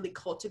that you're really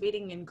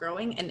cultivating and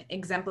growing and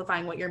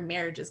exemplifying what your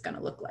marriage is going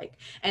to look like.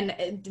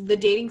 And the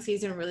dating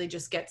season really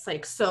just gets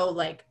like so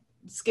like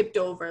skipped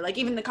over, like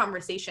even the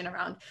conversation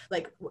around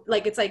like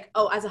it's like,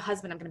 oh, as a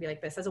husband I'm gonna be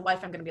like this, as a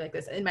wife I'm gonna be like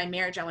this, in my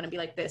marriage I want to be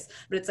like this,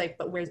 but it's like,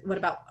 but what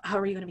about how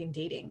are you gonna be in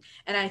dating?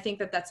 And I think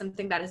that that's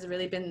something that has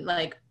really been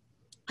like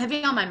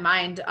heavy on my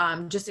mind,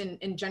 just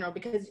in general,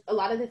 because a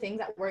lot of the things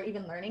that we're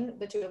even learning,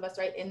 the two of us,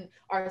 right, in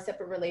our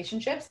separate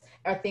relationships,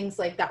 are things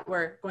like that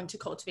we're going to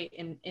cultivate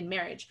in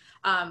marriage.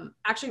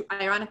 Actually,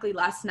 ironically,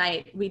 last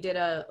night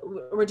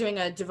we're doing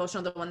a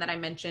devotional, the one that I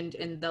mentioned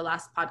in the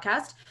last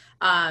podcast,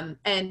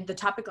 and the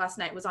topic last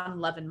night was on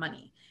love and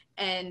money.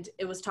 And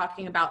it was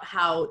talking about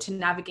how to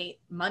navigate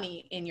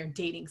money in your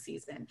dating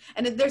season.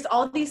 And there's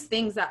all these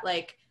things that,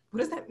 like, What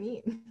does that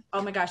mean?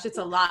 oh my gosh, it's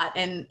a lot.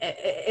 And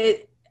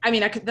I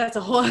mean, that's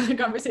a whole other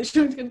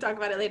conversation. We can talk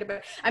about it later,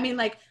 but I mean,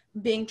 like,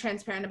 being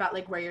transparent about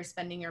like where you're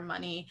spending your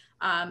money.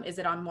 Is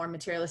it on more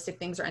materialistic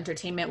things or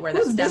entertainment, where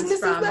that stems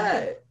from? Is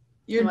that?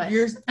 Your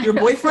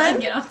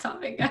boyfriend? Get off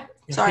topic, guys.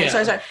 Sorry.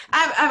 I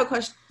have a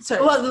question.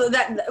 Sorry.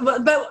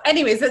 But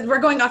anyways, we're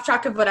going off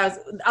track of what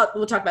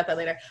we'll talk about that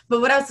later.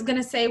 But what I was going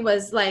to say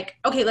was, like,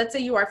 okay, let's say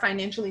you are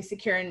financially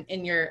secure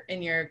in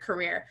your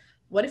career.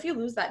 What if you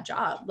lose that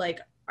job? Like,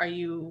 are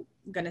you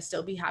going to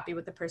still be happy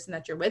with the person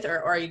that you're with,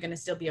 or are you going to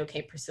still be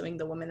okay pursuing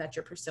the woman that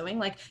you're pursuing?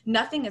 Like,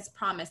 nothing is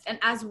promised. And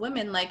as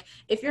women, like,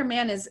 if your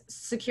man is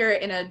secure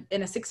in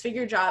a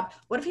six-figure job,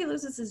 what if he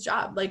loses his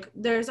job? Like,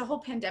 there's a whole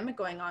pandemic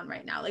going on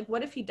right now. Like,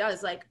 what if he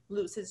does, like,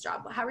 lose his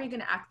job? How are you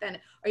going to act then?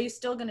 Are you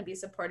still going to be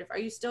supportive? Are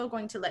you still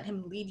going to let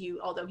him lead you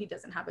although he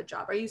doesn't have a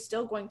job? Are you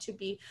still going to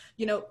be,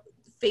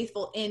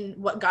 faithful in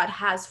what God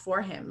has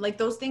for him? Like,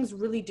 those things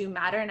really do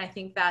matter. And I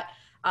think that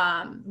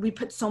we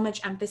put so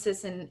much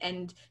emphasis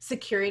and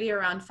security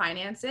around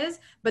finances,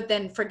 but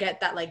then forget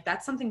that, like,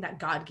 that's something that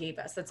God gave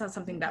us. That's not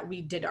something that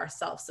we did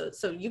ourselves.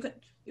 So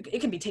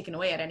it can be taken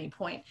away at any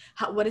point.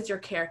 What is your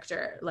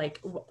character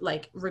like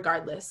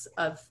regardless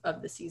of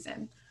the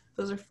season?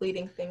 Those are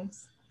fleeting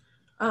things.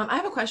 I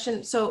have a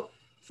question. So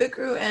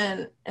Fikru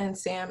and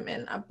Sam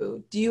and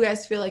Abu, do you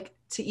guys feel like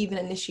to even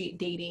initiate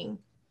dating,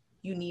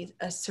 you need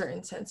a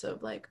certain sense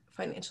of like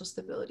financial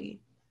stability?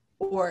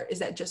 Or is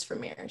that just for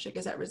marriage? Like,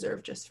 is that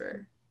reserved just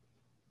for,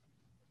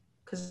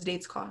 because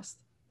dates cost?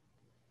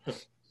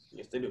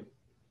 Yes, they do.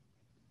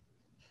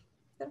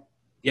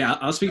 Yeah,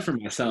 I'll speak for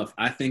myself.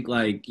 I think,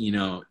 like,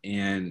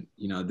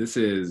 this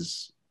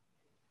is,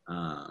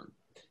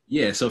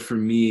 so for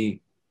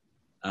me,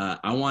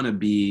 I want to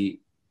be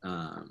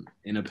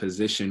in a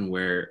position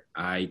where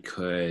I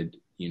could,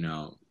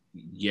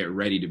 get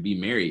ready to be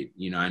married.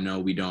 I know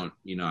we don't,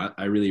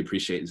 I really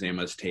appreciate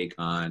Zama's take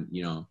on,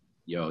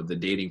 the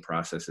dating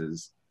process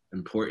is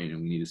important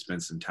and we need to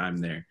spend some time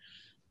there.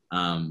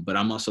 But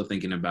I'm also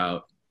thinking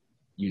about,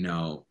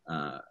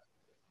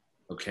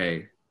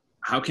 okay,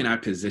 how can I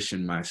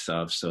position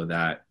myself so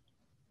that,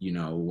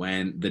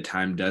 when the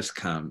time does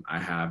come, I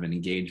have an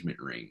engagement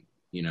ring,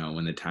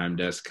 when the time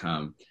does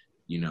come,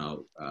 and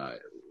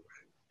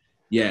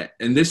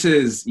this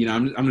is,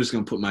 I'm just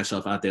going to put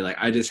myself out there. Like,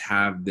 I just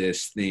have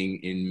this thing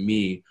in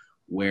me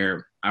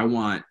where I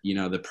want,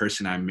 the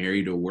person I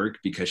marry to work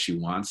because she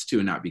wants to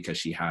and not because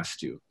she has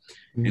to.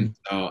 Mm-hmm. And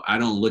so I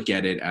don't look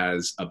at it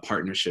as a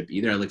partnership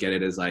either. I look at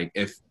it as like,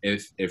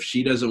 if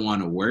she doesn't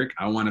want to work,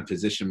 I want to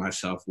position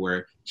myself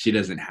where she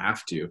doesn't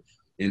have to.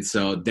 And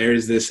so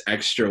there's this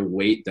extra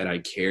weight that I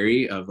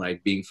carry of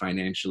like being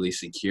financially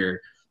secure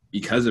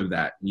because of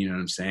that. You know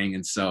what I'm saying?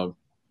 And so,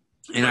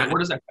 where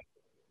does that come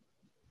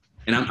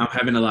from? And I'm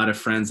having a lot of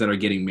friends that are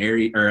getting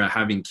married or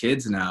having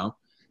kids now.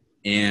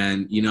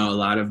 And, a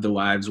lot of the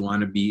wives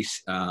want to be,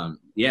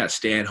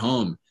 stay at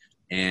home.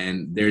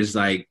 And there's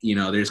like,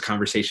 there's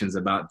conversations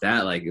about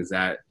that. Like, is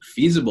that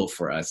feasible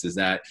for us?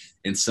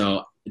 And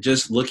so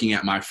just looking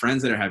at my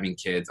friends that are having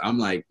kids, I'm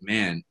like,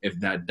 man, if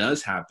that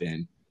does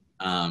happen,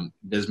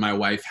 does my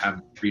wife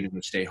have freedom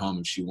to stay home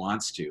if she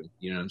wants to?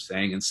 You know what I'm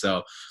saying? And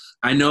so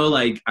I know,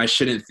 like, I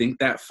shouldn't think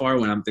that far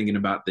when I'm thinking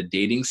about the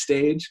dating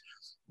stage,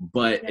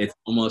 but it's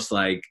almost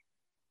like,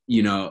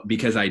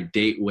 because I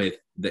date with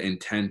the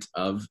intent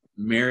of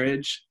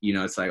marriage,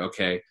 it's like,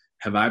 okay,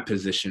 have I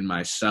positioned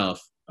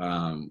myself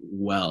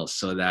well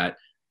so that,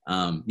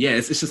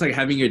 it's just like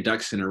having your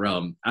ducks in a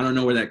row. I don't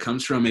know where that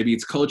comes from. Maybe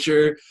it's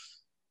culture,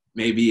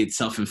 maybe it's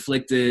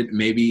self-inflicted,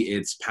 maybe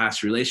it's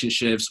past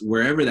relationships,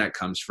 wherever that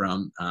comes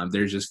from.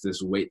 There's just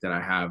this weight that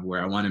I have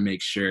where I want to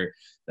make sure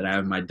that I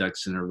have my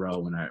ducks in a row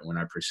when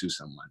I pursue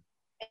someone.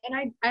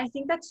 And I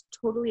think that's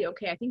totally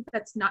okay. I think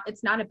it's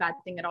not a bad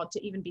thing at all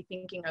to even be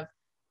thinking of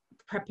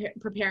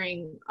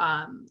preparing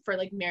for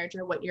like marriage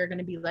or what you're going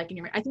to be like in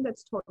your marriage. I think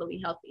that's totally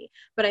healthy.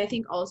 But I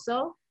think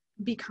also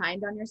be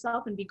kind on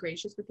yourself and be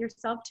gracious with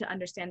yourself to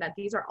understand that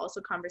these are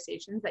also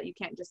conversations that you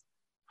can't just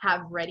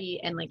have ready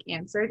and like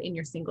answered in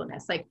your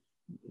singleness. Like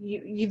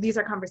you these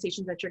are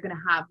conversations that you're going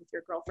to have with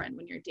your girlfriend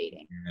when you're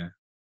dating. Yeah.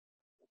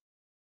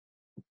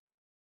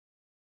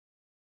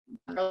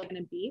 Going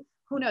to be,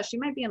 who knows, she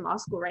might be in law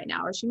school right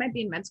now, or she might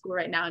be in med school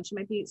right now, and she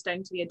might be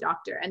studying to be a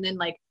doctor, and then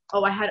like,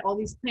 oh, I had all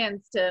these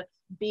plans to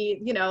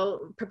be,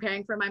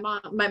 preparing for my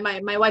mom,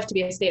 my wife to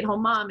be a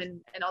stay-at-home mom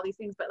and all these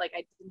things, but like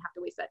I didn't have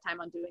to waste that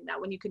time on doing that,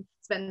 when you could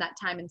spend that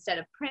time instead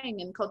of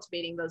praying and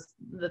cultivating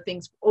the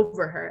things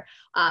over her.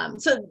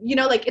 So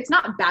like, it's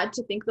not bad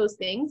to think those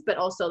things, but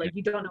also like,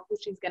 you don't know who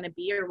she's going to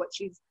be or what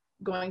she's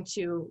going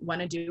to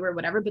want to do or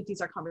whatever, but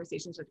these are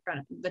conversations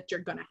that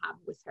you're gonna have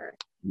with her.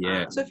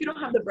 Yeah. So if you don't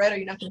have the bread, are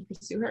you not going to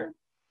pursue her?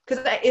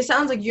 Because it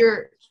sounds like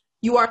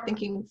you are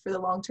thinking for the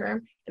long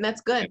term, and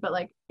that's good. But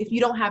like, if you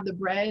don't have the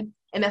bread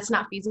and that's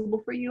not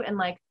feasible for you, and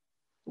like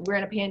we're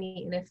in a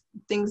pandemic,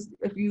 and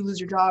if you lose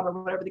your job or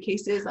whatever the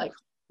case is, like,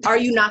 are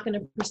you not going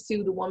to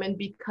pursue the woman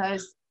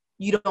because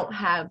you don't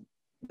have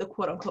the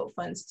quote unquote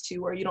funds to,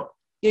 or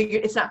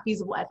it's not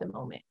feasible at the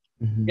moment?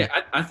 Mm-hmm. Yeah,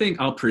 I think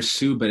I'll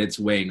pursue, but it's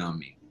weighing on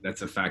me.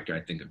 That's a factor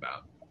I think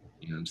about.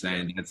 You know what I'm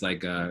saying? It's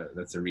like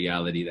that's a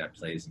reality that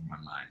plays in my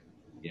mind.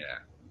 Yeah.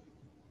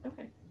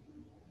 Okay.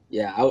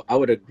 Yeah, I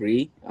would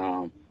agree.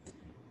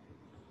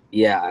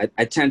 Yeah,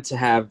 I tend to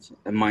have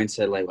a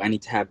mindset like I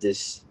need to have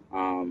this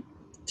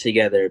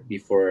together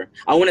before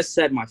I want to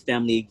set my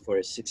family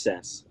for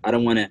success. I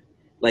don't want to,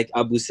 like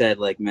Abu said,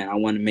 like, man, I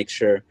want to make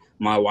sure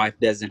my wife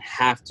doesn't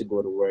have to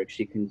go to work.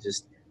 She can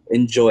just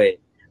enjoy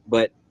it.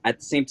 But at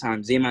the same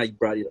time, Zima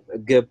brought a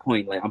good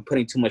point. Like, I'm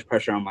putting too much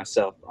pressure on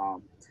myself.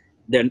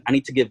 Then I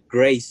need to give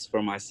grace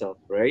for myself,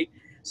 right?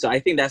 So I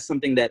think that's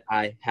something that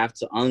I have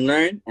to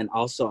unlearn, and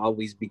also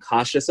always be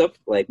cautious of.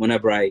 Like,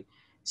 whenever I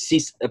see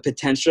a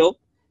potential,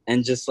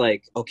 and just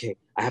like, okay,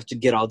 I have to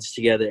get all this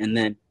together, and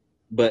then,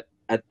 but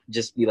I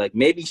just be like,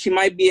 maybe she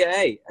might be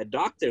a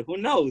doctor. Who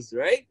knows,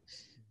 right?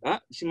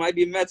 She might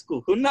be in med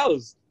school. Who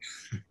knows?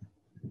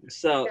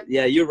 So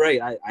yeah, you're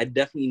right. I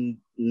definitely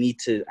need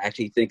to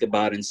actually think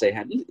about it and say,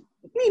 hey,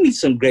 you need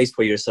some grace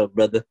for yourself,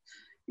 brother.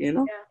 You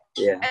know?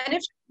 Yeah. And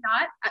if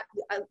not,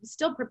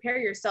 still prepare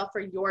yourself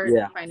for your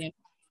financial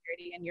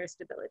security and your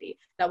stability.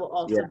 That will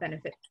also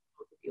benefit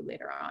both of you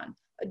later on.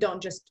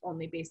 Don't just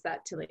only base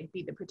that to like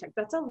be the protect.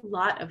 That's a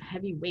lot of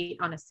heavy weight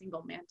on a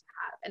single man to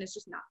have, and it's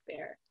just not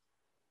fair,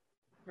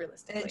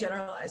 realistically. And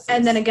generalized.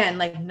 And then again,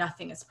 like,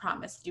 nothing is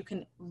promised. You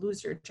can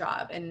lose your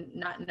job and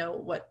not know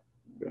what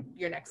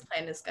your next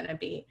plan is going to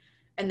be.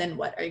 And then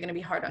what? Are you going to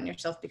be hard on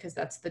yourself because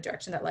that's the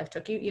direction that life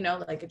took you? You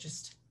know, like, it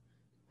just,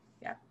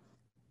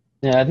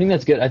 Yeah, I think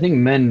that's good. I think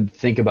men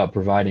think about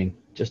providing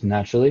just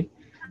naturally.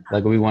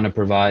 Like, we want to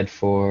provide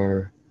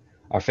for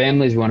our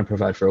families. We want to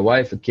provide for a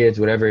wife, for kids,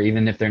 whatever,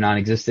 even if they're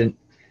non-existent.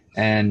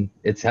 And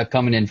it's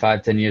coming in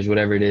 5-10 years,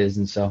 whatever it is.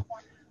 And so,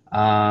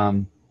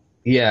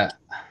 yeah,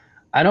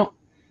 I don't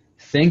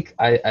think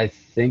I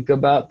think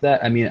about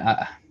that. I mean,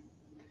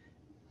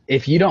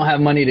 if you don't have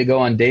money to go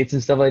on dates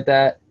and stuff like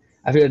that,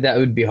 I feel like that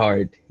would be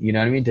hard. You know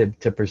what I mean?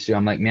 To pursue.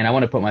 I'm like, man, I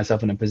want to put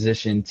myself in a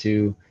position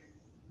to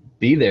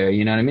be there.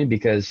 You know what I mean?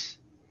 Because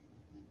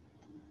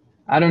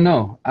I don't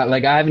know. I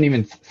haven't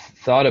even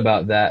thought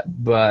about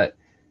that. But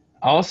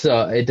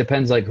also, it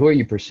depends. Like, who are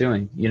you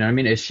pursuing? You know what I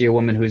mean? Is she a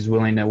woman who's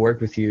willing to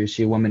work with you? Is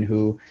she a woman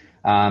who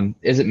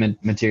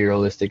isn't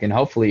materialistic? And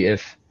hopefully,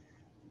 if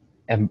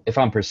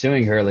I'm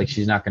pursuing her, like,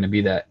 she's not going to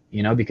be that.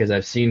 You know, because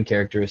I've seen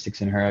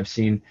characteristics in her. I've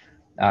seen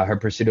her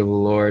pursuit of the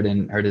Lord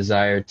and her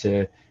desire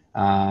to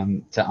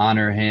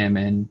honor Him.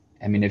 And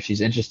I mean, if she's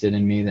interested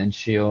in me, then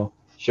she'll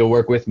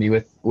work with me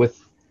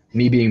with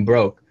me being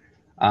broke.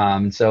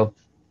 So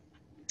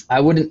I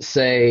wouldn't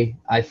say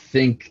I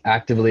think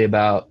actively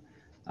about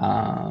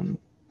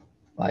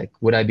like,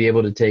 would I be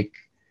able to take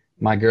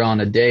my girl on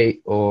a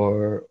date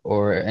or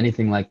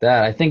anything like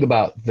that. I think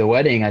about the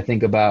wedding. I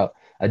think about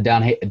a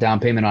down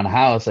payment on a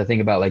house. I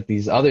think about like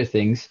these other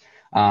things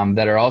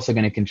that are also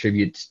going to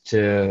contribute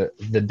to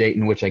the date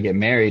in which I get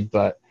married.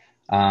 But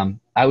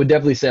I would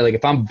definitely say, like,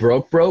 if I'm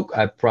broke,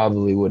 I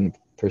probably wouldn't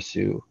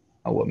pursue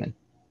a woman.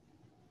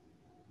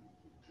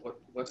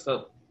 What is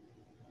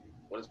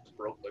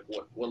broke? Like,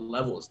 what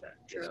level is that?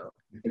 You know?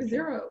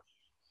 Zero.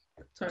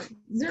 Sorry,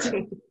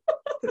 zero.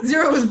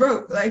 Zero is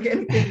broke. Like,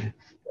 anything.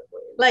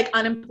 Like,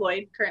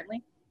 unemployed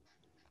currently,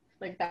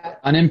 like that.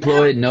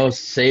 Unemployed, no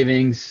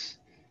savings.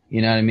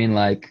 You know what I mean?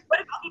 Like,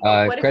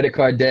 credit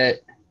card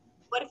debt.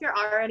 What if you're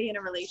already in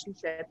a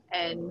relationship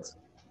and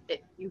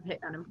you hit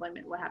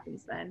unemployment? What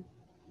happens then?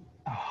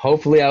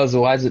 Hopefully I was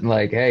wise and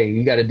like, hey,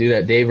 you got to do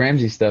that Dave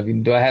Ramsey stuff.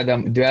 Do I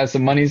have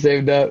some money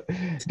saved up?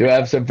 Do I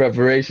have some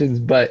preparations?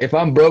 But if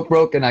I'm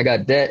broke and I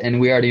got debt and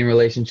we already in a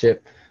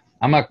relationship,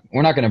 we're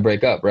not going to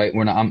break up, right?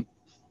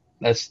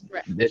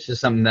 It's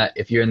just something that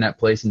if you're in that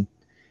place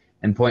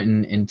and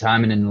point in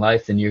time and in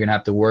life, then you're going to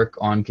have to work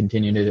on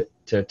continuing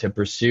to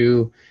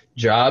pursue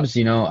jobs,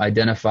 you know,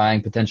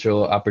 identifying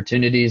potential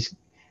opportunities.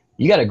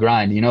 You got to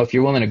grind, you know, if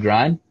you're willing to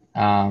grind,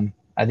 I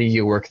think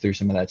you work through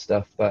some of that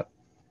stuff. But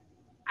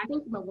I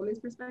think from a woman's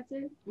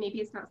perspective, maybe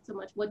it's not so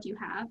much what you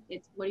have,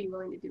 it's what are you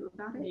willing to do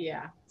about it.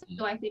 Yeah.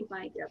 So I think,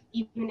 like,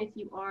 even if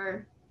you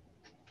are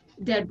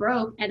dead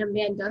broke and a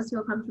man does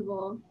feel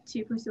comfortable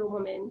to pursue a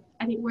woman,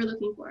 I think we're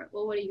looking for,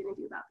 well, what are you going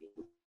to do about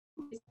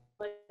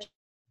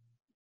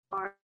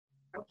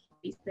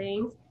these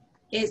things?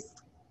 Is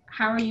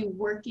how are you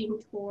working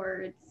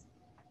towards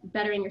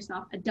bettering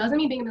yourself? It doesn't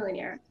mean being a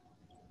millionaire,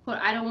 but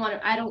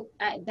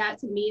that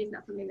to me is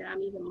not something that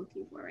I'm even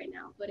looking for right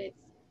now, but it's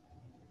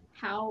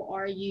how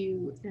are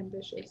you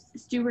ambitious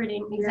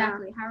stewarding?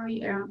 Exactly. How are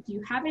you, do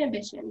you have an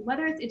ambition?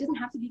 Whether it doesn't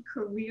have to be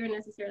career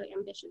necessarily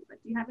ambition,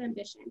 but do you have an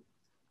ambition?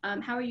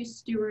 How are you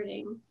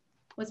stewarding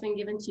what's been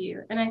given to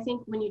you. And I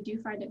think when you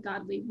do find a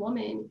godly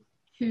woman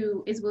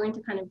who is willing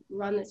to kind of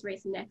run this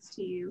race next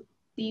to you,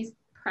 these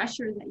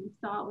pressures that you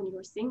thought when you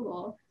were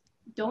single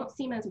don't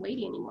seem as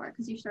weighty anymore,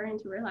 because you're starting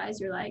to realize,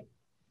 you're like,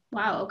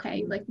 wow,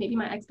 okay, like maybe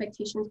my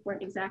expectations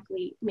weren't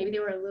exactly, maybe they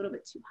were a little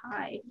bit too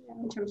high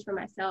in terms for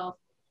myself.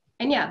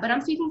 And yeah, but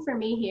I'm speaking for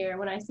me here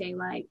when I say,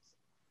 like,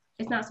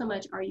 it's not so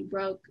much, are you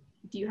broke?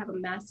 Do you have a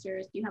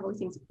master's? Do you have all these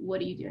things?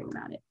 What are you doing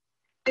about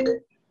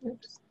it?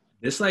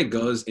 This like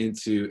goes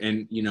into,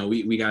 and you know,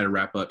 we got to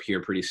wrap up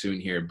here pretty soon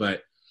here,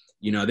 but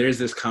you know, there's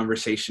this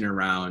conversation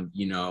around,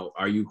 you know,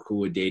 are you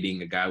cool with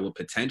dating a guy with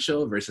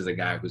potential versus a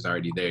guy who's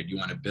already there? Do you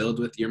want to build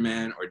with your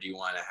man, or do you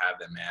want to have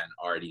the man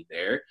already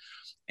there?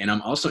 And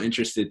I'm also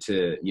interested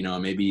to, you know,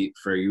 maybe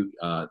for you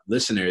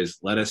listeners,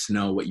 let us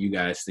know what you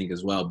guys think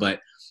as well.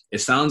 But it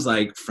sounds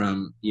like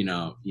from, you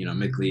know,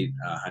 Mikli,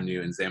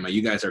 Hanu, and Zama,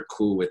 you guys are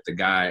cool with the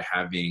guy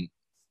having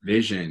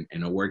vision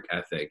and a work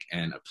ethic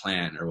and a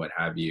plan or what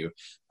have you.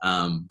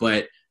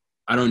 But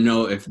I don't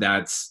know if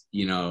that's,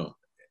 you know,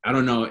 I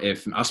don't know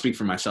if, I'll speak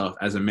for myself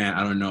as a man,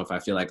 I don't know if I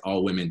feel like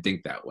all women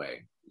think that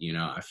way. You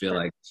know, I feel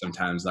like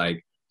sometimes,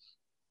 like,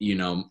 you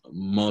know,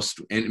 most,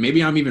 and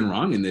maybe I'm even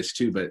wrong in this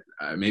too, but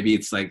maybe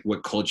it's like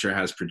what culture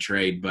has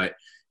portrayed, but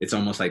it's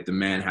almost like the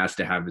man has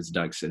to have his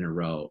ducks in a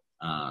row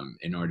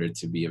in order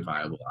to be a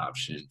viable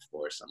option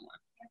for someone.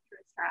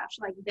 Trash,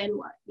 like, then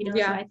what? You know,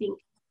 Yeah. so I think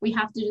we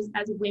have to just,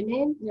 as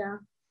women, Yeah.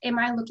 am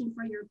I looking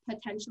for your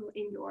potential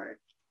in your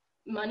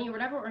money or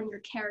whatever, or in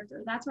your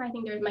character? That's where I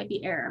think there might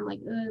be error. I'm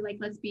like,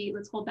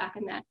 let's hold back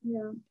on that.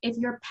 Yeah. If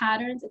your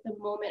patterns at the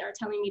moment are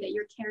telling me that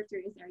your character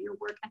is there, your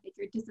work ethic,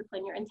 your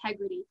discipline, your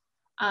integrity,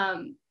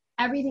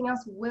 everything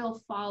else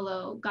will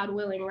follow, God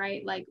willing,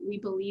 right? Like, we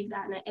believe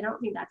that, and I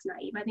don't think that's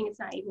naive. I think it's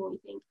naive when we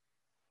think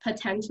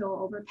potential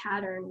over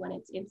pattern when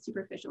it's in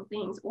superficial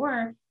things,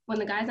 or when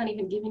the guy's not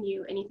even giving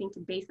you anything to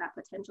base that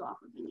potential off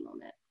of in the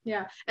moment.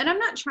 Yeah. And I'm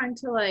not trying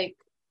to like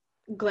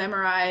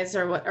glamorize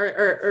or what,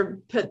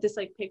 or put this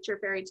like picture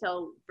fairy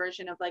tale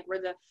version of like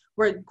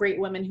we're great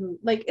women who,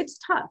 like, it's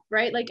tough,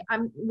 right? Like,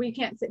 we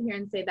can't sit here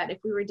and say that if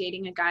we were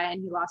dating a guy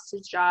and he lost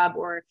his job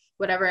or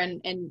whatever,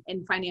 and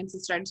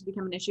finances started to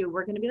become an issue,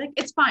 we're going to be like,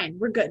 it's fine,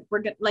 we're good.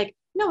 Like,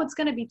 no, it's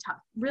going to be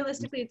tough.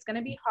 Realistically, it's going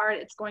to be hard.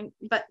 It's going,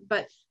 but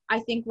I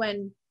think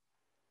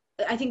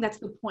that's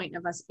the point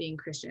of us being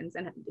Christians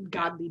and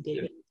godly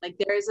dating. Like,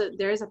 there is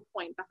a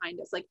point behind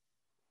us.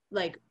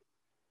 Like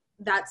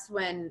that's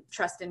when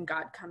trust in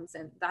God comes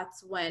in.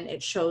 That's when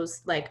it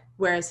shows, like,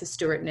 where is his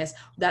stewardness?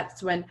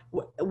 That's when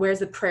where's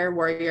the prayer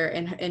warrior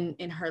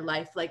in her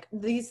life? Like,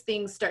 these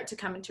things start to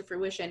come into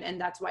fruition, and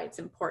that's why it's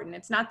important.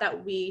 It's not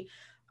that we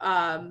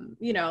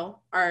you know,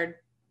 are,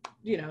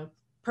 you know,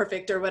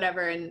 perfect or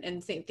whatever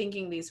and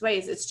thinking these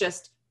ways. It's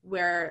just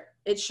where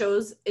it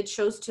shows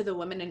to the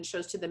woman and it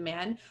shows to the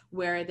man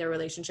where their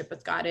relationship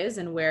with God is,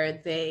 and where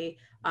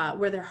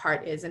their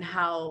heart is, and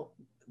how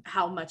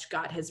much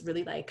God has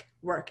really, like,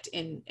 worked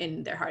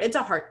in their heart. It's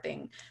a heart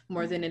thing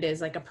more than it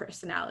is like a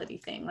personality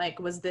thing. Like,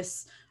 was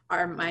this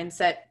our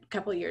mindset a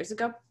couple of years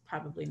ago?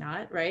 Probably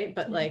not, right?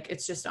 But like,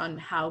 it's just on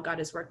how God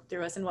has worked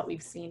through us and what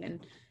we've seen,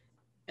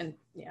 and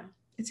yeah.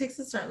 It takes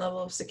a certain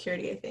level of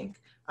security, I think.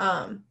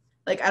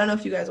 Like, I don't know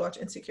if you guys watch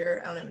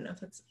Insecure. I don't even know if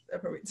that's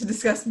appropriate to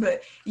discuss,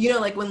 but, you know,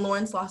 like, when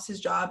Lawrence lost his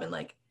job and,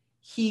 like,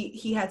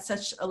 he had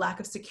such a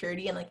lack of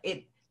security, and, like,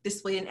 it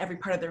displayed in every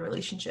part of their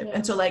relationship. Yeah.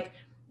 And so, like,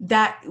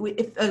 that,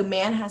 if a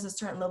man has a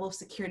certain level of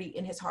security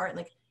in his heart, and,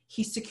 like,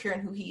 he's secure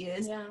in who he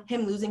is,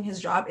 him losing his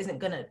job isn't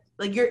gonna,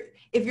 like,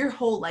 if your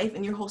whole life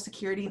and your whole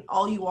security and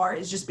all you are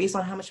is just based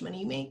on how much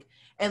money you make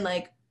and,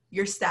 like,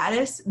 your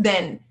status,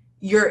 then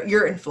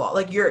you're in flaw.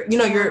 Like, your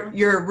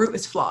root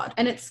is flawed.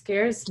 And it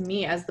scares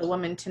me as the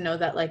woman to know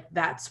that, like,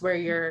 that's where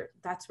your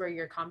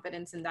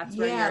confidence, and that's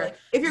where like,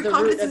 if your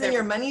confidence is in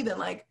your money, then,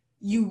 like,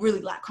 you really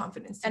lack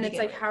confidence. And it's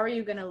like, how are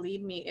you going to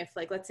lead me if,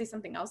 like, let's say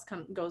something else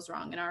goes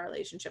wrong in our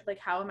relationship? Like,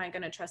 how am I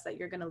going to trust that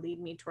you're going to lead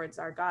me towards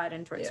our God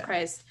and towards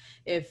Christ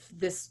if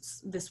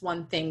this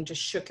one thing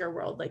just shook your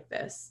world like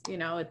this? You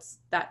know, it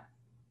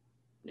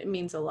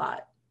means a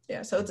lot.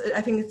 Yeah. So I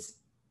think it's,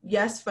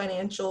 yes,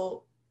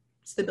 financial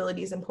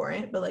stability is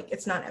important, but, like,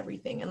 it's not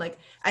everything. And, like,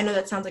 I know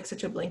that sounds like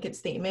such a blanket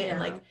statement, and,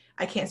 like,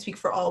 I can't speak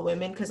for all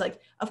women, because, like,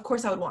 of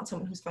course I would want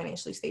someone who's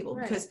financially stable,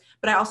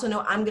 but I also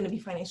know I'm going to be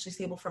financially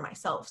stable for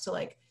myself. So,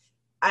 like,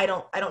 I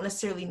don't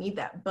necessarily need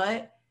that,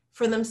 but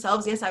for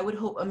themselves, yes, I would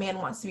hope a man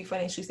wants to be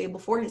financially stable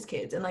for his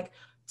kids and, like,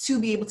 to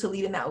be able to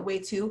lead in that way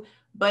too.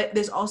 But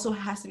there's also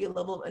has to be a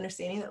level of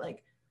understanding that,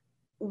 like,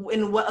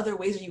 in what other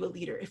ways are you a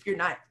leader if you're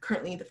not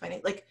currently in the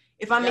finance? Like,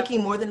 if I'm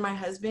making more than my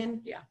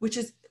husband, which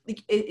is,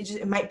 like,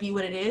 it might be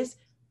what it is.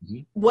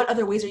 Mm-hmm. What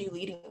other ways are you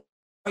leading?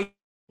 And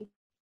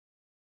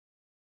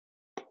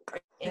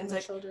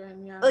like,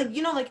 children, like,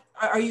 you know, like,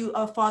 are you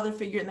a father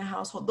figure in the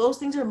household? Those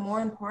things are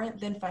more important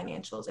than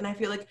financials. And I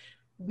feel like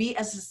we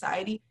as a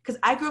society, because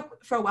I grew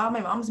up for a while, my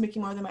mom was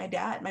making more than my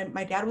dad.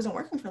 My dad wasn't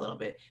working for a little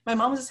bit. My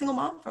mom was a single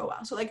mom for a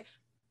while. So, like,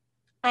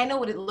 I know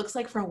what it looks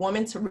like for a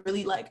woman to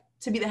really, like,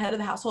 to be the head of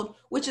the household,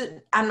 which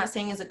is, I'm not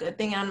saying is a good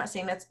thing. And I'm not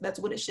saying that's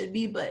what it should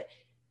be, but,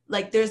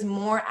 like there's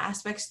more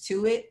aspects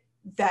to it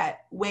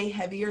that weigh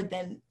heavier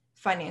than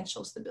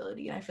financial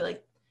stability. And I feel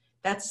like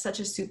that's such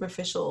a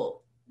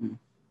superficial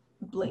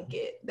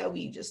blanket that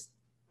we just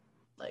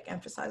like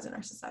emphasize in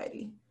our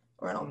society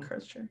or in our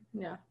culture.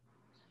 Yeah.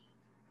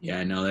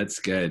 Yeah, no, that's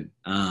good.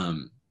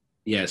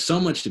 Yeah, so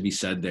much to be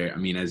said there. I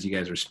mean, as you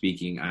guys were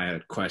speaking, I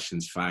had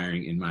questions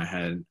firing in my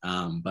head.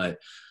 But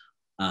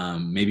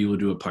maybe we'll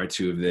do a part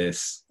 2 of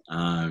this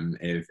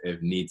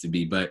if need to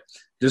be. But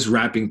just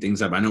wrapping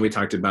things up, I know we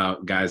talked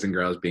about guys and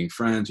girls being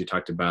friends. We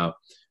talked about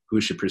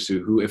who should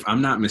pursue who. If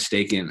I'm not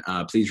mistaken,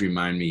 please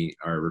remind me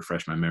or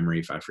refresh my memory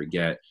if I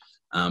forget.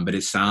 But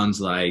it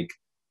sounds like,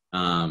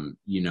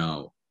 you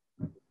know,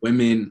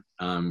 women,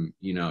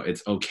 you know,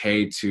 it's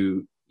okay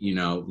to, you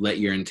know, let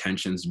your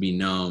intentions be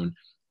known,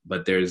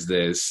 but there's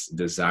this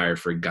desire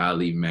for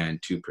godly men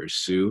to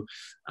pursue,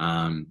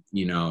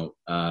 you know,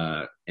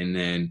 and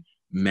then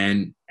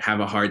men have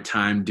a hard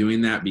time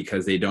doing that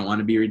because they don't want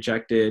to be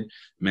rejected.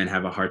 Men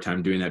have a hard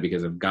time doing that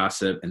because of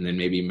gossip. And then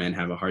maybe men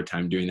have a hard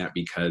time doing that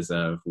because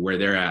of where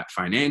they're at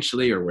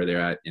financially or where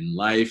they're at in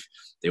life.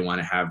 They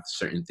want to have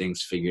certain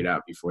things figured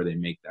out before they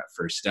make that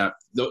first step.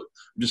 I'm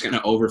just going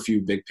to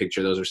overview big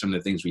picture. Those are some of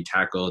the things we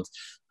tackled.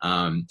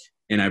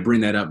 And I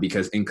bring that up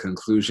because in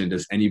conclusion,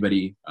 does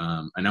anybody,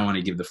 and I want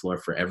to give the floor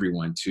for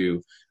everyone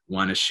to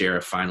want to share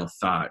a final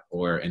thought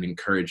or an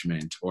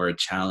encouragement or a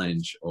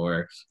challenge,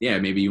 or yeah,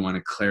 maybe you want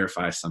to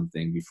clarify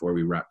something before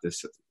we wrap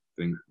this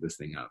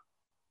thing up.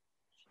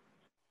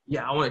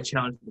 Yeah, I want to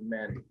challenge the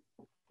men.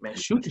 Man,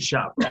 shoot the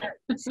shot, man.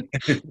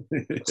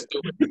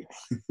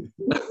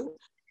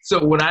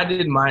 So when I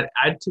did mine,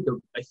 I took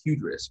a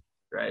huge risk,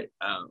 right?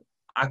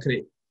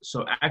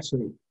 So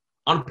actually,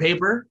 on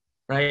paper,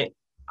 right,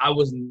 I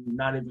was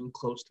not even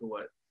close to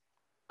what,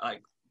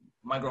 like,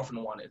 my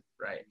girlfriend wanted,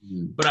 right?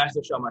 But I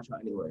still shot my shot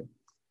anyway,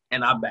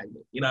 and I bagged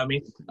it. You know what I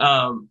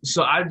mean?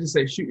 So I just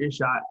say shoot your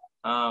shot,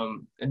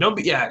 and don't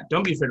be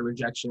afraid of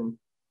rejection.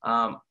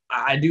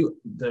 I do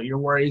your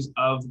worries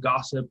of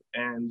gossip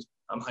and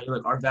how you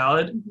look are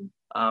valid,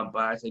 but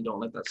I say don't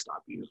let that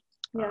stop you.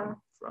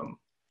 From.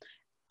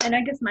 And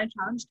I guess my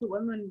challenge to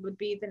women would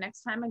be the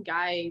next time a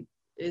guy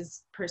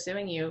is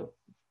pursuing you,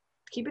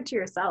 keep it to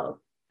yourself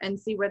and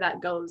see where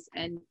that goes.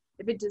 And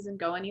if it doesn't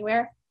go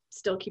anywhere,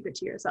 still keep it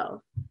to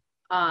yourself.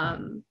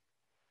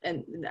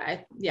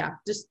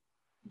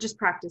 Just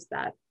practice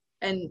that.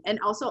 And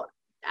also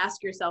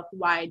ask yourself,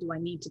 why do I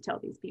need to tell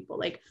these people?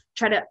 Like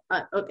try to,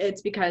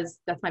 it's because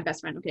that's my best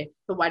friend. Okay.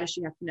 But why does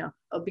she have to know?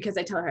 Oh, because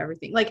I tell her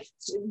everything. Like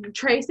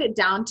trace it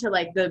down to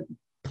like the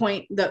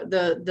point,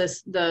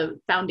 the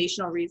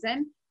foundational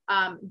reason.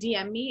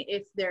 DM me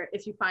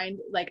if you find,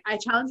 like, I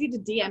challenge you to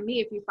DM me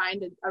if you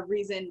find a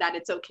reason that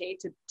it's okay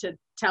to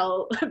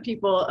tell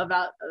people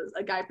about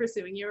a guy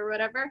pursuing you or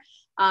whatever.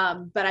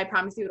 But I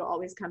promise you it'll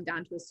always come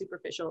down to a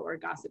superficial or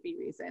gossipy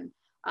reason.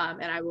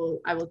 And I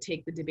will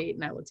take the debate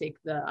and I will take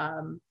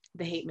the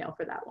hate mail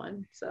for that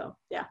one. So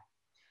yeah.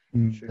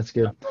 That's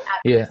good.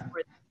 Yeah.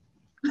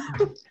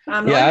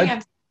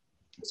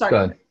 Sorry. Go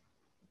ahead.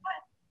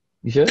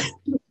 You should?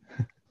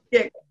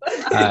 Yeah.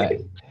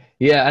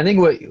 Yeah, I think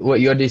what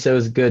Yordi said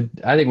was good.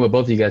 I think what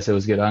both of you guys said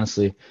was good,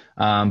 honestly.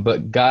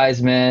 But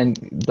guys, man,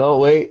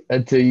 don't wait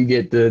until you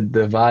get the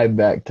vibe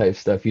back type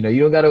stuff. You know,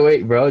 you don't gotta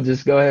wait, bro.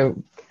 Just go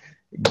ahead,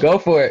 go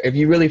for it. If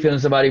you really feeling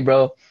somebody,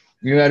 bro,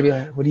 you gotta be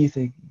like, what do you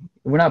think?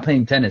 We're not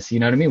playing tennis, you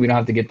know what I mean? We don't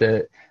have to get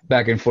the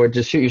back and forth.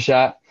 Just shoot your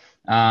shot.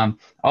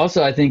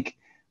 Also, I think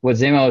what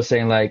Zema was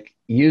saying, like,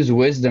 use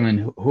wisdom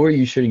and who are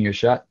you shooting your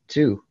shot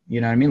to? You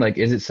know what I mean? Like,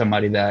 is it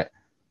somebody that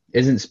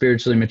isn't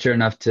spiritually mature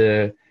enough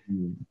to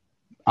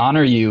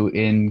honor you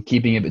in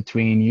keeping it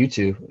between you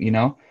two, you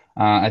know?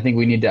 I think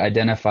we need to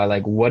identify,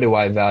 like, what do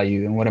I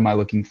value and what am I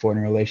looking for in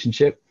a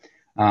relationship?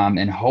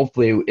 And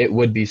hopefully it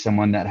would be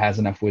someone that has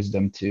enough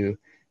wisdom to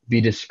be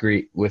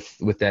discreet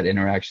with that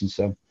interaction.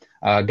 So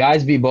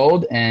guys, be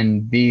bold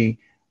and be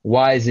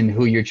wise in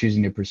who you're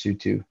choosing to pursue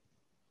too.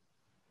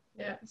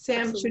 Yeah,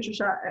 Sam, shoot your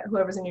shot at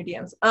whoever's in your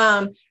DMs.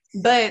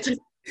 But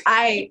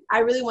I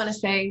really want to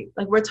say,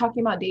 like, we're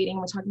talking about dating,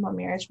 we're talking about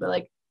marriage, but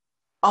like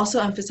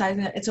also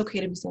emphasizing that it's okay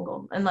to be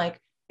single and like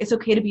it's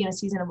okay to be in a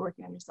season of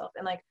working on yourself.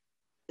 And like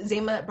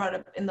Zema brought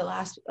up in the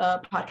last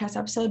podcast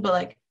episode, but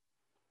like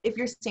if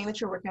you're saying that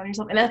you're working on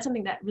yourself, and that's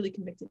something that really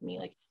convicted me,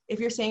 like if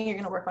you're saying you're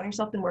going to work on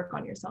yourself, then work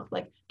on yourself.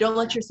 Like don't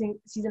let your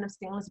season of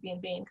singleness be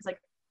in vain, because like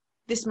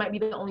this might be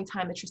the only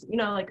time that you're, you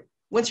know, like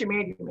once you're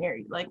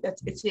married, like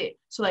it's it.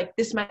 So like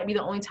this might be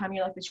the only time in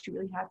your life that you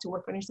really have to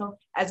work on yourself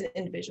as an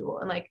individual.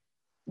 And like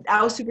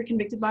I was super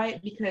convicted by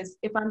it, because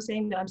if I'm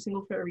saying that I'm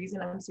single for a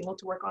reason, I'm single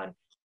to work on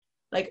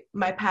like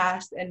my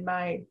past and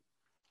my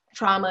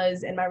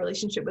traumas and my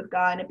relationship with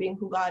God and being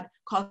who God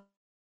calls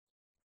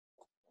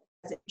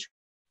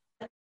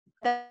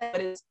that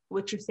is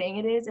what you're saying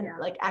it is, and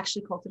like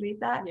actually cultivate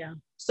that. Yeah.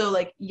 So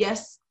like,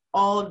 yes,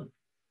 all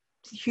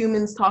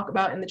humans talk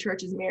about in the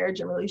church is marriage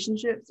and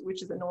relationships,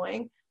 which is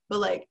annoying, but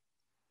like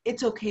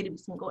it's okay to be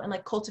single and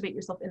like cultivate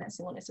yourself in that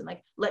singleness and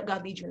like let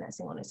God lead you in that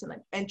singleness and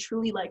like and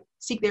truly like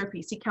seek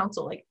therapy, seek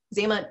counsel. Like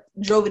Zama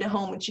drove it at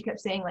home and she kept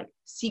saying like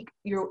seek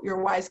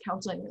your wise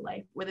counsel in your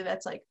life, whether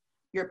that's like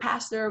your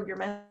pastor, your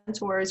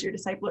mentors, your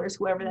disciplers,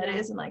 whoever that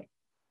is, and like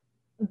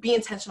be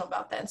intentional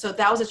about that. And so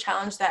that was a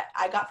challenge that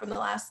I got from the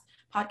last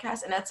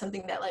podcast, and that's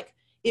something that like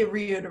it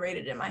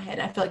reiterated in my head.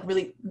 I feel like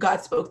really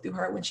God spoke through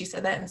her when she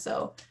said that. And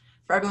so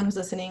for everyone who's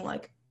listening,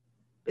 like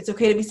it's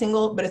okay to be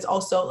single, but it's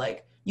also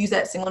like use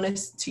that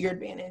singleness to your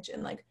advantage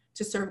and like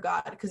to serve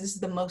God, because this is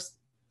the most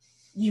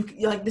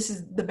this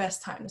is the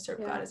best time to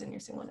serve God is in your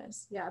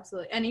singleness. Yeah,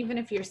 absolutely. And even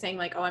if you're saying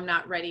like, oh, I'm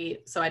not ready,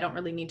 so I don't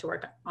really need to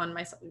work on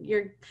myself,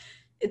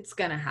 it's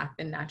gonna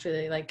happen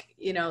naturally. Like,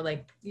 you know,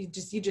 like you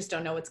just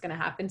don't know what's gonna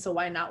happen. So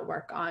why not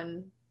work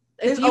on?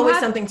 There's always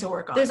something to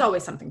work on. There's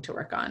always something to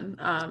work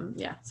on.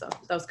 Yeah. So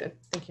that was good.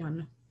 Thank you,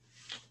 Anna.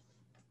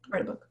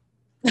 Write a book.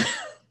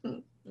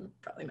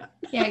 Probably not.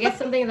 Yeah, I guess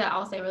something that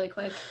I'll say really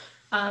quick.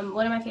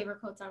 One of my favorite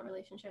quotes on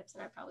relationships,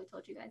 and I probably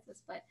told you guys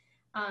this, but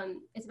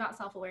it's about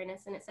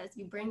self-awareness, and it says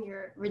you bring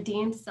your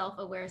redeemed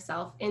self-aware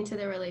self into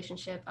the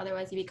relationship,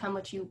 otherwise you become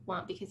what you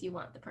want because you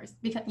want the person,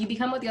 you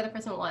become what the other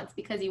person wants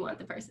because you want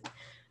the person.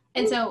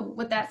 And so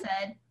with that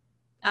said,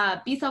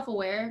 be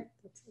self-aware,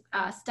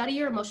 study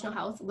your emotional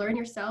health, learn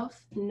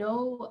yourself,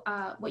 know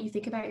what you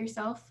think about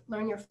yourself,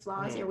 learn your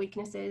flaws, your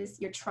weaknesses,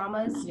 your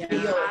traumas,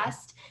 your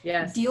past,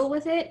 deal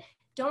with it.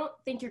 Don't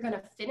think you're going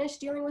to finish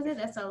dealing with it.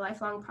 That's a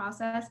lifelong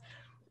process.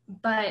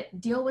 But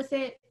deal with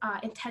it,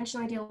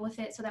 intentionally deal with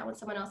it, so that when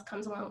someone else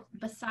comes along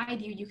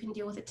beside you, you can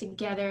deal with it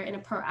together in a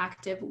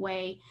proactive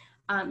way.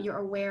 You're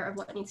aware of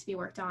what needs to be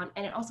worked on,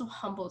 and it also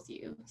humbles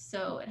you.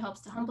 So it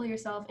helps to humble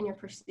yourself in your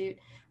pursuit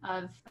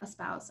of a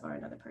spouse or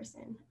another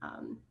person.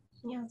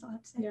 Yeah, that's all I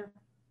have to say. Yeah.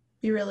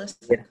 Be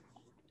realistic. Yeah.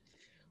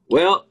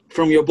 Well,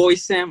 from your boy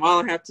Sam,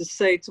 all I have to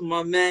say to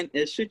my man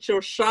is shoot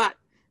your shot.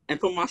 And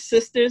for my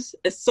sisters,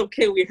 it's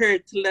okay. We're here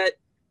to let,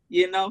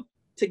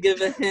 to give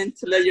a hint,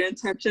 to let your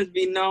intentions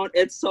be known.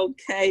 It's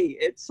okay.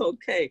 It's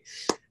okay.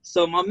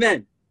 So my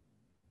men,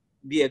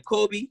 be a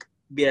Kobe,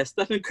 be a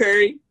Stephen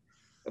Curry.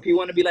 If you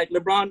want to be like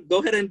LeBron, go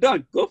ahead and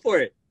dunk. Go for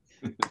it.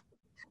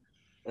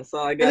 That's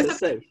all I got to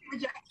say.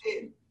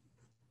 Rejected.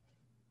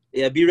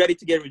 Yeah, be ready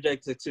to get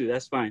rejected too.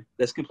 That's fine.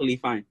 That's completely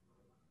fine.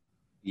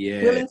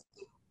 Yeah.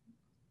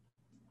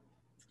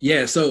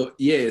 So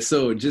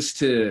just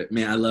to,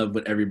 I love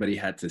what everybody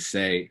had to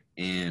say.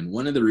 And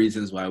one of the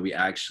reasons why we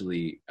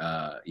actually,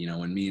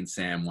 when me and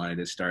Sam wanted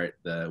to start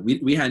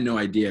we had no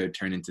idea it would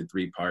turn into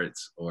 3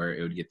 parts or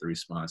it would get the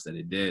response that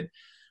it did.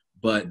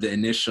 But the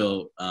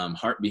initial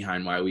heart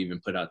behind why we even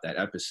put out that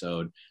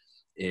episode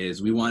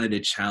is we wanted to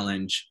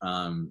challenge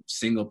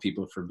single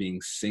people for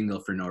being single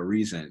for no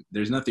reason.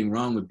 There's nothing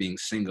wrong with being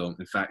single.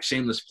 In fact,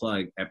 shameless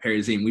plug, at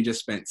Perizim, we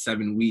just spent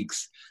 7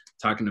 weeks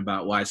talking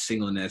about why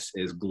singleness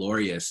is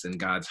glorious and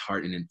God's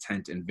heart and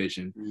intent and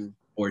vision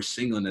for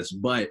singleness.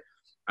 But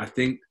I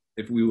think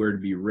if we were to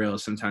be real,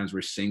 sometimes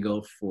we're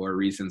single for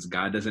reasons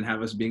God doesn't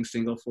have us being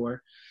single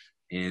for.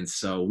 And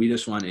so we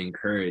just want to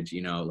encourage,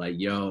 and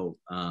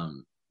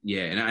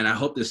I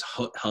hope this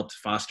helped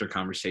foster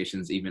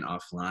conversations even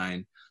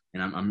offline.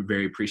 And I'm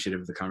very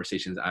appreciative of the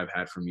conversations I've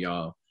had from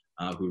y'all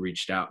who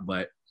reached out.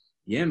 But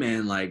yeah,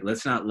 man, like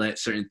let's not let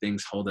certain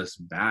things hold us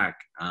back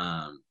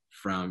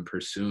from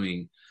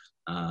pursuing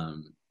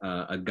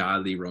a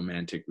godly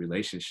romantic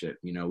relationship.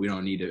 We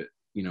don't need to,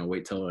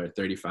 wait till we're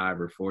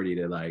 35 or 40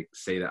 to like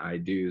say the I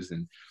do's.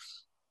 And,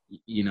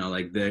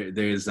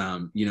 there's,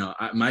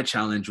 my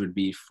challenge would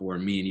be for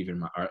me and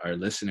even our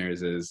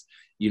listeners is,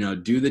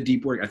 do the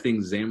deep work. I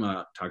think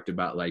Zama talked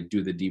about like,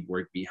 do the deep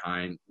work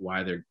behind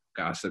why their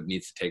gossip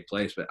needs to take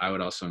place. But I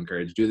would also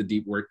encourage, do the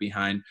deep work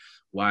behind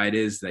why it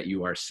is that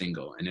you are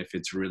single. And if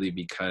it's really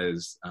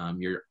because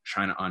you're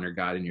trying to honor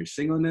God in your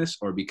singleness,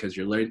 or because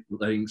you're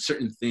letting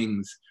certain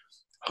things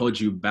hold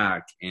you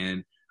back.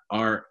 And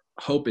our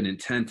hope and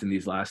intent in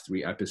these last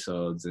 3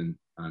 episodes, and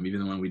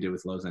even the one we did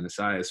with Loza and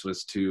Asias,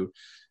 was to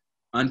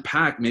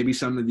unpack maybe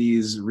some of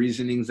these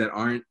reasonings that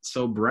aren't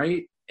so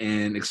bright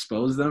and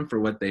expose them for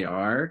what they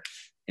are.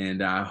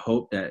 And I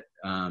hope that,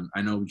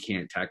 I know we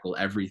can't tackle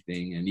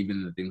everything, and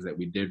even the things that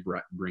we did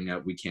bring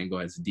up, we can't go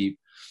as deep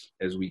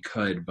as we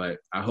could, but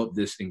I hope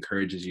this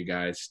encourages you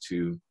guys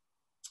to,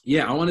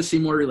 I want to see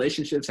more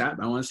relationships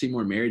happen. I want to see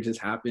more marriages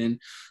happen.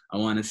 I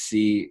want to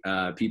see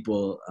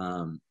people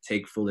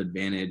take full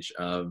advantage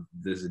of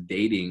this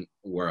dating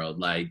world.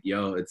 Like,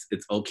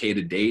 it's okay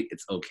to date.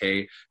 It's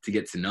okay to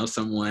get to know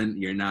someone.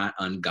 You're not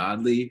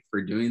ungodly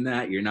for doing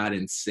that. You're not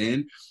in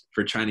sin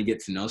for trying to get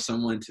to know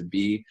someone, to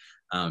be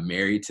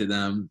married to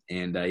them.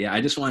 And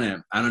I just want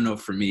to, I don't know,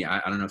 for me,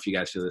 I don't know if you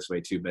guys feel this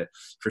way too, but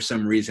for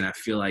some reason, I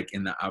feel like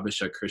in the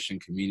Abisha Christian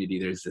community,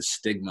 there's this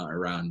stigma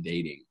around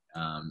dating.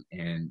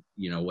 And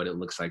what it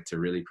looks like to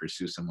really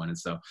pursue someone. And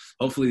so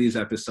hopefully these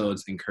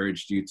episodes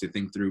encouraged you to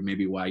think through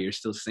maybe why you're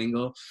still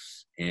single,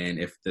 and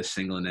if the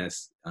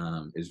singleness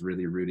is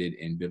really rooted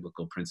in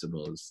biblical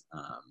principles.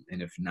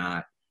 And if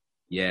not,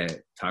 yeah,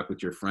 talk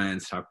with your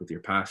friends, talk with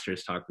your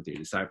pastors, talk with your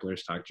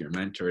disciplers, talk to your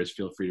mentors.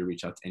 Feel free to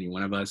reach out to any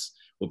one of us.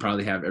 We'll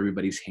probably have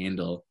everybody's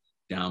handle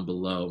down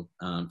below.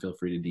 Feel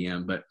free to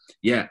DM. But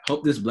yeah,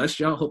 hope this blessed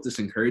y'all. Hope this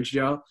encouraged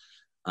y'all.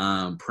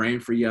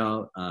 Praying for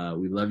y'all.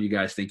 We love you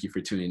guys. Thank you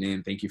for tuning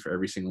in. Thank you for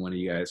every single one of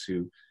you guys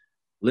who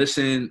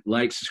listen,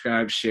 like,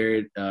 subscribe, share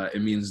it.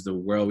 It means the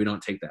world. We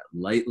don't take that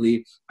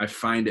lightly. I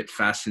find it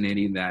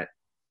fascinating that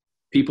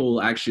people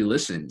will actually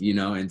listen, you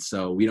know, and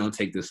so we don't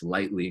take this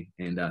lightly.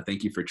 And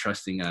thank you for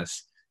trusting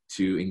us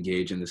to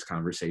engage in this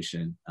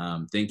conversation.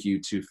 Thank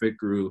you to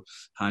Fikru,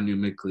 Hanu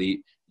Miklit,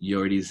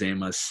 Yordi,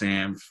 Zema,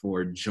 Sam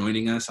for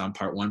joining us on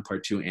part 1,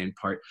 part 2, and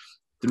part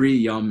 3.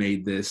 Y'all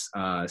made this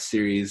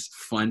series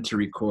fun to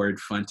record,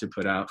 fun to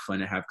put out, fun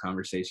to have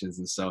conversations.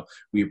 And so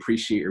we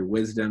appreciate your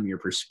wisdom, your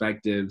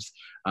perspectives.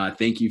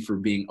 Thank you for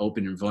being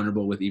open and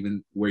vulnerable with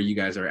even where you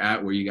guys are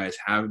at, where you guys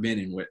have been,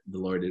 and what the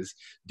Lord is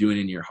doing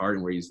in your heart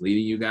and where he's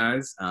leading you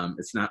guys.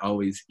 It's not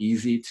always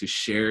easy to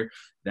share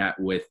that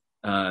with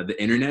the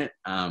internet,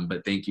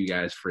 but thank you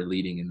guys for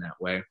leading in that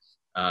way.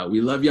 We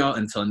love y'all.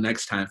 Until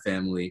next time,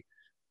 family,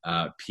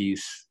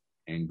 peace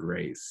and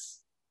grace.